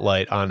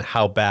spotlight on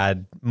how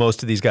bad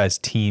most of these guys'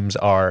 teams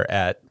are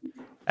at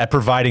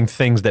providing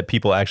things that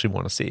people actually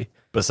want to see.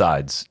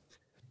 Besides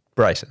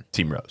Bryson.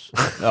 Team Rose.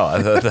 Oh,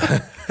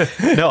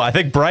 No, I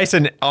think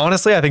Bryson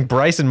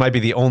might be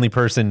the only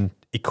person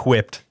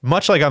equipped,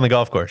 much like on the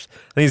golf course.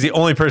 I think he's the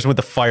only person with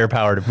the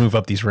firepower to move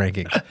up these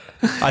rankings.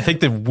 I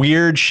think the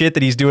weird shit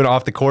that he's doing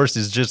off the course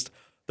is just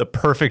the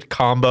perfect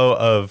combo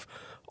of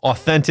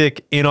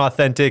authentic,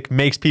 inauthentic,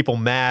 makes people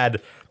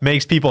mad,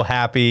 makes people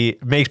happy,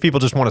 makes people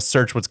just want to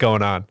search what's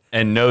going on.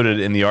 And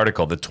noted in the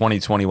article, the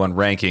 2021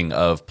 ranking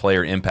of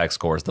player impact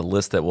scores, the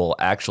list that will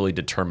actually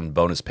determine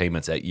bonus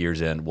payments at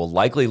year's end, will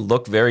likely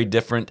look very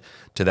different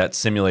to that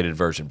simulated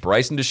version.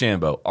 Bryson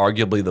DeChambeau,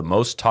 arguably the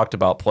most talked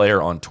about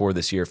player on tour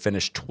this year,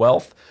 finished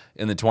 12th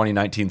in the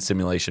 2019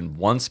 simulation,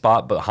 1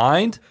 spot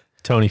behind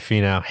Tony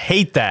Finau.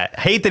 Hate that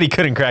he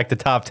couldn't crack the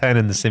top 10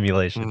 in the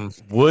simulation.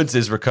 Woods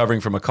is recovering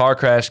from a car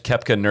crash.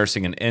 Koepka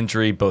nursing an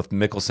injury. Both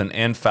Mickelson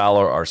and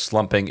Fowler are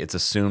slumping. It's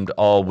assumed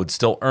all would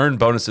still earn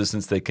bonuses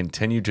since they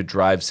continue to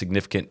drive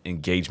significant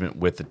engagement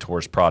with the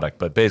tour's product.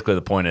 But basically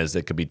the point is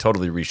it could be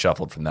totally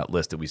reshuffled from that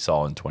list that we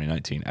saw in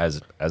 2019,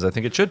 as I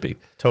think it should be.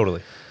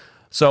 Totally.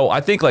 So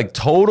I think like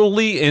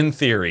totally in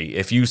theory,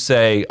 if you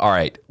say, all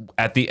right,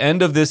 at the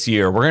end of this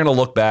year, we're going to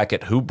look back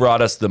at who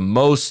brought us the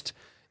most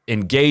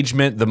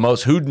engagement,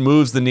 who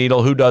moves the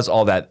needle, who does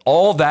all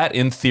that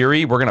in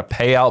theory, we're going to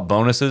pay out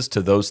bonuses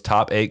to those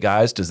top 8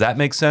 guys. Does that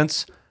make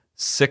sense?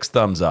 6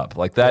 thumbs up.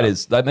 Like that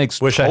makes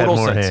Wish total I had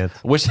more sense. hands.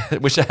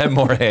 Wish I had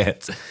more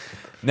hands.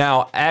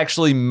 Now,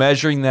 actually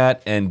measuring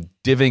that and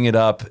divvying it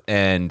up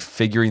and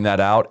figuring that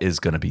out is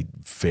going to be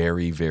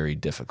very, very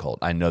difficult.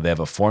 I know they have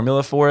a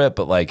formula for it,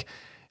 but like,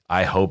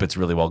 I hope it's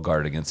really well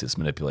guarded against this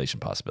manipulation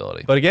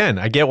possibility. But again,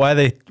 I get why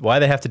they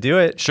have to do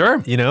it.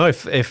 Sure. You know,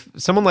 if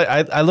someone like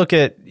I look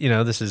at,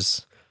 this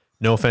is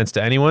No offense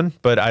to anyone,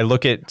 but I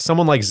look at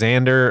someone like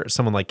Xander,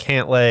 someone like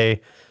Cantlay,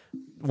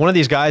 one of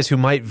these guys who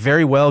might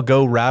very well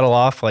go rattle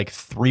off like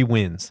 3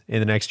 wins in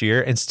the next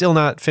year and still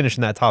not finish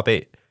in that top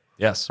 8.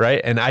 Yes.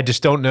 Right. And I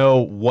just don't know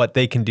what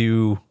they can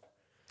do.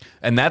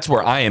 And that's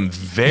where I am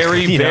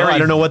very, I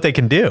don't know what they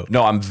can do.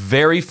 No, I'm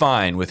very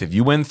fine with if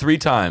you win 3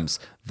 times,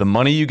 the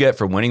money you get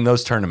for winning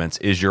those tournaments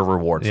is your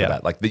reward for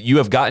that. Like that you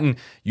have gotten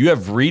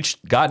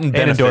benefit. And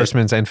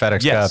endorsements and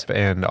FedEx Cup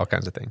and all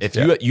kinds of things. If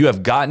you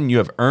have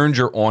earned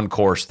your on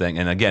course thing.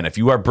 And again, if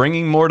you are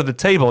bringing more to the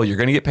table, you're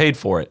going to get paid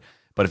for it.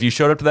 But if you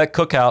showed up to that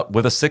cookout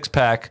with a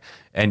 6-pack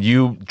and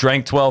you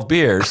drank 12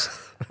 beers,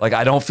 like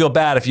I don't feel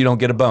bad if you don't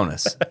get a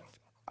bonus.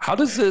 How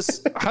did this?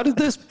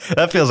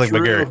 That feels like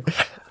McGirt.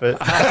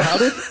 But how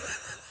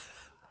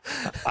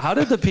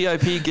did the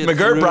PIP get?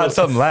 McGirt brought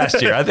something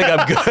last year. I think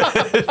I'm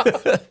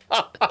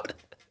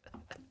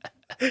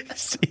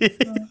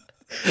good.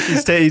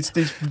 He's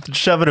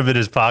shoving them in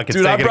his pockets.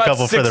 Dude, taking I brought a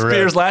couple 6 for the road.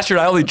 beers last year.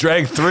 And I only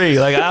drank 3.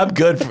 Like I'm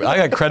good.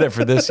 I got credit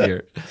for this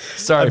year.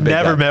 Sorry, I've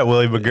never met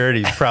Willie McGirt.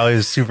 He's probably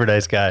a super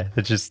nice guy.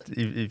 It just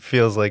he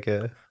feels like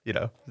an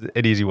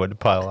easy one to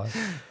pile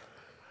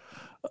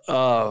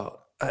on.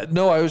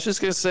 No, I was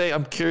just going to say,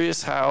 I'm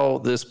curious how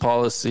this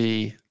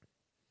policy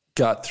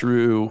got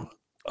through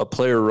a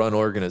player-run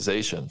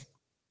organization.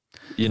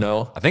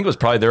 I think it was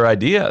probably their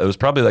idea. It was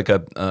probably like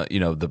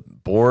the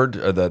board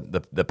or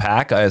the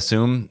PAC, I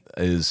assume,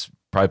 is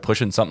probably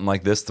pushing something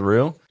like this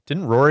through.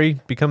 Didn't Rory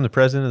become the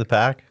president of the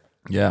PAC?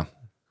 Yeah.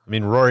 I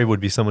mean, Rory would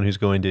be someone who's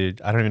going to,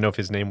 I don't even know if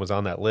his name was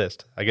on that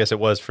list. I guess it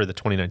was for the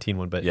 2019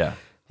 one, but yeah,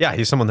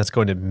 he's someone that's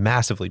going to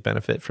massively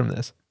benefit from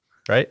this.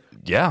 Right?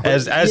 Yeah.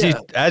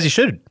 As he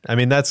should. I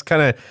mean, that's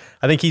kind of,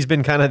 I think he's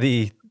been kind of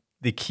the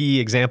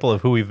key example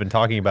of who we've been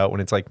talking about when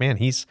it's like, man,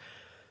 he's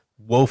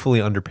woefully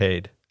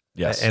underpaid.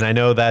 Yes. And I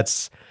know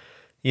that's,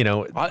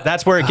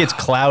 that's where it gets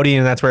cloudy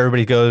and that's where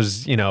everybody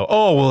goes,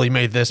 oh, well, he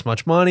made this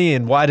much money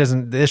and why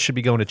doesn't this should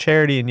be going to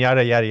charity and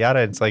yada, yada,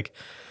 yada. It's like,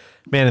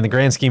 man, in the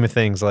grand scheme of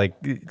things, like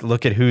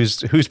look at who's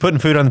putting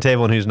food on the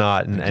table and who's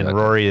not. And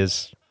Rory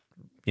is,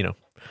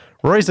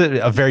 Rory's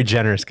a very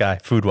generous guy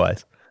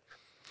food-wise.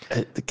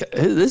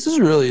 This is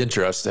really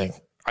interesting.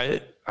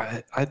 I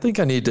think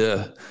I need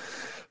to.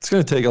 It's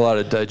going to take a lot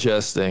of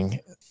digesting.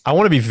 I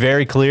want to be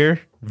very clear,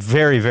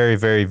 very, very,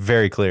 very,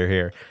 very clear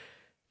here.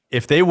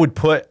 If they would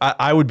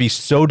I would be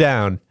so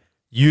down.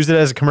 Use it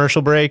as a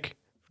commercial break.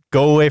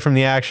 Go away from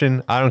the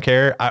action. I don't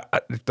care.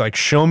 Like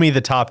show me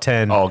the top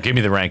 10. Oh, give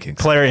me the rankings.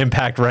 Player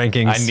impact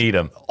rankings. I need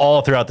them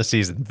all throughout the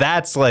season.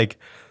 That's like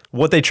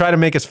what they try to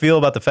make us feel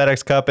about the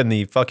FedEx Cup and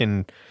the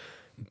fucking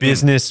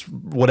business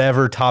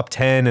whatever top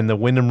 10 and the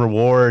Wyndham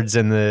rewards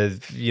and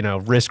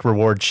the risk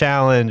reward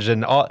challenge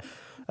and all.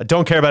 I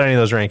don't care about any of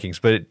those rankings,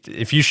 but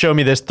if you show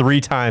me this 3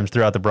 times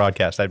throughout the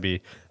broadcast,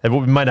 it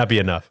might not be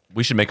enough.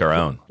 We should make our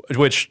own,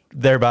 which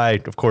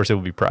thereby of course it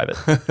will be private.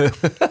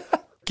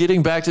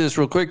 Getting back to this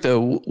real quick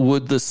though,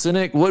 would the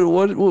cynic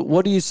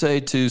what do you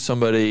say to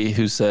somebody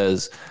who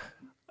says,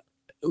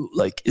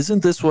 like,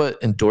 isn't this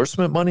what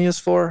endorsement money is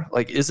for?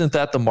 Like, isn't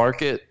that the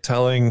market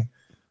telling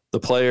the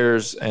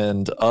players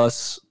and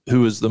us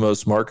who is the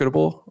most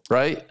marketable,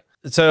 right?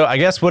 So I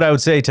guess what I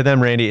would say to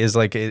them, Randy, is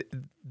like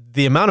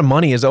the amount of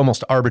money is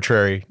almost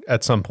arbitrary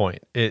at some point.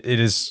 It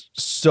is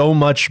so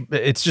much.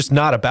 It's just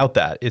not about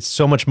that. It's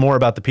so much more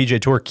about the PGA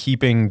Tour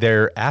keeping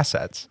their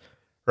assets,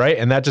 right?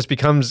 And that just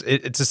becomes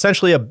it's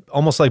essentially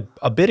almost like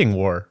a bidding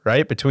war,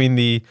 right, between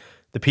the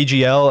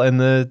PGL and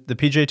the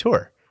PGA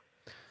Tour.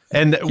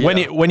 And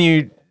when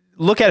you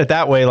look at it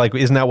that way, like,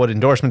 isn't that what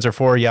endorsements are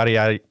for? Yada,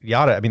 yada,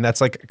 yada. I mean,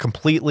 that's like a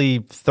completely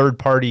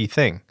third-party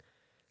thing.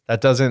 That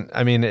doesn't,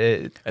 I mean,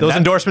 those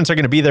endorsements are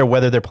going to be there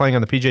whether they're playing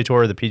on the PGA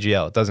Tour or the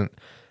PGL.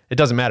 It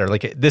doesn't matter.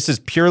 Like, this is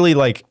purely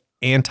like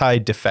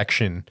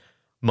anti-defection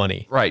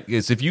money. Right.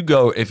 Because if you're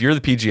the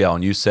PGL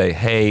and you say,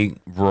 hey,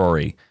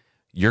 Rory,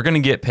 you're going to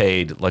get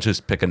paid, let's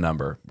just pick a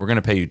number. We're going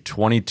to pay you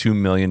 $22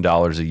 million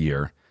a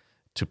year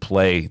to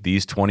play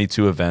these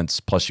 22 events,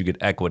 plus you get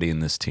equity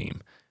in this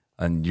team.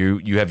 And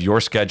you have your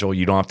schedule.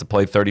 You don't have to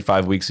play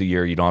 35 weeks a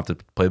year. You don't have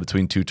to play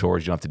between 2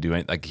 tours. You don't have to do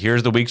anything. Like,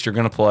 here's the weeks you're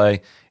going to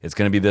play. It's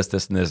going to be this,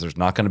 this, and this. There's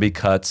not going to be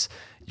cuts.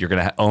 You're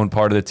going to own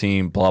part of the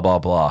team, blah, blah,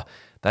 blah.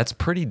 That's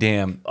pretty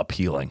damn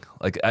appealing.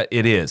 Like,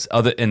 it is.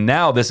 And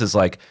now this is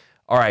like,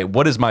 all right,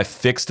 what is my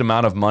fixed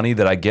amount of money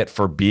that I get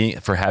for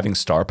having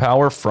star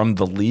power from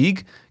the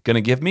league going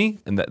to give me?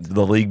 And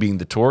the league being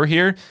the tour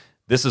here,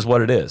 this is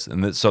what it is.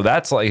 And so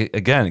that's like,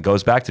 again, it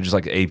goes back to just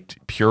like a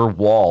pure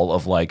wall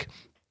of like,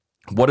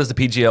 what can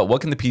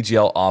the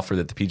PGL offer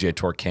that the PGA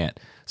Tour can't?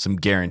 Some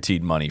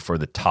guaranteed money for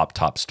the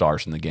top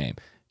stars in the game.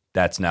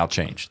 That's now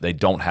changed. They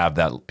don't have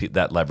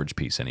that leverage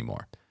piece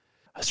anymore.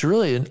 It's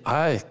really,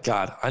 I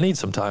need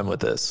some time with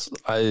this.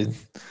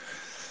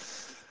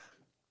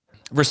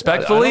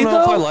 Respectfully,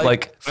 though,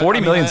 like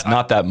 40 million is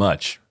not that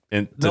much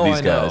to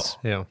these guys.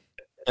 Yeah.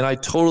 And I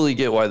totally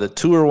get why the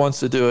tour wants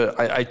to do it.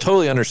 I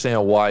totally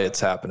understand why it's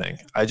happening.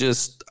 I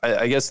guess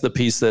the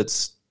piece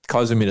that's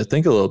causing me to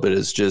think a little bit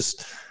is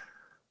just,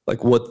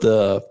 like what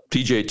the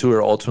PGA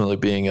Tour ultimately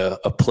being a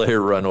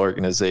player run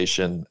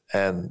organization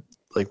and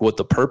like what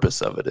the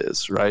purpose of it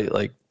is, right?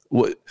 Like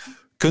what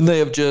couldn't they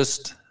have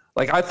just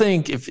like, I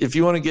think if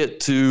you want to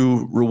get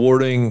to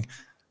rewarding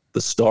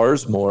the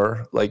stars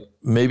more, like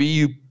maybe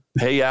you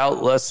pay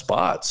out less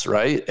spots,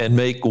 right? And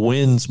make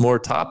wins more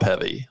top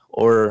heavy,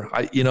 or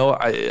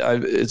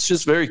it's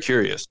just very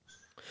curious.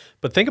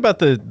 But think about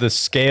the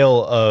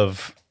scale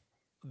of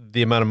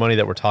the amount of money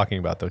that we're talking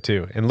about, though,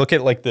 too. And look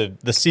at like the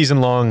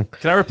season long.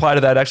 Can I reply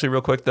to that actually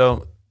real quick,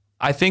 though?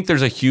 I think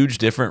there's a huge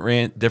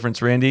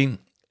difference, Randy,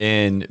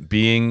 in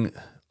being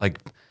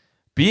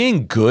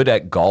good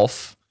at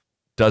golf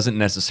doesn't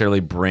necessarily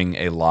bring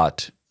a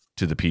lot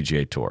to the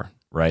PGA Tour,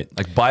 right?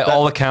 Like by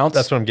all accounts.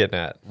 That's what I'm getting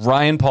at.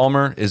 Ryan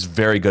Palmer is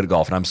very good at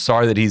golf, and I'm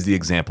sorry that he's the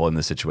example in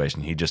this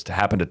situation. He just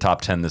happened to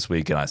top 10 this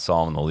week, and I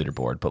saw him on the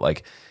leaderboard. But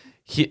like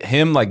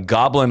him like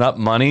gobbling up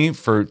money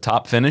for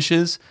top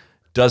finishes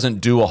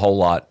doesn't do a whole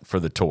lot for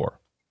the tour,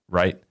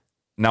 right?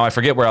 Now I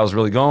forget where I was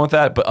really going with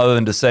that, but other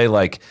than to say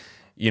like,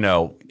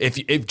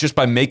 if just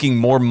by making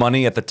more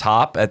money at the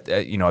top,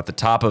 in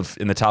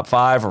the top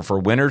 5 or for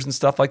winners and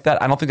stuff like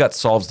that, I don't think that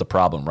solves the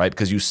problem, right?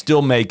 Because you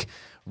still make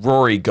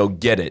Rory go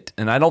get it.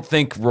 And I don't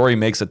think Rory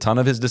makes a ton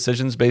of his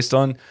decisions based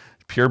on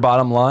pure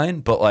bottom line,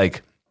 but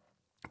like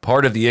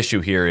part of the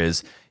issue here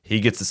is he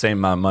gets the same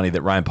amount of money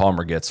that Ryan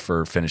Palmer gets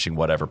for finishing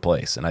whatever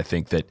place. And I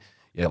think that,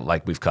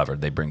 like we've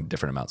covered, they bring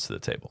different amounts to the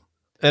table.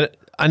 And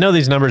I know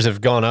these numbers have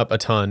gone up a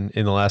ton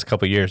in the last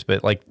couple of years,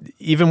 but like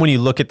even when you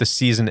look at the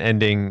season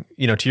ending,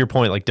 to your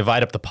point, like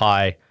divide up the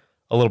pie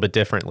a little bit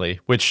differently,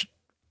 which,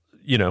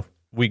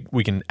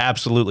 we can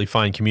absolutely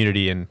find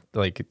community in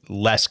like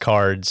less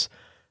cards,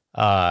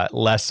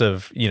 less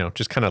of,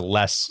 just kind of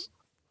less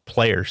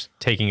players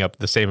taking up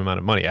the same amount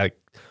of money. I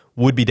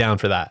would be down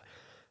for that.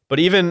 But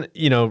even,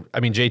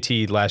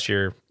 JT last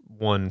year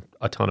won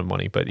a ton of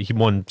money, but he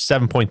won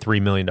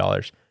 $7.3 million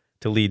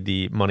to lead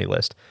the money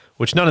list,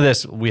 which none of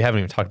this, we haven't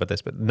even talked about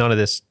this, but none of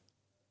this,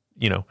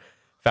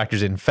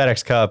 factors in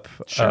FedEx Cup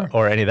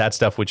or any of that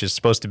stuff, which is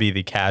supposed to be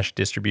the cash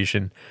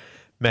distribution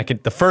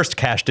the first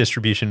cash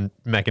distribution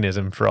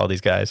mechanism for all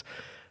these guys.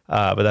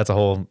 But that's a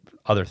whole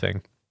other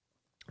thing.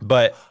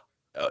 But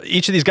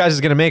each of these guys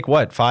is going to make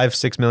what,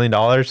 $5-6 million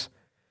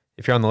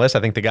if you're on the list. I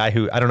think the guy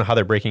who, I don't know how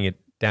they're breaking it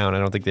down. I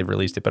don't think they've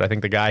released it, but I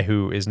think the guy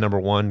who is number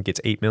 1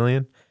 gets $8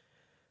 million.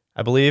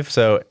 I believe.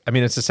 So, I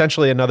mean, it's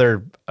essentially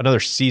another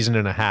season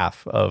and a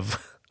half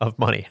of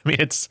money. I mean,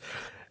 it's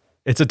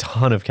a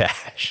ton of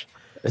cash.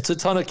 It's a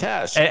ton of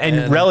cash.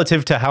 And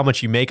relative to how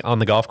much you make on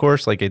the golf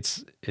course, like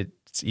it's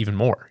even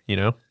more,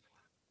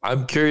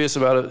 I'm curious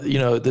about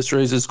it. This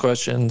raises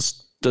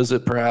questions. Does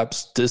it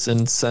perhaps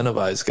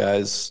disincentivize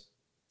guys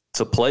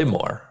to play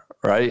more?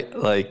 Right?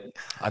 Like,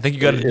 I think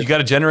you got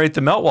to generate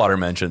the meltwater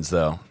mentions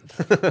though.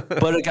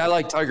 But a guy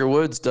like Tiger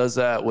Woods does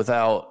that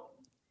without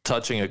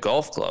touching a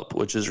golf club,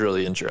 which is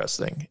really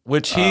interesting.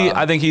 Which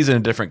I think he's in a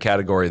different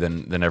category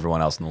than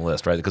everyone else on the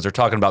list, right? Because they're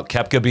talking about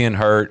Koepka being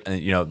hurt,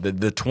 and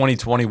the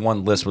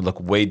 2021 list would look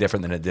way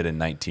different than it did in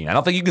 19. I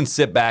don't think you can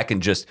sit back and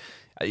just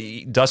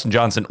Dustin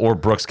Johnson or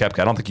Brooks Koepka.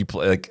 I don't think you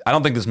play. Like, I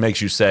don't think this makes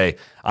you say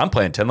I'm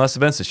playing 10 less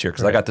events this year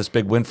because I got this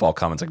big windfall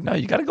coming. It's like, no,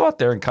 you got to go out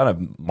there and kind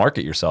of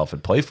market yourself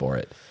and play for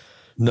it.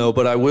 No,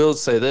 but I will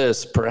say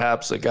this: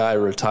 perhaps a guy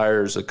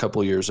retires a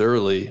couple years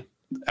early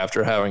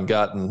after having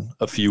gotten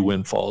a few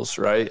windfalls,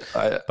 right?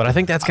 But I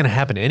think that's going to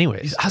happen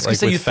anyways. I was going to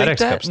say, you think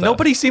that?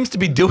 Nobody seems to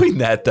be doing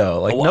that, though.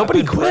 Like, nobody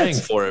I've been quits. praying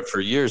for it for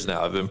years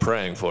now. I've been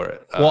praying for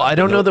it. Well, I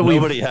don't know that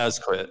nobody has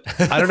quit.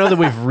 I don't know that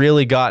we've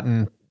really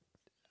gotten.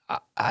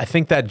 I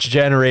think that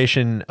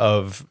generation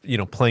of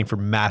playing for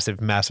massive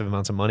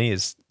amounts of money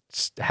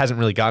hasn't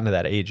really gotten to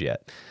that age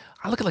yet.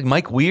 I look at like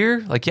Mike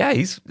Weir. Like, yeah,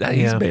 he's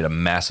made a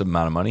massive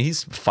amount of money.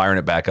 He's firing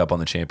it back up on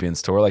the Champions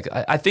Tour. Like,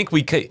 I think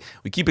we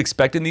keep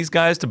expecting these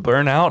guys to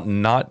burn out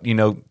and not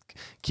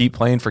keep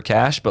playing for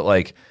cash. But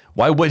like,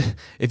 why would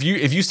if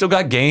you still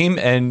got game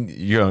and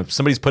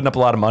somebody's putting up a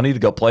lot of money to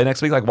go play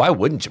next week? Like, why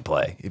wouldn't you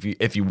play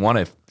if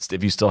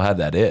you still have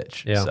that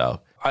itch? Yeah.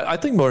 So I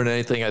think more than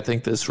anything, I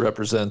think this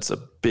represents a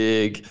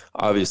big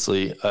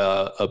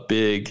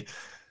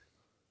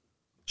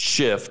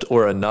shift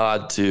or a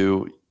nod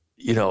to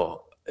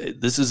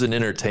this is an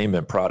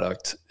entertainment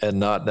product and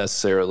not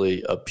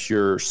necessarily a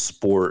pure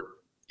sport,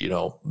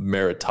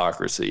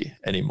 meritocracy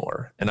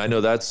anymore. And I know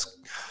that's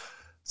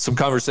some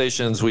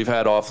conversations we've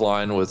had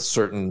offline with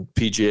certain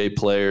PGA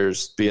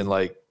players being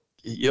like,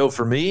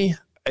 for me,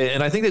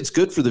 and I think it's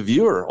good for the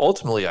viewer.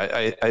 Ultimately,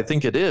 I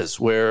think it is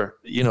where,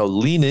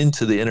 lean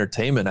into the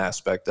entertainment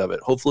aspect of it.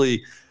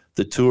 Hopefully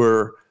the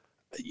tour,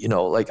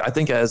 I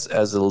think as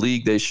a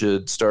league, they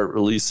should start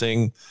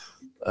releasing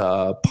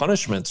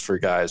punishments for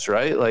guys,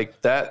 right?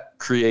 Like that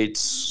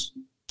creates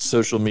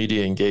social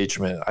media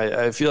engagement.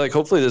 I feel like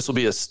hopefully this will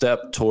be a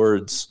step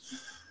towards,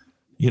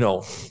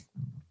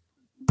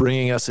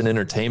 bringing us an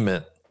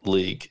entertainment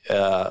league.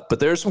 But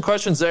there's some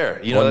questions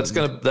there, that's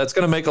going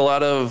to make a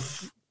lot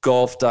of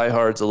golf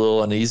diehards a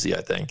little uneasy,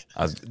 I think.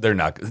 They're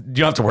not. You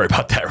don't have to worry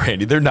about that,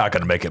 Randy. They're not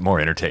going to make it more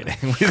entertaining.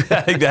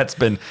 I think that's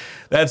been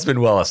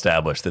well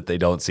established that they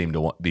don't seem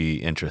to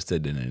be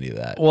interested in any of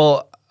that.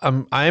 Well,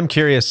 I am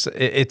curious.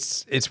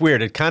 It's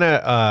weird. It kind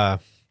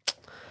of.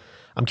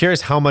 I'm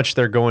curious how much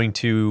they're going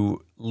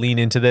to lean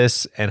into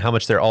this and how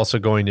much they're also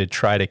going to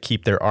try to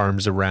keep their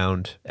arms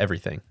around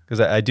everything. Because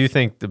I do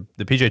think the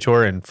PGA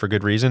Tour, and for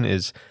good reason,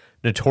 is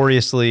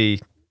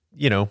notoriously,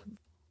 I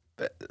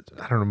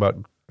don't know about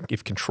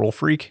if control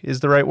freak is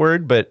the right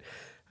word, but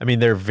I mean,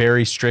 they're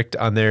very strict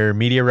on their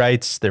media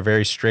rights. They're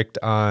very strict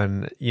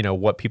on,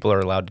 what people are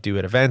allowed to do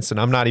at events. And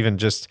I'm not even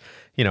just,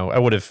 I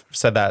would have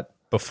said that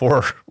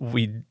before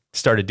we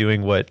started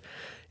doing what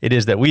it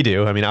is that we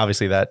do. I mean,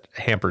 obviously that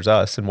hampers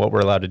us and what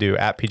we're allowed to do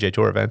at PGA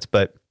Tour events.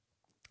 But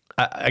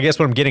I guess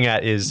what I'm getting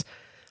at is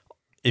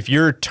if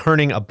you're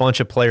turning a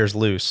bunch of players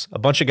loose, a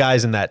bunch of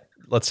guys in that,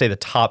 let's say the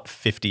top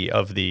 50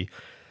 of the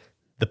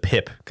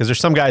PIP, because there's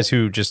some guys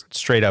who just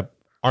straight up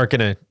aren't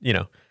going to,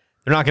 they're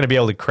not going to be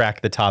able to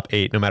crack the top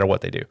 8 no matter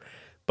what they do.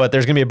 But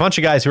there's going to be a bunch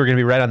of guys who are going to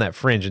be right on that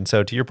fringe. And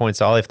so to your point,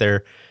 Saul, if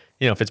they're,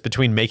 if it's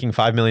between making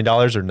 $5 million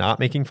or not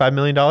making $5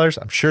 million,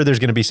 I'm sure there's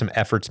going to be some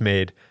efforts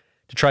made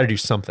to try to do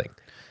something.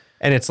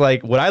 And it's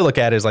like, what I look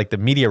at is like the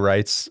media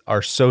rights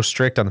are so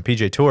strict on the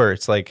PGA Tour.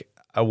 It's like,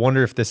 I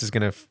wonder if this is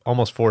going to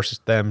almost force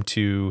them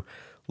to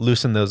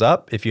loosen those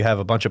up. If you have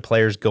a bunch of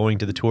players going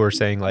to the tour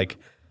saying like,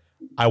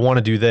 I want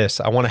to do this.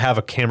 I want to have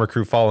a camera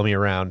crew follow me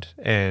around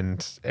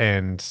and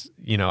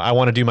I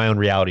want to do my own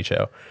reality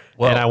show.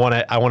 Well, and I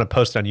want to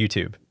post it on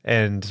YouTube.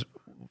 And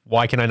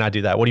why can I not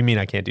do that? What do you mean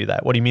I can't do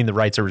that? What do you mean the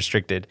rights are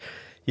restricted?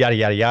 Yada,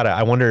 yada, yada.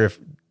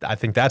 I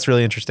think that's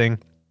really interesting.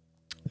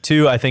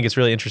 2, I think it's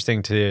really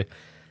interesting to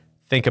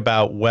think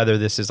about whether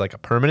this is like a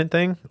permanent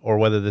thing or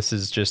whether this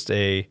is just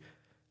a,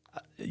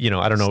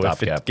 I don't know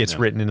if it gets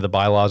written into the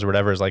bylaws or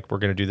whatever, is like, we're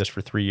going to do this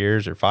for 3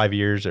 years or 5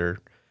 years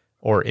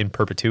or in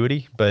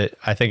perpetuity. But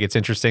I think it's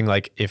interesting,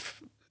 like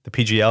if the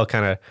PGL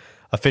kind of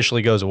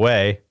officially goes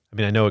away, I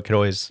mean, I know it could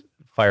always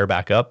fire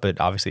back up,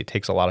 but obviously it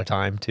takes a lot of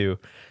time to,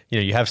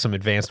 you have some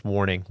advanced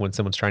warning when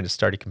someone's trying to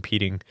start a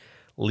competing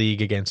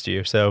league against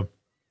you. So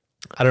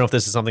I don't know if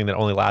this is something that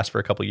only lasts for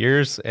a couple of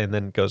years and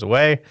then goes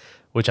away,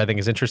 which I think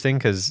is interesting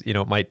because,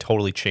 it might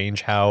totally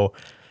change how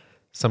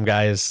some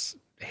guys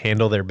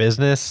handle their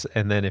business.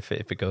 And then if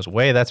it goes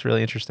away, that's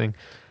really interesting.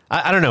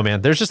 I don't know,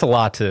 man. There's just a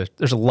lot to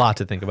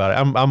think about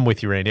it. I'm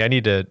with you, Randy. I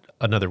need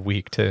another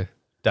week to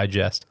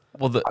digest.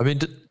 Well,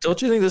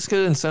 don't you think this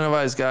could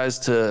incentivize guys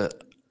to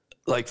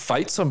like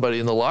fight somebody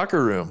in the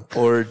locker room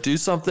or do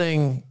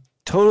something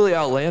totally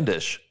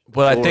outlandish?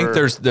 Well, I think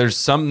there's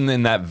something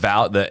in that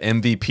the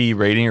MVP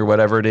rating or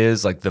whatever it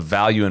is, like the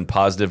value in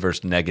positive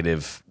versus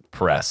negative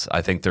press.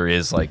 I think there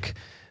is like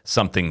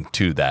something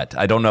to that.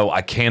 I don't know.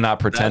 I cannot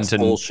pretend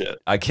That's bullshit.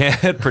 I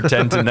can't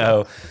pretend to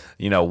know,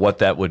 what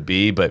that would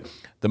be. But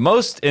the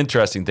most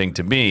interesting thing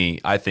to me,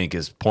 I think,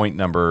 is point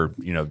number,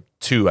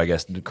 2, I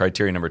guess,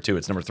 criteria number 2.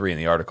 It's number 3 in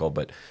the article,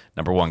 but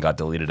number 1 got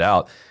deleted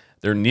out.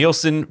 Their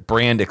Nielsen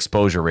brand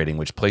exposure rating,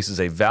 which places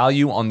a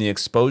value on the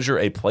exposure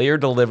a player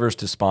delivers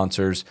to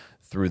sponsors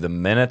through the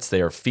minutes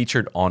they are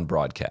featured on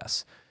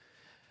broadcasts.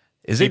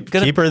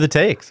 Keeper of the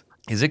takes.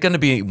 Is it going to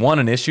be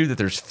an issue that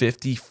there's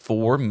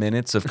 54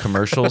 minutes of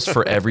commercials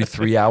for every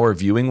 3-hour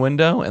viewing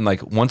window? And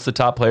like once the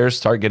top players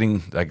start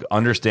getting like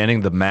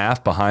understanding the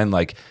math behind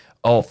like,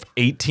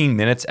 18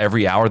 minutes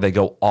every hour they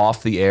go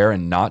off the air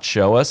and not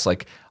show us,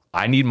 like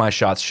I need my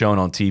shots shown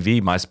on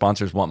TV. My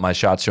sponsors want my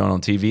shots shown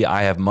on TV.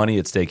 I have money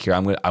at stake here.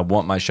 I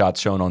want my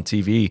shots shown on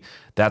TV.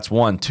 That's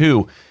 1.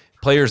 2,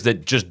 players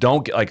that just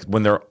don't get, like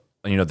when they're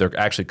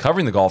actually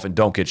covering the golf and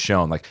don't get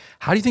shown. Like,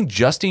 how do you think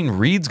Justine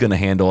Reed's going to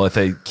handle if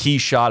a key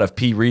shot of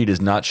P. Reed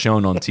is not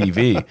shown on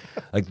TV?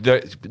 Like,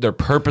 they're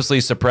purposely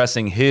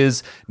suppressing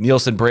his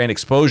Nielsen brand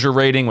exposure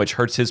rating, which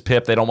hurts his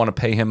PIP. They don't want to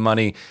pay him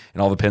money,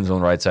 and all the pins on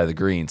the right side of the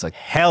green. It's like,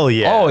 hell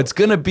yeah. Oh, it's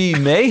going to be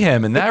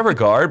mayhem in that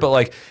regard. But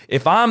like,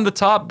 if I'm the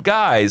top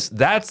guys,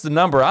 that's the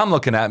number I'm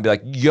looking at and be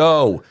like,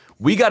 yo,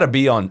 we got to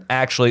be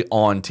actually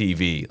on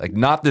TV. Like,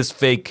 not this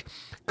fake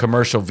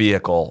commercial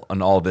vehicle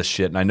and all this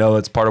shit. And I know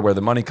it's part of where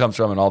the money comes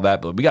from and all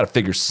that, but we got to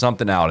figure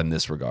something out in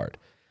this regard.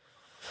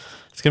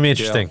 It's going to be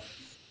interesting. Yeah.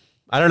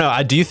 I don't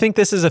know. Do you think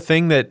this is a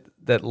thing that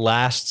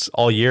lasts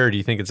all year? Or do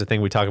you think it's a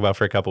thing we talk about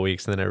for a couple of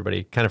weeks and then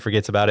everybody kind of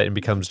forgets about it and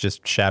becomes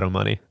just shadow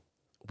money?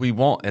 We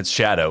won't. It's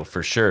shadow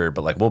for sure,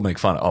 but like we'll make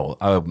fun.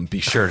 I'll be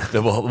sure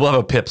that we'll have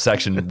a PIP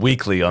section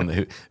weekly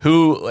on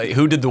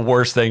who did the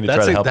worst thing to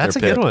try to help their PIP. That's a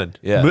good one.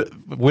 Yeah,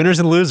 winners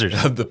and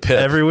losers of the PIP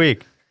every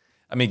week.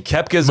 I mean,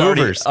 Koepka's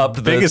already up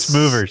the biggest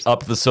movers,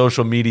 up the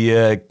social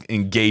media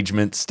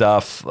engagement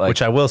stuff, like,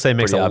 which I will say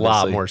makes a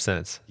lot more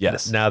sense.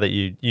 Yes, now that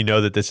you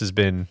know that this has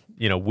been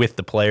with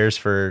the players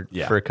for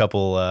a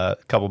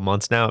couple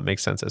months now, it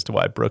makes sense as to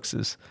why Brooks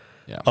is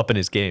up in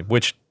his game.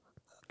 Which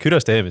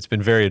kudos to him. It's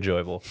been very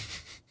enjoyable.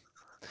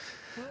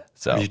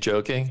 So, are you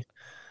joking?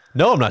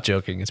 No, I'm not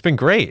joking. It's been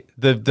great.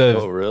 The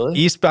really?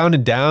 Eastbound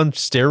and Down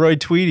steroid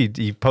tweet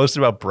he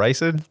posted about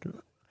Bryson.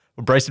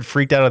 Bryson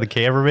freaked out on the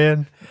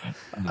cameraman.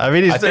 I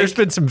mean, there's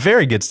been some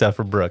very good stuff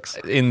from Brooks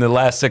in the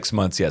last 6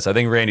 months. Yes, I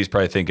think Randy's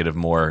probably thinking of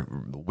more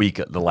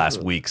the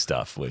last week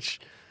stuff. Which,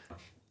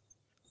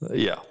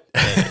 yeah.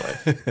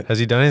 Anyway, has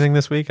he done anything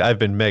this week? I've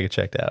been mega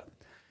checked out.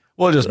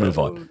 We'll just move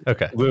on.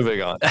 Okay,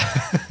 moving on.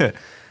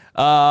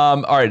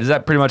 All right, does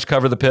that pretty much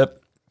cover the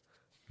PIP?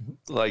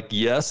 Like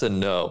yes and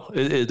no.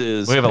 It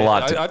is. We have a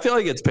lot. I feel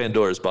like it's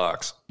Pandora's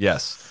box.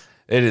 Yes.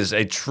 It is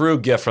a true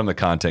gift from the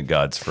content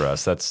gods for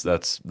us. That's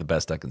the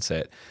best I can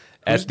say it.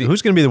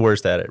 Who's going to be the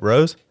worst at it?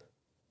 Rose?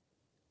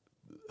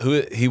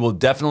 He will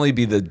definitely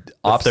be the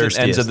opposite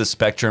ends of the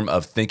spectrum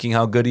of thinking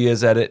how good he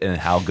is at it and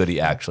how good he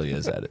actually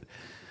is at it.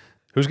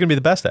 Who's going to be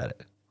the best at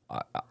it?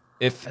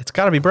 It's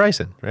got to be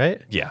Bryson,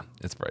 right? Yeah,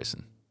 it's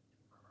Bryson.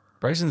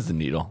 Bryson's the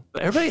needle.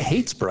 Everybody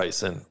hates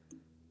Bryson.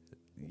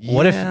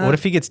 What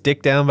if he gets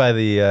dicked down by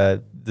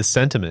the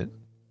sentiment,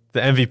 the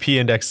MVP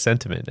index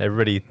sentiment?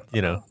 Everybody,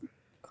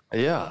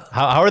 Yeah.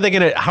 How are they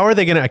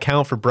gonna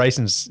account for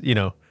Bryson's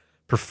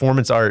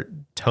performance art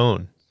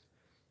tone?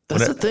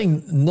 That's the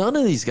thing. None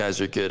of these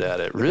guys are good at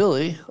it,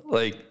 really.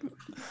 Like,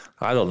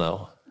 I don't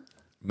know.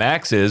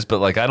 Max is, but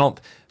like a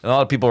lot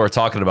of people are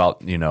talking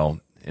about,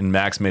 and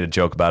Max made a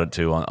joke about it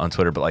too on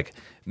Twitter, but like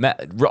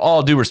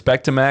all due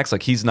respect to Max,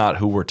 like he's not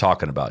who we're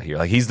talking about here.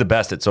 Like he's the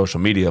best at social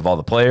media of all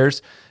the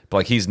players, but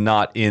like he's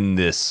not in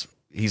this.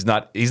 He's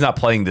not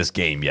playing this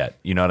game yet.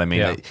 You know what I mean?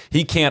 Yeah. Like,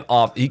 he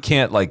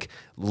can't like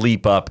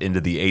leap up into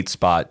the 8th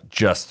spot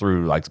just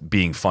through like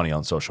being funny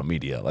on social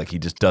media. Like he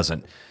just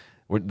doesn't.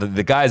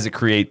 The guys that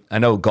create, I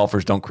know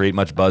golfers don't create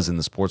much buzz in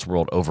the sports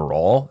world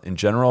overall in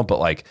general, but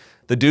like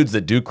the dudes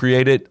that do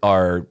create it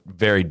are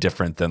very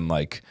different than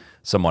like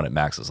someone at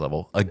Max's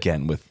level.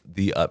 Again, with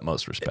the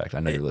utmost respect.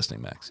 I know you're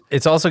listening, Max.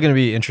 It's also going to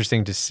be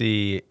interesting to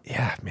see,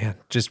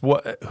 just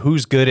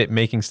who's good at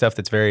making stuff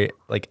that's very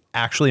like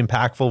actually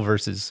impactful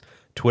versus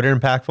Twitter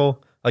impactful.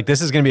 Like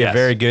this is going to be a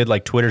very good,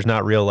 like Twitter's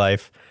not real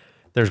life.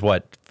 There's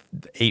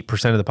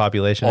 8% of the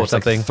population or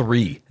something like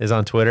 3 is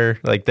on Twitter.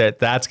 Like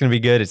that's going to be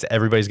good.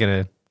 Everybody's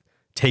going to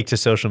take to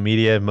social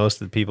media.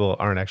 Most of the people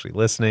aren't actually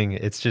listening.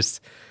 It's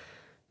just,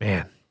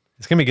 man,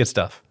 it's going to be good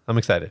stuff. I'm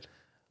excited.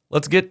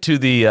 Let's get to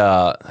the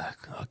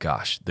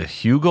the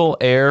Hugel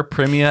Air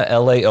Premia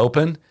LA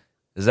Open.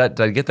 Did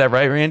I get that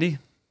right, Randy?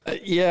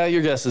 Yeah,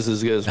 your guess is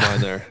as good as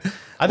mine there.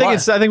 I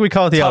think we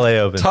call it the LA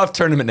Open. Tough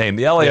tournament name.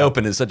 The LA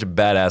Open is such a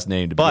badass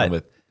name to begin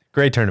with.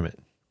 Great tournament.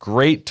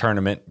 Great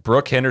tournament.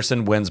 Brooke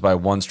Henderson wins by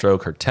 1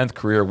 stroke, her 10th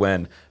career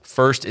win,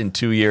 first in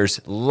 2 years.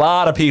 A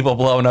lot of people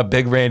blowing up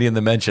Big Randy in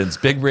the mentions.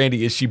 Big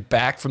Randy, is she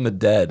back from the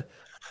dead?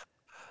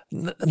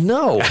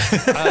 No.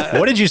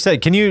 What did you say?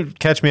 Can you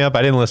catch me up?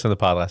 I didn't listen to the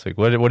pod last week.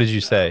 What did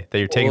you say that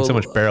you're taking so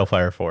much barrel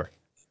fire for?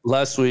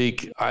 Last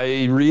week,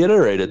 I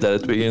reiterated that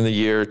at the beginning of the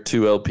year,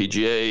 2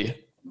 LPGA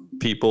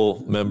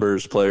people,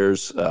 members,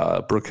 players,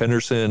 Brooke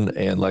Henderson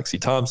and Lexi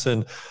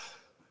Thompson,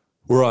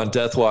 were on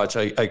death watch.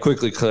 I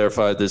quickly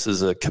clarified this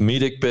is a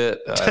comedic bit.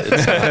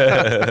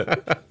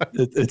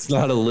 It's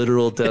not a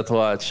literal death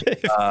watch.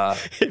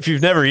 If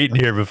you've never eaten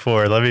here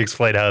before, let me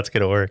explain how it's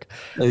going to work.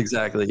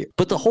 Exactly.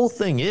 But the whole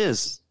thing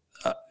is,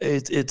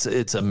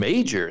 it's a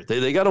major.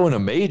 They got to win a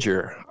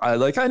major.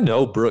 I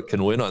know Brooke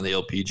can win on the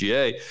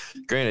LPGA.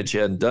 Granted, she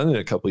hadn't done it in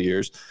a couple of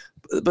years,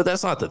 but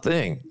that's not the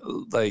thing.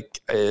 Like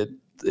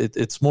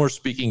it's more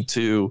speaking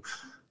to.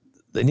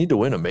 They need to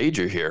win a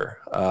major here,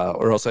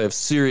 or else I have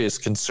serious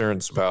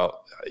concerns about,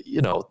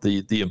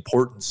 the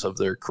importance of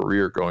their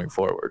career going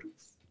forward.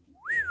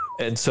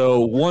 And so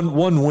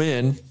one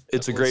win,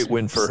 it's a great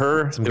win for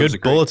her. Some good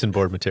bulletin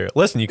board material.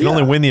 Listen, you can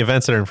only win the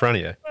events that are in front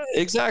of you.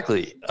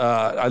 Exactly.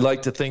 I'd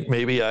like to think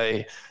maybe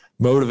I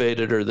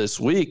motivated her this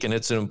week, and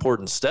it's an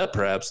important step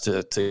perhaps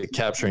to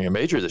capturing a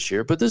major this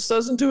year. But this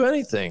doesn't do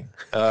anything.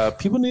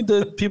 People need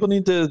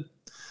to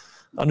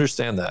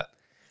understand that.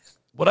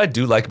 What I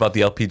do like about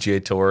the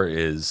LPGA Tour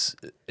is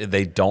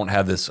they don't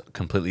have this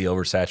completely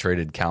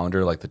oversaturated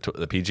calendar like the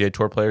PGA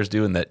Tour players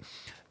do, and that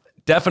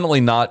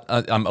definitely not.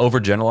 I'm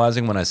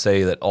overgeneralizing when I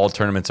say that all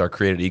tournaments are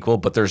created equal,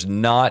 but there's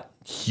not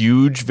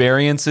huge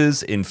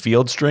variances in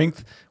field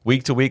strength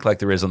week to week like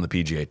there is on the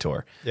PGA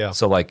Tour. Yeah.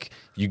 So like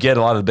you get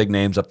a lot of the big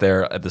names up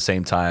there at the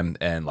same time,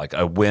 and like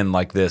a win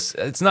like this,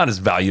 it's not as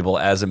valuable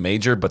as a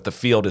major, but the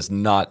field is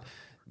not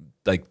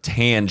like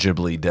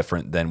tangibly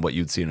different than what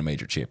you'd see in a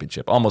major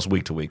championship, almost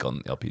week to week on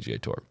the LPGA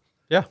Tour.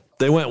 Yeah.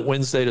 They went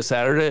Wednesday to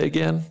Saturday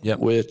again,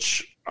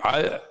 which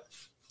I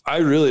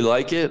really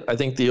like it. I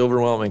think the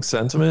overwhelming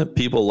sentiment,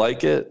 people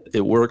like it.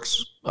 It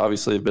works.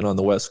 Obviously, I've been on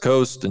the West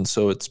Coast, and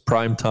so it's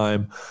prime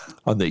time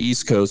on the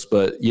East Coast,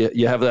 but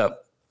you have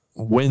that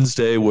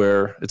Wednesday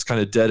where it's kind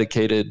of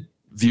dedicated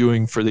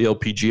viewing for the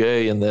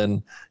LPGA, and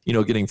then,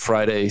 getting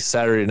Friday,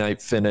 Saturday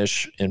night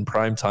finish in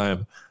prime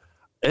time.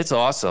 It's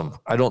awesome.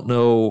 I don't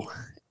know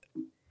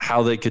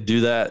how they could do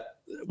that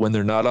when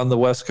they're not on the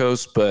West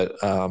Coast, but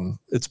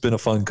it's been a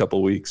fun couple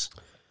of weeks.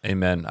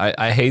 Amen.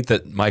 I hate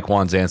that Mike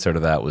Wan's answer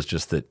to that was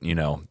just that,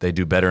 they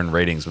do better in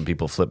ratings when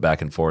people flip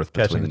back and forth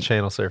catching between the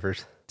channel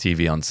surfers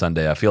TV on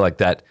Sunday. I feel like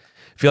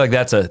feel like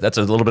that's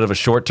a little bit of a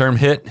short-term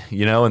hit,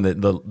 and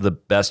the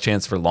best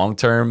chance for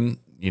long-term,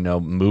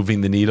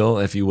 moving the needle,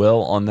 if you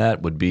will, on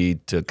that would be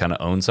to kind of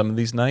own some of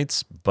these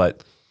nights.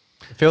 But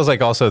it feels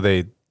like also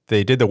they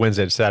did the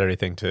Wednesday to Saturday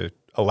thing to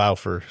allow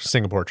for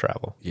Singapore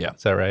travel. Yeah.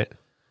 Is that right?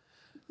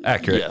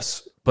 Accurate.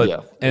 Yes.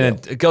 But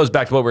it goes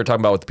back to what we were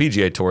talking about with the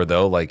PGA Tour,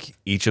 though. Like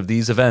each of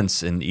these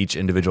events and each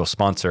individual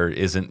sponsor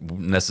isn't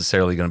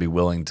necessarily going to be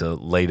willing to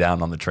lay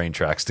down on the train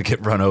tracks to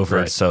get run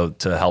over, so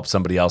to help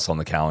somebody else on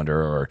the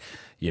calendar, or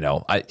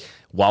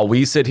while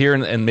we sit here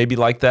and maybe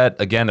like that,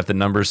 again, if the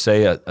numbers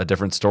say a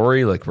different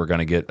story, like we're going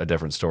to get a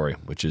different story,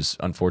 which is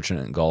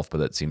unfortunate in golf, but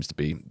that seems to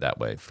be that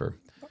way for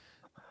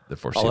the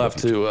foreseeable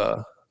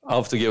future.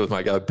 I'll have to get with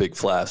my guy Big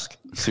Flask,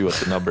 see what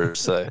the numbers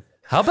say.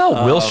 How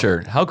about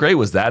Wilshire? How great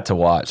was that to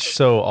watch?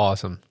 So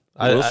awesome.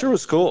 Wilshire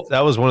was cool. That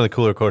was one of the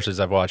cooler courses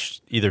I've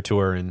watched either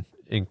tour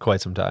in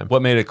quite some time.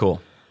 What made it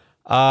cool?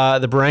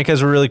 The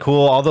Barrancas were really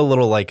cool. All the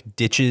little like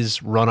ditches,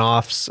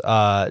 runoffs,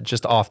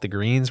 just off the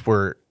greens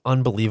were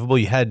unbelievable.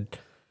 You had,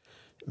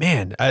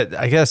 man,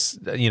 I guess,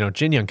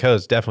 Jin Young Ko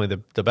is definitely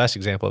the best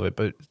example of it,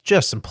 but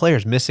just some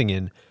players missing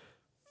in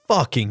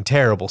fucking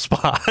terrible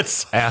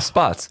spots. Ass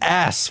spots.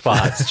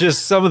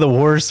 Just some of the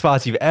worst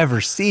spots you've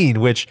ever seen,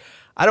 which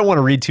I don't want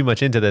to read too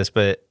much into this,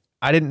 but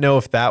I didn't know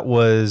if that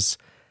was,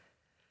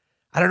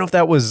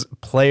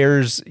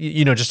 players,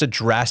 just a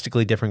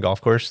drastically different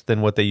golf course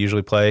than what they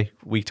usually play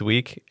week to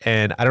week.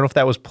 And I don't know if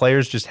that was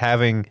players just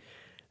having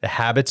the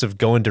habits of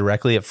going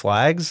directly at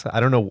flags. I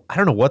don't know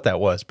what that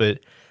was, but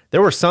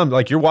there were some,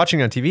 like you're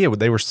watching on TV,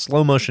 they were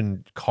slow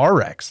motion car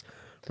wrecks.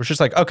 It's just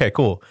like, okay,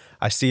 cool.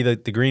 I see the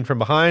green from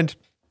behind.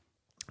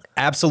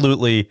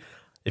 Absolutely.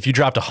 If you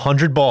dropped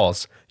 100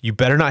 balls, you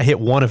better not hit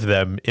one of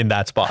them in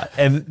that spot.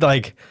 And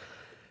like,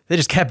 they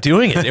just kept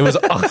doing it. It was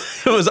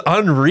it was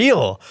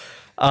unreal.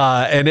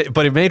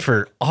 But it made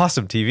for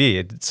awesome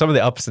TV. Some of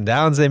the ups and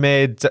downs they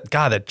made.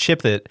 God, that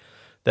chip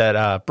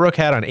that Brooke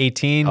had on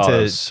 18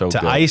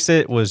 to ice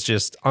it was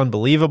just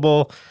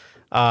unbelievable.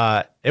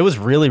 It was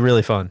really,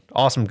 really fun.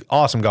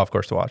 Awesome golf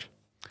course to watch.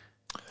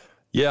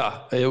 Yeah,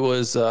 it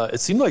was. It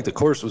seemed like the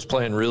course was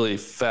playing really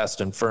fast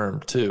and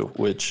firm too,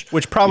 which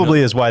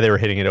probably is why they were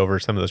hitting it over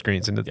some of those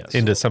greens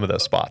into some of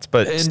those spots.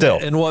 But still,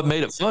 and what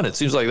made it fun? It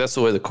seems like that's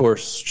the way the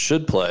course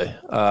should play.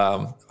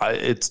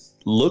 It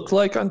looked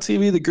like on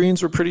TV the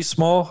greens were pretty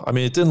small. I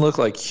mean, it didn't look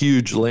like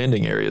huge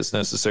landing areas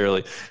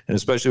necessarily, and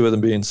especially with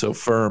them being so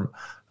firm,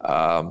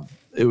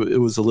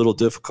 it was a little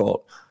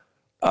difficult.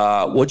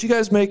 What'd you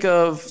guys make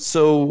of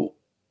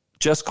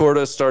Jess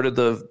Korda started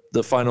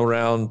the final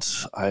round.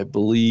 I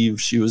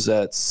believe she was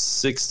at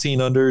 16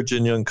 under.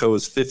 Jin Young Ko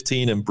was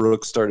 15, and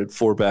Brooke started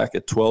 4 back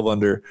at 12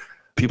 under.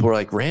 People were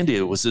like,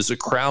 Randy, was this a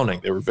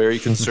crowning? They were very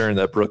concerned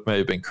that Brooke may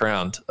have been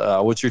crowned.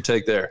 What's your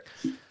take there?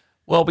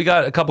 Well, we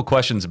got a couple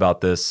questions about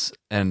this,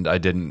 and I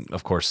didn't,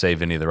 of course,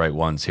 save any of the right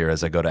ones here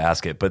as I go to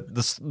ask it. But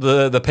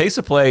the pace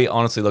of play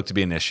honestly looked to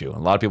be an issue. A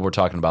lot of people were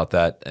talking about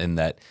that, and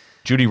that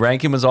Judy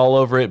Rankin was all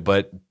over it,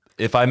 but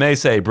if I may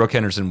say, Brooke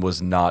Henderson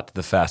was not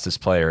the fastest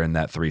player in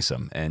that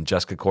threesome, and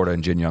Jessica Korda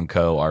and Jin Young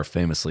Ko are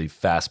famously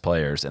fast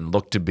players and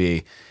looked to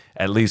be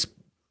at least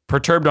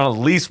perturbed on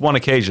at least one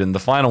occasion. The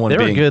final one they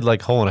being were good,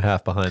 like hole and a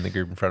half behind the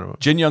group in front of them.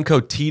 Jin Young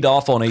Ko teed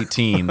off on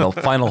 18, the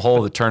final hole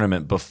of the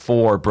tournament,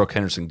 before Brooke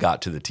Henderson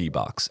got to the tee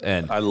box,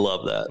 and I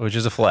love that, which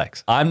is a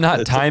flex. I'm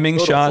not timing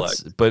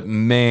shots, but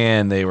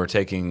man, they were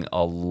taking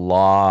a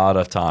lot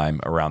of time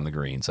around the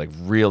greens, like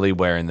really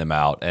wearing them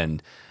out.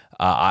 And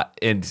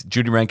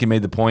Judy Rankin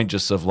made the point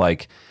just of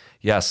like,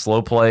 yeah,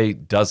 slow play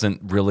doesn't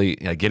really,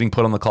 getting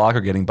put on the clock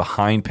or getting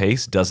behind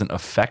pace doesn't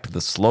affect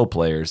the slow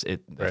players.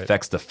 It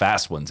affects the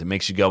fast ones. It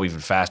makes you go even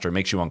faster. It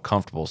makes you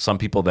uncomfortable. Some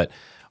people that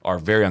are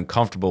very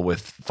uncomfortable with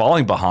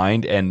falling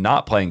behind and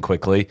not playing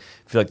quickly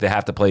feel like they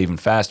have to play even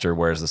faster,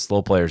 whereas the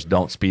slow players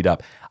don't speed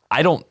up.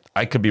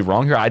 I could be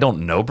wrong here. I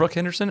don't know Brooke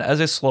Henderson as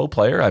a slow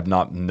player. I've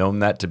not known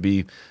that to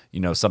be,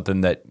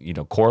 something that,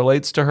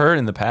 correlates to her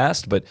in the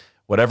past, but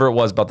whatever it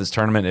was about this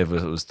tournament, it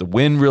was the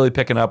wind really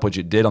picking up, which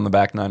it did on the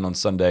back nine on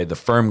Sunday, the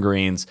firm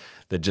greens,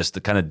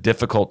 the kind of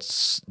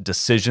difficult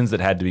decisions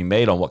that had to be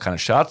made on what kind of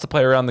shots to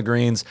play around the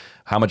greens,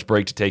 how much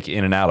break to take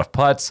in and out of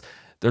putts.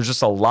 There's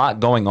just a lot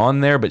going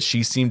on there, but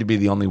she seemed to be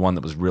the only one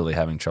that was really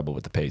having trouble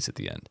with the pace at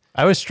the end.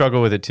 I always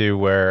struggle with it too,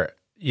 where,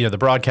 the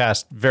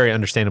broadcast, very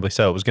understandably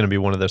so, it was going to be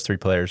one of those 3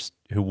 players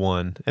who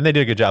won. And they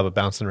did a good job of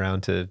bouncing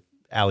around to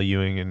Allie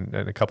Ewing and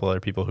a couple other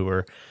people who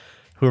were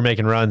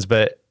making runs.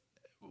 But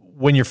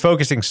when you're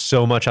focusing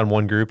so much on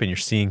one group and you're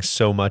seeing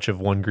so much of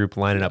one group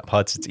lining up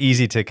putts, it's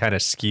easy to kind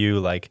of skew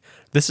like,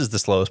 this is the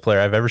slowest player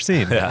I've ever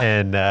seen. Yeah.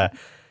 And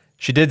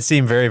she did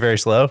seem very, very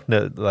slow.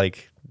 No,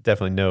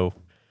 definitely no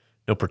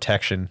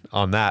protection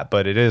on that,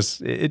 but it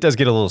does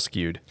get a little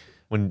skewed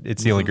when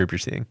it's the only group you're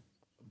seeing.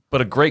 But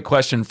a great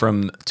question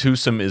from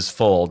Twosome is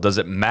full. Does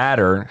it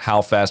matter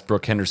how fast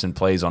Brooke Henderson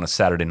plays on a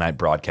Saturday night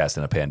broadcast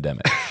in a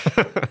pandemic?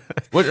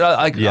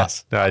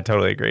 Yes, I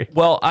totally agree.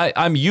 Well,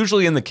 I'm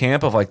usually in the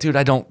camp of like, dude,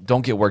 I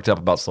don't get worked up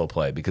about slow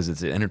play because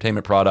it's an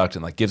entertainment product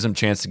and like gives them a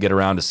chance to get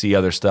around to see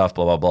other stuff,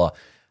 blah, blah, blah.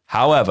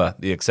 However,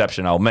 the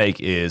exception I'll make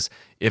is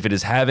if it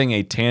is having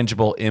a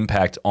tangible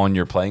impact on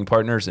your playing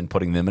partners and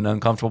putting them in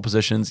uncomfortable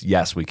positions,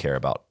 yes, we care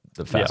about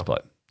the fast play.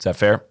 Is that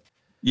fair?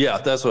 Yeah,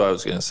 that's what I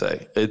was going to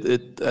say.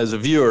 It as a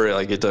viewer,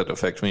 like, it doesn't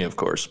affect me, of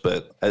course,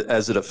 but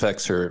as it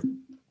affects her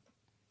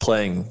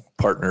playing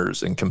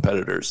partners and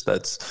competitors,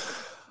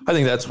 I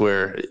think that's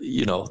where,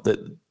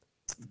 that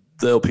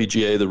the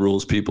LPGA, the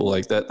rules people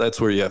like that, that's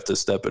where you have to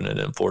step in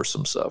and enforce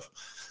some stuff.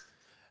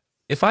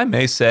 If I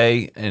may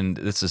say, and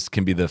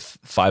can be the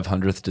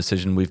 500th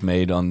decision we've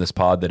made on this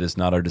pod that is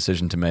not our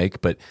decision to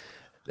make, but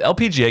the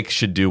LPGA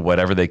should do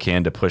whatever they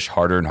can to push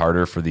harder and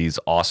harder for these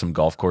awesome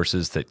golf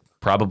courses that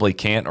probably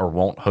can't or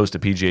won't host a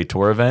PGA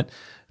Tour event.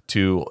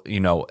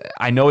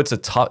 I know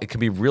it can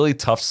be really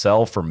tough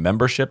sell for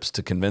memberships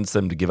to convince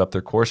them to give up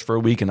their course for a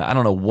week. And I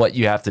don't know what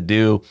you have to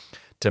do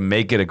to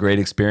make it a great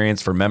experience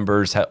for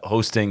members,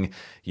 hosting,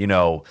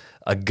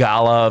 a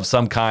gala of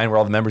some kind where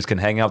all the members can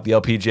hang out with the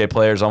LPGA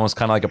players, almost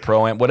kind of like a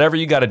pro-am. Whatever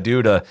you got to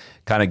do to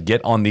kind of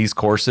get on these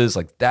courses,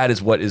 like that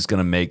is what is going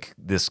to make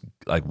this,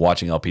 like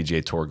watching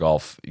LPGA Tour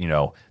golf,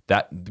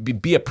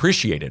 that be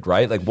appreciated,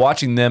 right? Like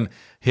watching them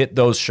hit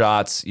those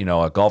shots,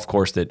 a golf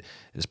course that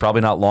is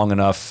probably not long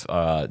enough,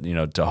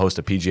 to host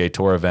a PGA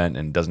Tour event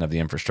and doesn't have the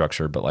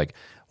infrastructure, but like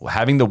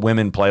having the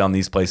women play on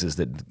these places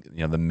that,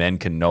 the men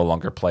can no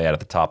longer play at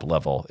the top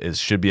level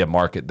should be a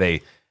market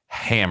they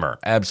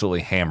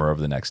absolutely hammer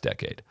over the next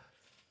decade.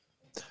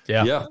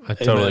 Yeah, I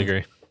totally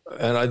agree.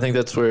 And I think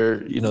that's where,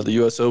 the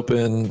US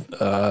Open,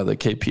 the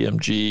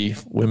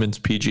KPMG, Women's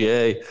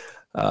PGA,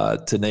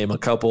 to name a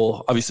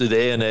couple. Obviously, the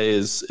ANA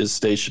is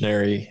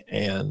stationary,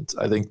 and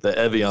I think the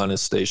Evian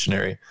is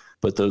stationary.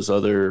 But those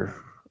other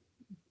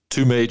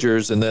two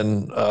majors, and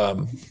then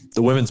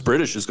the Women's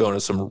British is going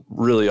to some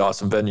really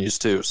awesome venues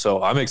too.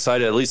 So I'm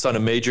excited, at least on a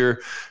major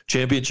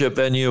championship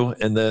venue.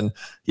 And then,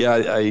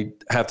 I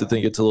have to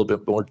think it's a little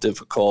bit more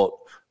difficult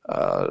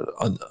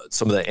on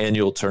some of the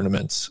annual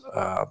tournaments.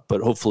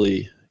 But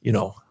hopefully,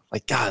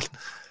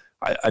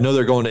 I know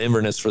they're going to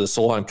Inverness for the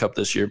Solheim Cup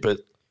this year, but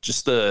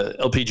just the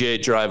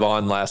LPGA drive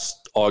on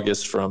last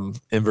August from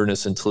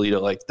Inverness and Toledo,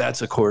 like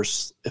that's a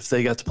course, if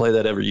they got to play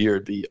that every year,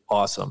 it'd be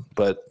awesome.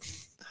 But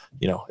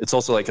it's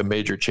also like a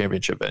major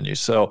championship venue.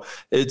 So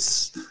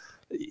it's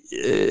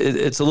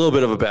a little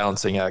bit of a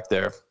balancing act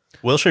there.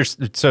 Wilshire,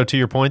 so to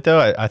your point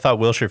though, I thought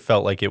Wilshire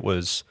felt like it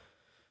was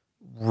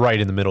right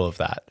in the middle of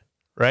that,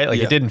 right? Like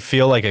it didn't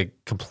feel like a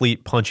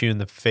complete punch you in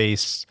the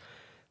face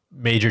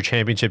major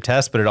championship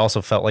test, but it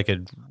also felt like a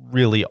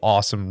really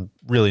awesome,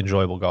 really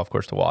enjoyable golf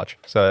course to watch.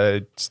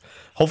 So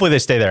hopefully they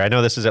stay there. I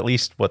know this is at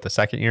least the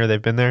second year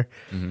they've been there.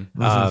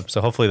 Mm-hmm.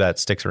 So hopefully that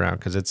sticks around,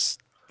 because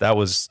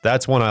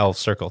that's one I'll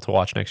circle to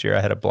watch next year.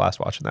 I had a blast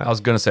watching that. I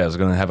was going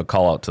to have a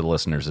call out to the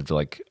listeners of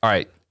like, all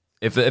right,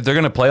 if they're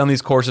going to play on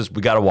these courses,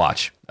 we got to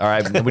watch. All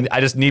right.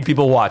 I just need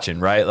people watching,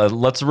 right?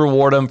 Let's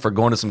reward them for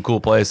going to some cool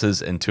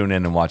places and tune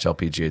in and watch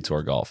LPGA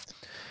Tour golf.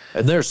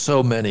 And there's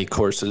so many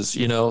courses,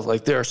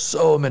 like there are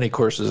so many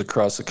courses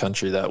across the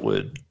country that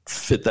would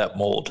fit that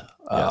mold.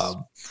 Yes.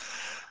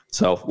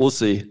 So we'll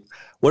see.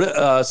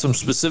 What some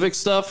specific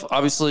stuff?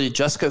 Obviously,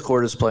 Jessica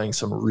Korda is playing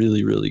some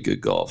really, really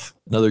good golf.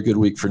 Another good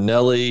week for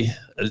Nelly.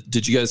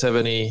 Did you guys have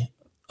any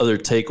other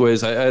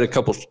takeaways? I had a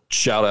couple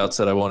shout outs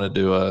that I wanted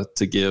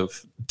to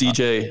give.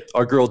 DJ,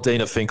 our girl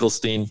Dana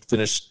Finkelstein,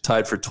 finished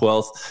tied for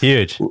 12th.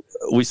 Huge.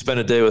 We spent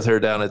a day with her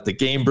down at the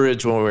Game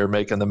Bridge when we were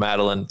making the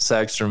Madeline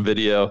Sagstrom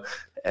video.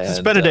 And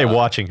spend a day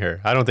watching her.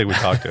 I don't think we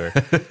talked to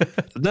her.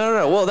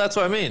 No. Well, that's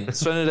what I mean.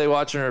 Spend a day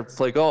watching her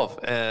play golf.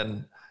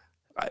 And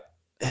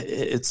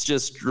it's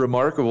just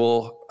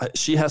remarkable.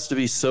 She has to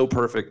be so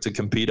perfect to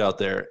compete out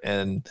there.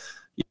 And,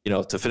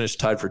 to finish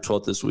tied for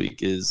 12th this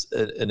week is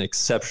an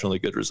exceptionally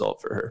good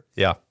result for her.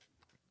 Yeah.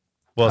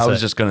 Well, I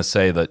was just going to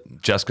say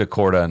that Jessica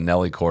Korda,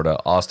 Nelly Korda,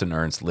 Austin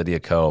Ernst,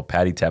 Lydia Ko,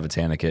 Patty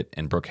Tavatanikit,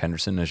 and Brooke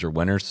Henderson as your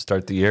winners to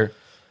start the year.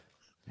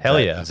 Hell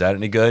yeah. Is that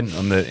any good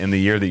in the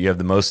year that you have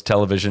the most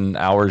television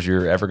hours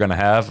you're ever going to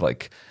have?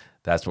 Like,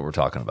 that's what we're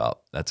talking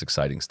about. That's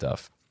exciting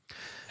stuff.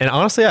 And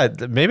honestly,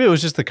 maybe it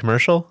was just the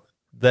commercial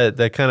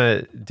that kind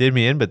of did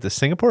me in, but the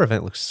Singapore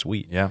event looks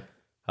sweet. Yeah.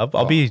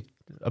 I'll be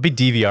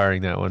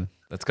DVRing that one.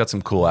 That's got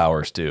some cool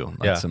hours too.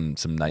 Like some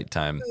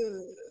nighttime.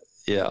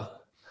 Yeah.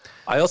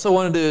 I also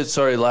wanted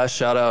to, last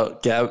shout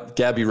out,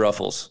 Gabby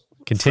Ruffles.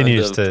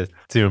 Continues to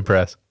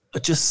impress.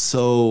 Just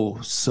so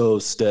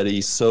steady,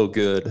 so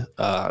good.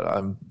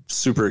 I'm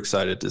super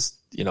excited to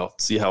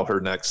see how her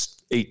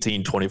next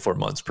 18, 24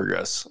 months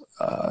progress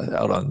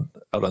out on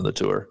the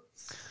tour.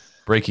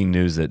 Breaking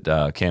news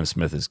that Cam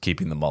Smith is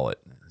keeping the mullet.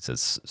 It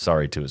says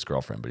sorry to his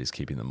girlfriend, but he's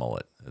keeping the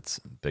mullet. It's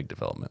a big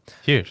development.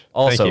 Huge.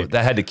 Also,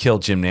 that had to kill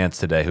Jim Nantz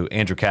today, who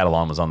Andrew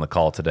Catalan was on the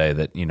call today,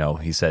 that,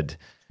 he said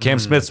Cam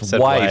Smith's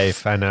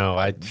wife. I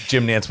know.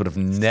 Jim Nantz would have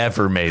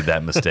never made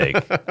that mistake.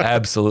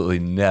 Absolutely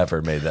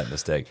never made that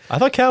mistake. I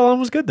thought Catalan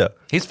was good, though.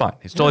 He's fine.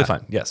 He's totally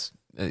fine. Yes.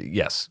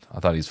 Yes. I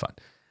thought he's fine.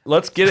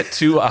 Let's get it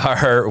to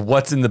our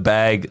What's in the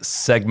Bag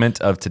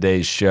segment of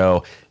today's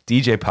show.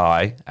 DJ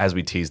Pie, as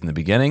we teased in the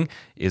beginning,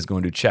 is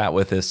going to chat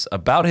with us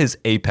about his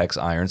Apex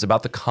irons,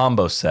 about the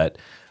combo set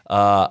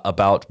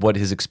about what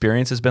his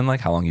experience has been like,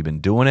 how long you've been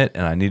doing it,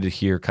 and I need to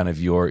hear kind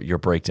of your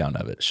breakdown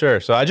of it. Sure.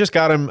 So I just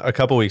got him a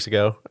couple weeks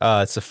ago.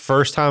 It's the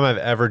first time I've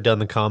ever done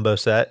the combo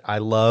set. I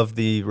love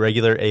the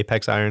regular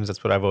Apex irons.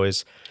 That's what I've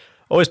always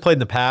played in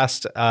the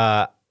past.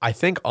 I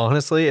think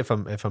honestly, if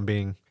I'm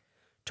being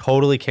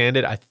totally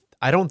candid,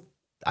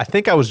 I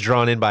think I was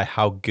drawn in by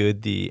how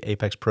good the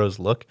Apex Pros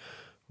look,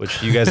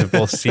 which you guys have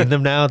both seen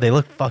them now. They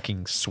look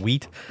fucking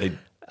sweet. They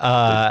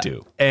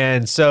do.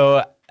 And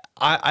so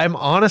I'm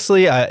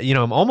honestly,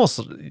 I'm almost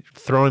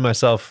throwing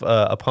myself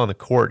upon the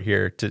court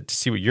here to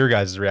see what your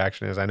guys'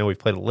 reaction is. I know we've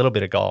played a little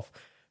bit of golf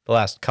the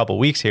last couple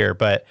weeks here,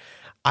 but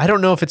I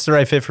don't know if it's the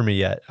right fit for me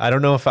yet. I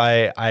don't know if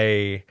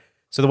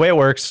so the way it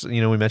works, we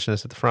mentioned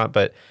this at the front,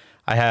 but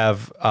I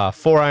have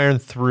 4-iron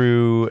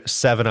through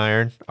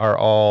 7-iron are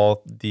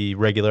all the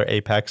regular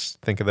Apex.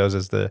 Think of those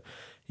as the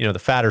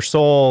fatter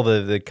sole,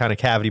 the kind of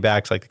cavity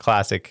backs, like the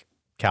classic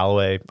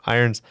Callaway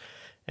irons.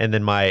 And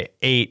then my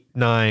 8,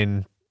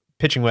 9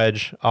 pitching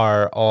wedge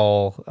are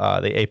all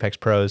the Apex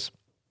Pros.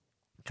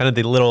 Kind of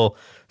the little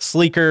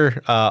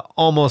sleeker,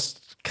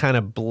 almost kind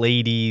of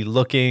bladey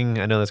looking.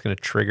 I know that's going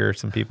to trigger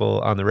some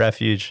people on the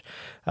refuge,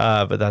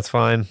 but that's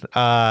fine.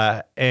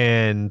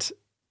 And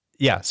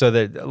yeah, so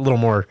they're a little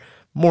more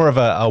of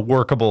a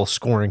workable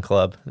scoring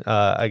club,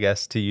 I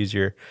guess, to use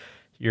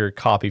your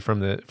copy from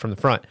the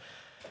front.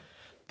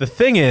 The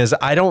thing is,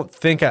 I don't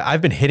think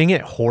I've been hitting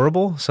it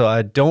horrible, so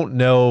I don't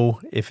know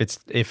if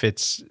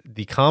it's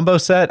the combo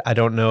set. I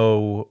don't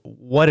know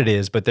what it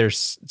is, but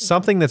there's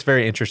something that's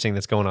very interesting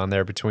that's going on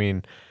there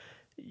between,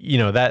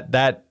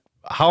 that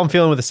how I'm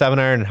feeling with a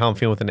 7-iron and how I'm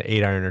feeling with an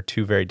 8-iron are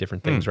two very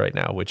different things right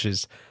now, which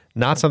is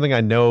not something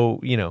I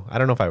know. I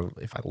don't know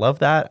if I love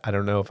that. I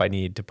don't know if I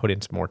need to put in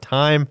some more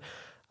time.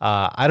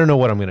 I don't know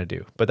what I'm going to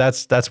do, but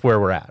that's where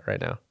we're at right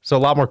now. So a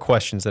lot more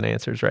questions than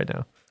answers right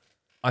now.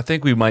 I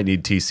think we might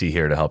need TC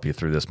here to help you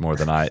through this more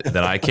than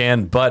I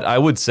can. But I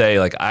would say,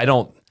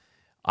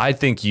 I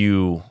think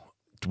you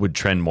would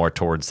trend more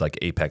towards like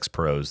Apex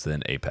Pros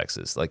than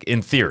Apexes, like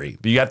in theory.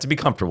 But you have to be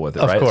comfortable with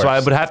it, right? Course. So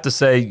I would have to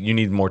say you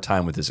need more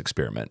time with this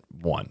experiment.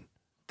 One.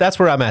 That's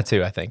where I'm at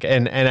too, I think.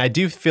 And I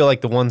do feel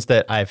like the ones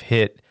that I've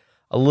hit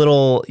a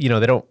little, they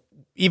don't,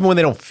 even when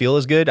they don't feel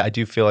as good, I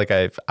do feel like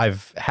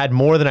I've had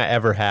more than I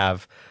ever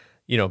have,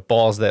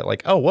 balls that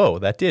like, oh, whoa,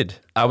 that did.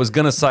 I was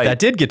going to cite. That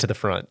did get to the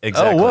front.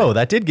 Exactly. Oh, whoa,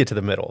 that did get to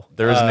the middle.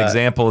 There is an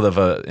example of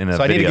So video.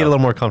 I need to get a little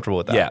more comfortable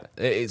with that.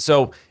 Yeah.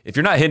 So if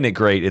you're not hitting it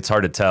great, it's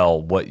hard to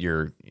tell what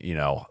you're,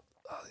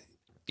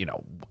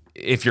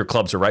 if your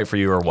clubs are right for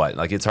you or what.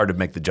 Like, it's hard to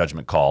make the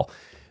judgment call.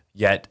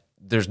 Yet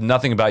there's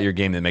nothing about your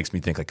game that makes me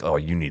think like, oh,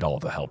 you need all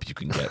of the help you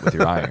can get with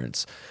your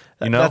irons.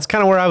 That's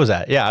kind of where I was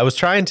at. Yeah, I was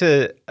trying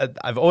to.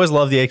 I've always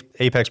loved the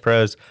Apex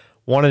Pros.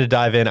 Wanted to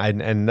dive in,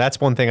 and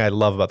that's one thing I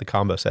love about the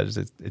combo set is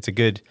it's a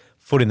good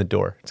foot in the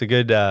door. It's a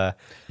good.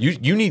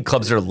 You need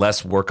clubs that are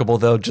less workable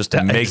though, just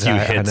to make you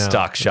hit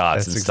stock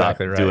shots and stop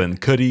doing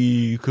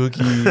cookie,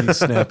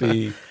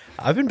 snappy.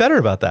 I've been better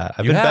about that.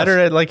 I've been better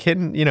at like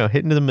hitting to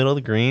the middle of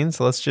the green.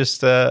 So let's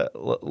just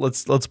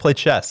let's play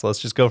chess. Let's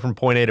just go from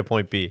point A to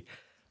point B.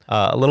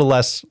 A little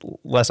less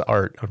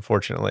art,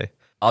 unfortunately.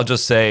 I'll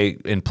just say,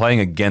 in playing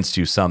against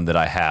you, some that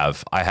I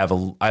have a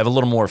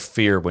little more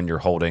fear when you're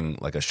holding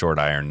like a short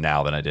iron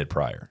now than I did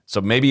prior. So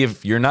maybe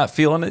if you're not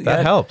feeling it,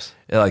 that helps.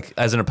 Like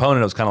as an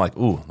opponent, it was kind of like,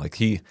 ooh, like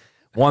the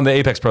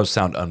Apex Pros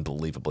sound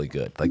unbelievably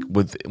good. Like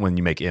when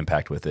you make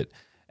impact with it,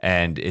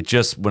 and it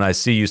just when I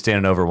see you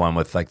standing over one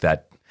with like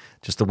that.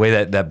 Just the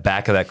way that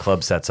back of that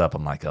club sets up,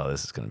 I'm like, oh,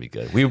 this is going to be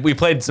good. We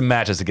played some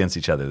matches against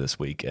each other this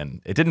week,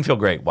 and it didn't feel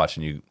great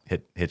watching you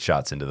hit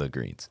shots into the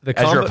greens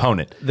as your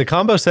opponent. The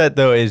combo set,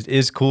 though,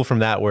 is cool from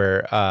that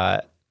where,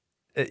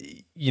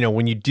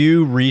 when you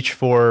do reach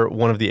for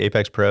one of the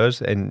Apex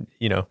Pros, and,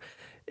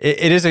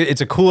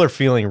 it's a cooler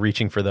feeling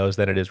reaching for those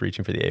than it is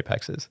reaching for the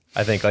Apexes.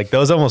 I think like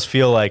those almost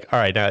feel like, all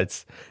right, now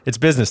it's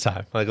business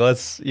time. Like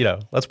let's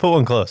put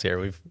one close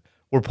here.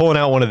 We're pulling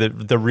out one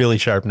of the really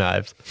sharp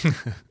knives.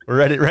 We're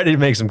ready to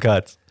make some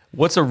cuts.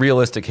 What's a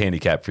realistic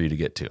handicap for you to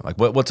get to? Like,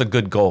 what's a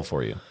good goal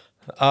for you?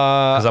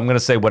 Because I'm going to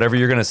say whatever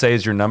you're going to say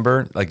is your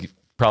number. Like,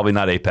 probably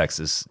not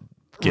Apex's.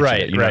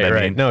 Right.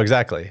 No,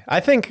 exactly. I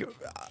think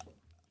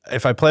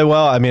if I play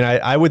well, I mean,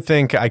 I would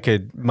think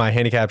my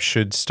handicap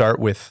should start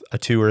with a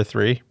 2 or a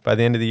 3 by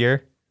the end of the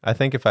year. I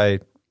think if I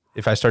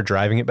start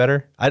driving it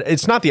better,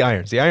 it's not the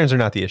irons. The irons are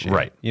not the issue.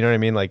 Right. You know what I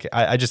mean? Like,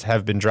 I just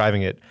have been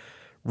driving it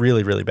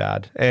really, really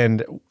bad.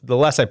 And the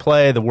less I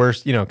play, the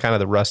worse, kind of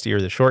the rustier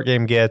the short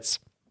game gets.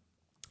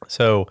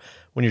 So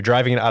when you're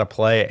driving it out of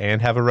play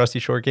and have a rusty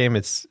short game,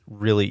 it's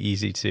really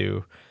easy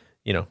to,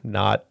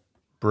 not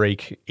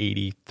break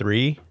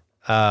 83.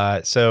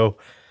 So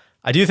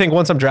I do think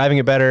once I'm driving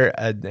it better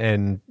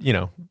and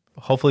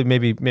hopefully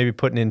maybe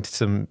putting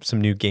into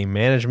some new game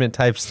management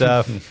type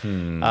stuff,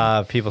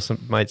 people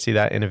might see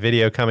that in a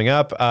video coming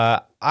up.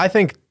 I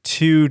think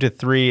 2 to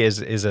 3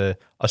 is a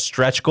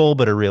stretch goal,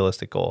 but a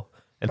realistic goal.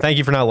 And thank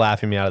you for not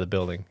laughing me out of the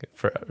building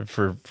for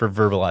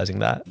verbalizing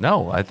that.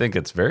 No, I think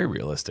it's very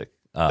realistic.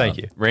 Thank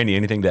you. Randy,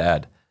 anything to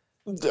add?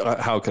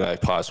 How could I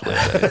possibly?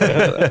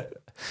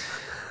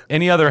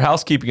 Any other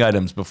housekeeping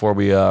items before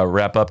we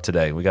wrap up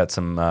today? We got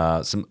some.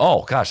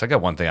 Oh gosh, I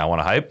got one thing I want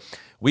to hype.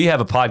 We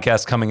have a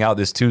podcast coming out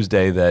this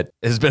Tuesday that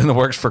has been in the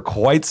works for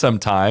quite some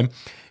time.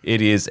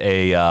 It is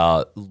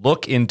a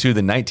look into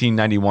the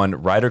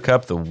 1991 Ryder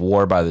Cup, the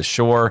War by the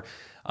Shore.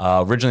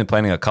 Originally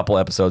planning a couple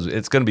episodes.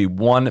 It's going to be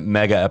one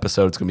mega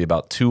episode. It's going to be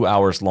about 2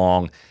 hours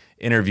long.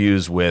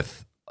 Interviews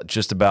with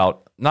just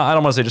about, I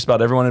don't want to say just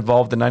about everyone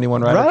involved in the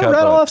 91 Ryder Cup.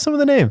 Rattle off some of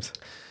the names.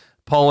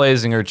 Paul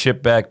Azinger,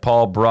 Chip Beck,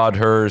 Paul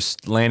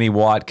Broadhurst, Lanny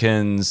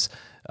Watkins,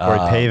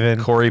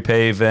 Corey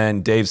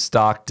Pavin, Dave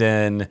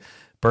Stockton,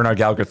 Bernard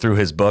Gallagher through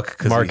his book.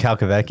 Mark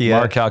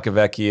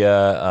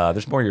Calcavecchia.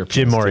 There's more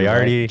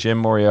Europeans. Jim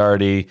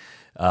Moriarty.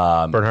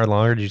 Bernhard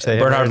Longer, did you say?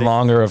 Bernhard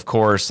Longer, of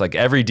course. Like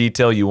every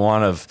detail you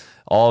want of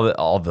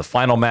all the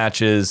final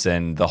matches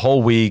and the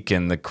whole week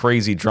and the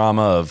crazy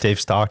drama of Dave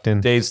Stockton.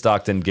 Dave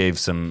Stockton gave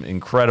some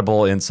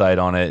incredible insight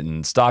on it,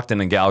 and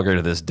Stockton and Gallagher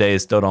to this day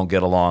still don't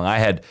get along. I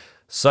had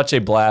such a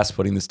blast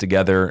putting this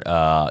together.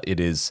 It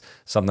is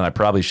something I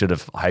probably should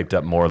have hyped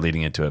up more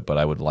leading into it, but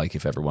I would like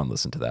if everyone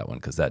listened to that one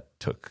because that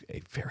took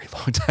a very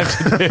long time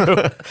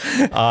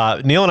to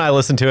do. Neil and I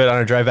listened to it on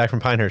our drive back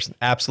from Pinehurst.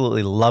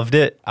 Absolutely loved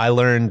it. I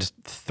learned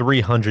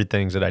 300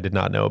 things that I did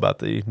not know about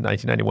the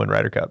 1991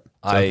 Ryder Cup.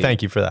 So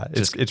thank you for that.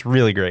 It's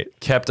really great.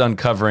 Kept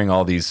uncovering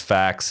all these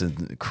facts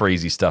and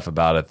crazy stuff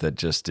about it that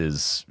just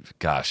is,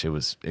 gosh, it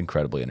was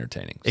incredibly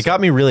entertaining. It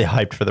got me really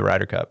hyped for the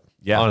Ryder Cup.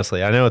 Yeah.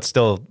 Honestly, I know it's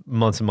still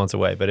months and months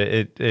away, but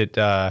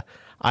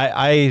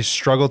I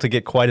struggle to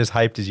get quite as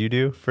hyped as you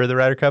do for the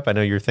Ryder Cup. I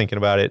know you're thinking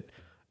about it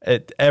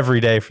every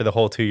day for the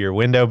whole 2-year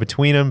window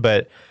between them,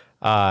 but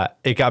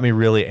it got me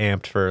really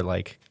amped for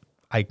like,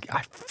 I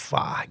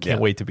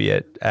can't wait to be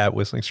at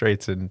Whistling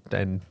Straits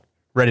and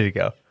ready to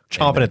go,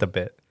 chomping at the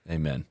bit.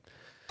 Amen.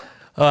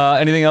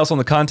 Anything else on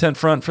the content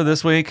front for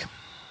this week?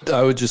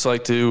 I would just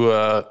like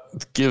to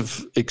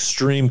give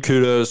extreme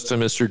kudos to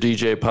Mr.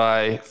 DJ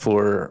Pie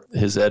for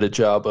his edit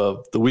job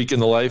of The Week in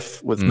the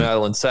Life with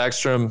Madeline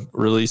Sackstrom,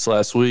 released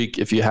last week.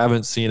 If you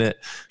haven't seen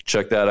it,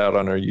 check that out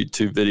on our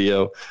YouTube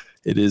video.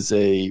 It is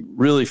a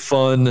really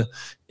fun,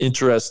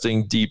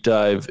 interesting deep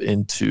dive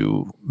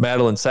into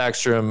Madeline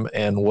Sackstrom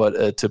and what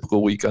a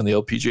typical week on the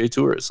LPGA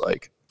Tour is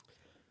like.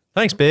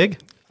 Thanks, Big.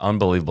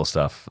 Unbelievable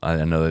stuff.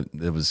 I know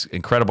that it was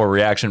incredible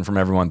reaction from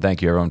everyone.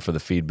 Thank you, everyone, for the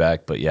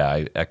feedback. But yeah,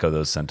 I echo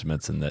those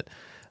sentiments, and that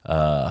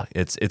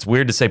it's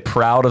weird to say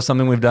proud of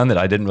something we've done that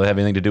I didn't really have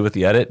anything to do with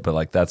the edit, but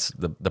like that's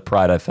the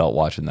pride I felt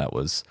watching that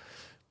was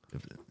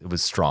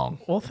strong.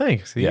 Well,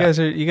 thanks. You guys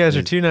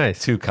are too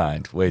nice. Too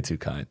kind. Way too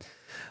kind.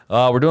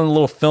 We're doing a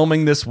little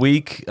filming this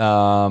week.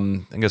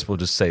 I guess we'll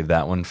just save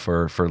that one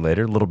for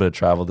later. A little bit of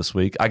travel this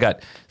week. I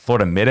got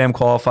Florida Mid-Am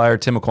qualifier,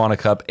 Timuquana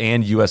Cup,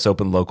 and U.S.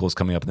 Open locals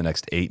coming up in the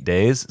next 8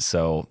 days.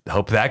 So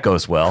hope that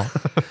goes well.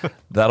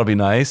 That'll be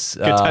nice.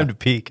 Good time to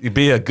peak. It'd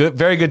be a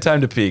very good time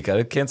to peak.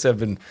 I can't say I've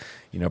been,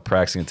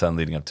 practicing a ton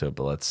leading up to it,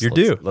 but let's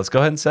go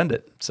ahead and send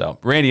it. So,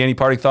 Randy, any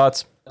parting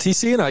thoughts?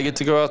 TC and I get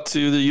to go out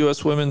to the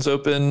U.S. Women's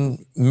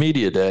Open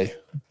Media Day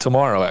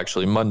tomorrow,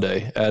 actually,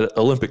 Monday, at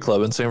Olympic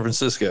Club in San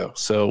Francisco.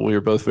 So we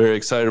are both very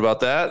excited about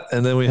that.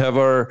 And then we have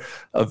our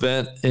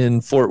event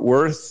in Fort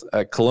Worth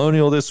at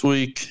Colonial this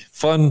week.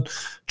 Fun,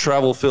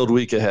 travel-filled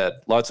week ahead.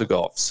 Lots of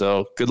golf.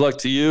 So good luck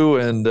to you.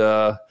 And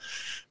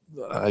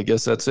I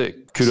guess that's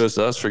it. Kudos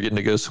to us for getting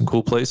to go to some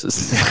cool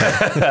places.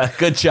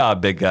 Good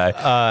job, big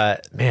guy.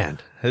 Man,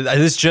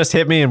 this just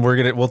hit me, and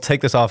we'll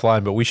take this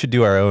offline, but we should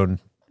do our own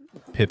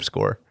PIP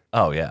score.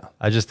 Oh, yeah.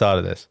 I just thought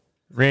of this.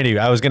 Randy,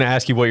 I was going to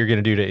ask you what you're going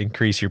to do to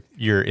increase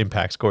your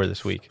impact score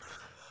this week.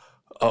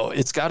 Oh,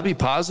 it's got to be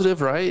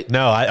positive, right?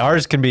 No,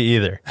 ours can be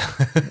either.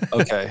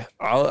 Okay.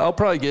 I'll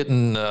probably get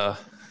in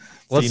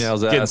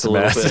Final's ass a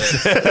little bit.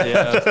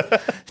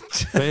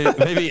 Yeah.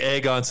 Maybe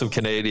egg on some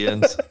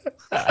Canadians.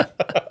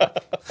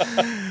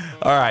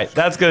 All right.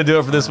 That's going to do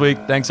it for this week.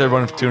 Thanks,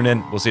 everyone, for tuning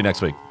in. We'll see you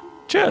next week.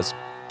 Cheers.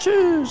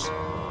 Cheers.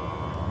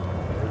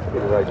 Be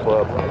the right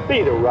club.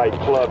 Be the right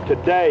club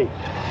today.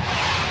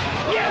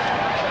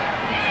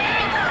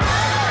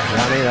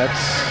 Johnny,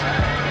 that's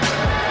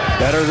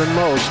better than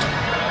most.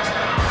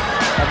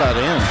 How about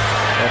in?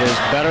 That is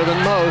better than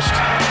most.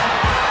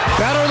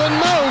 Better than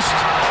most.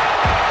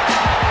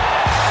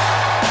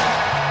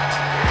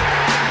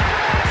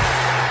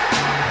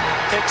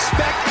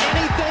 Expect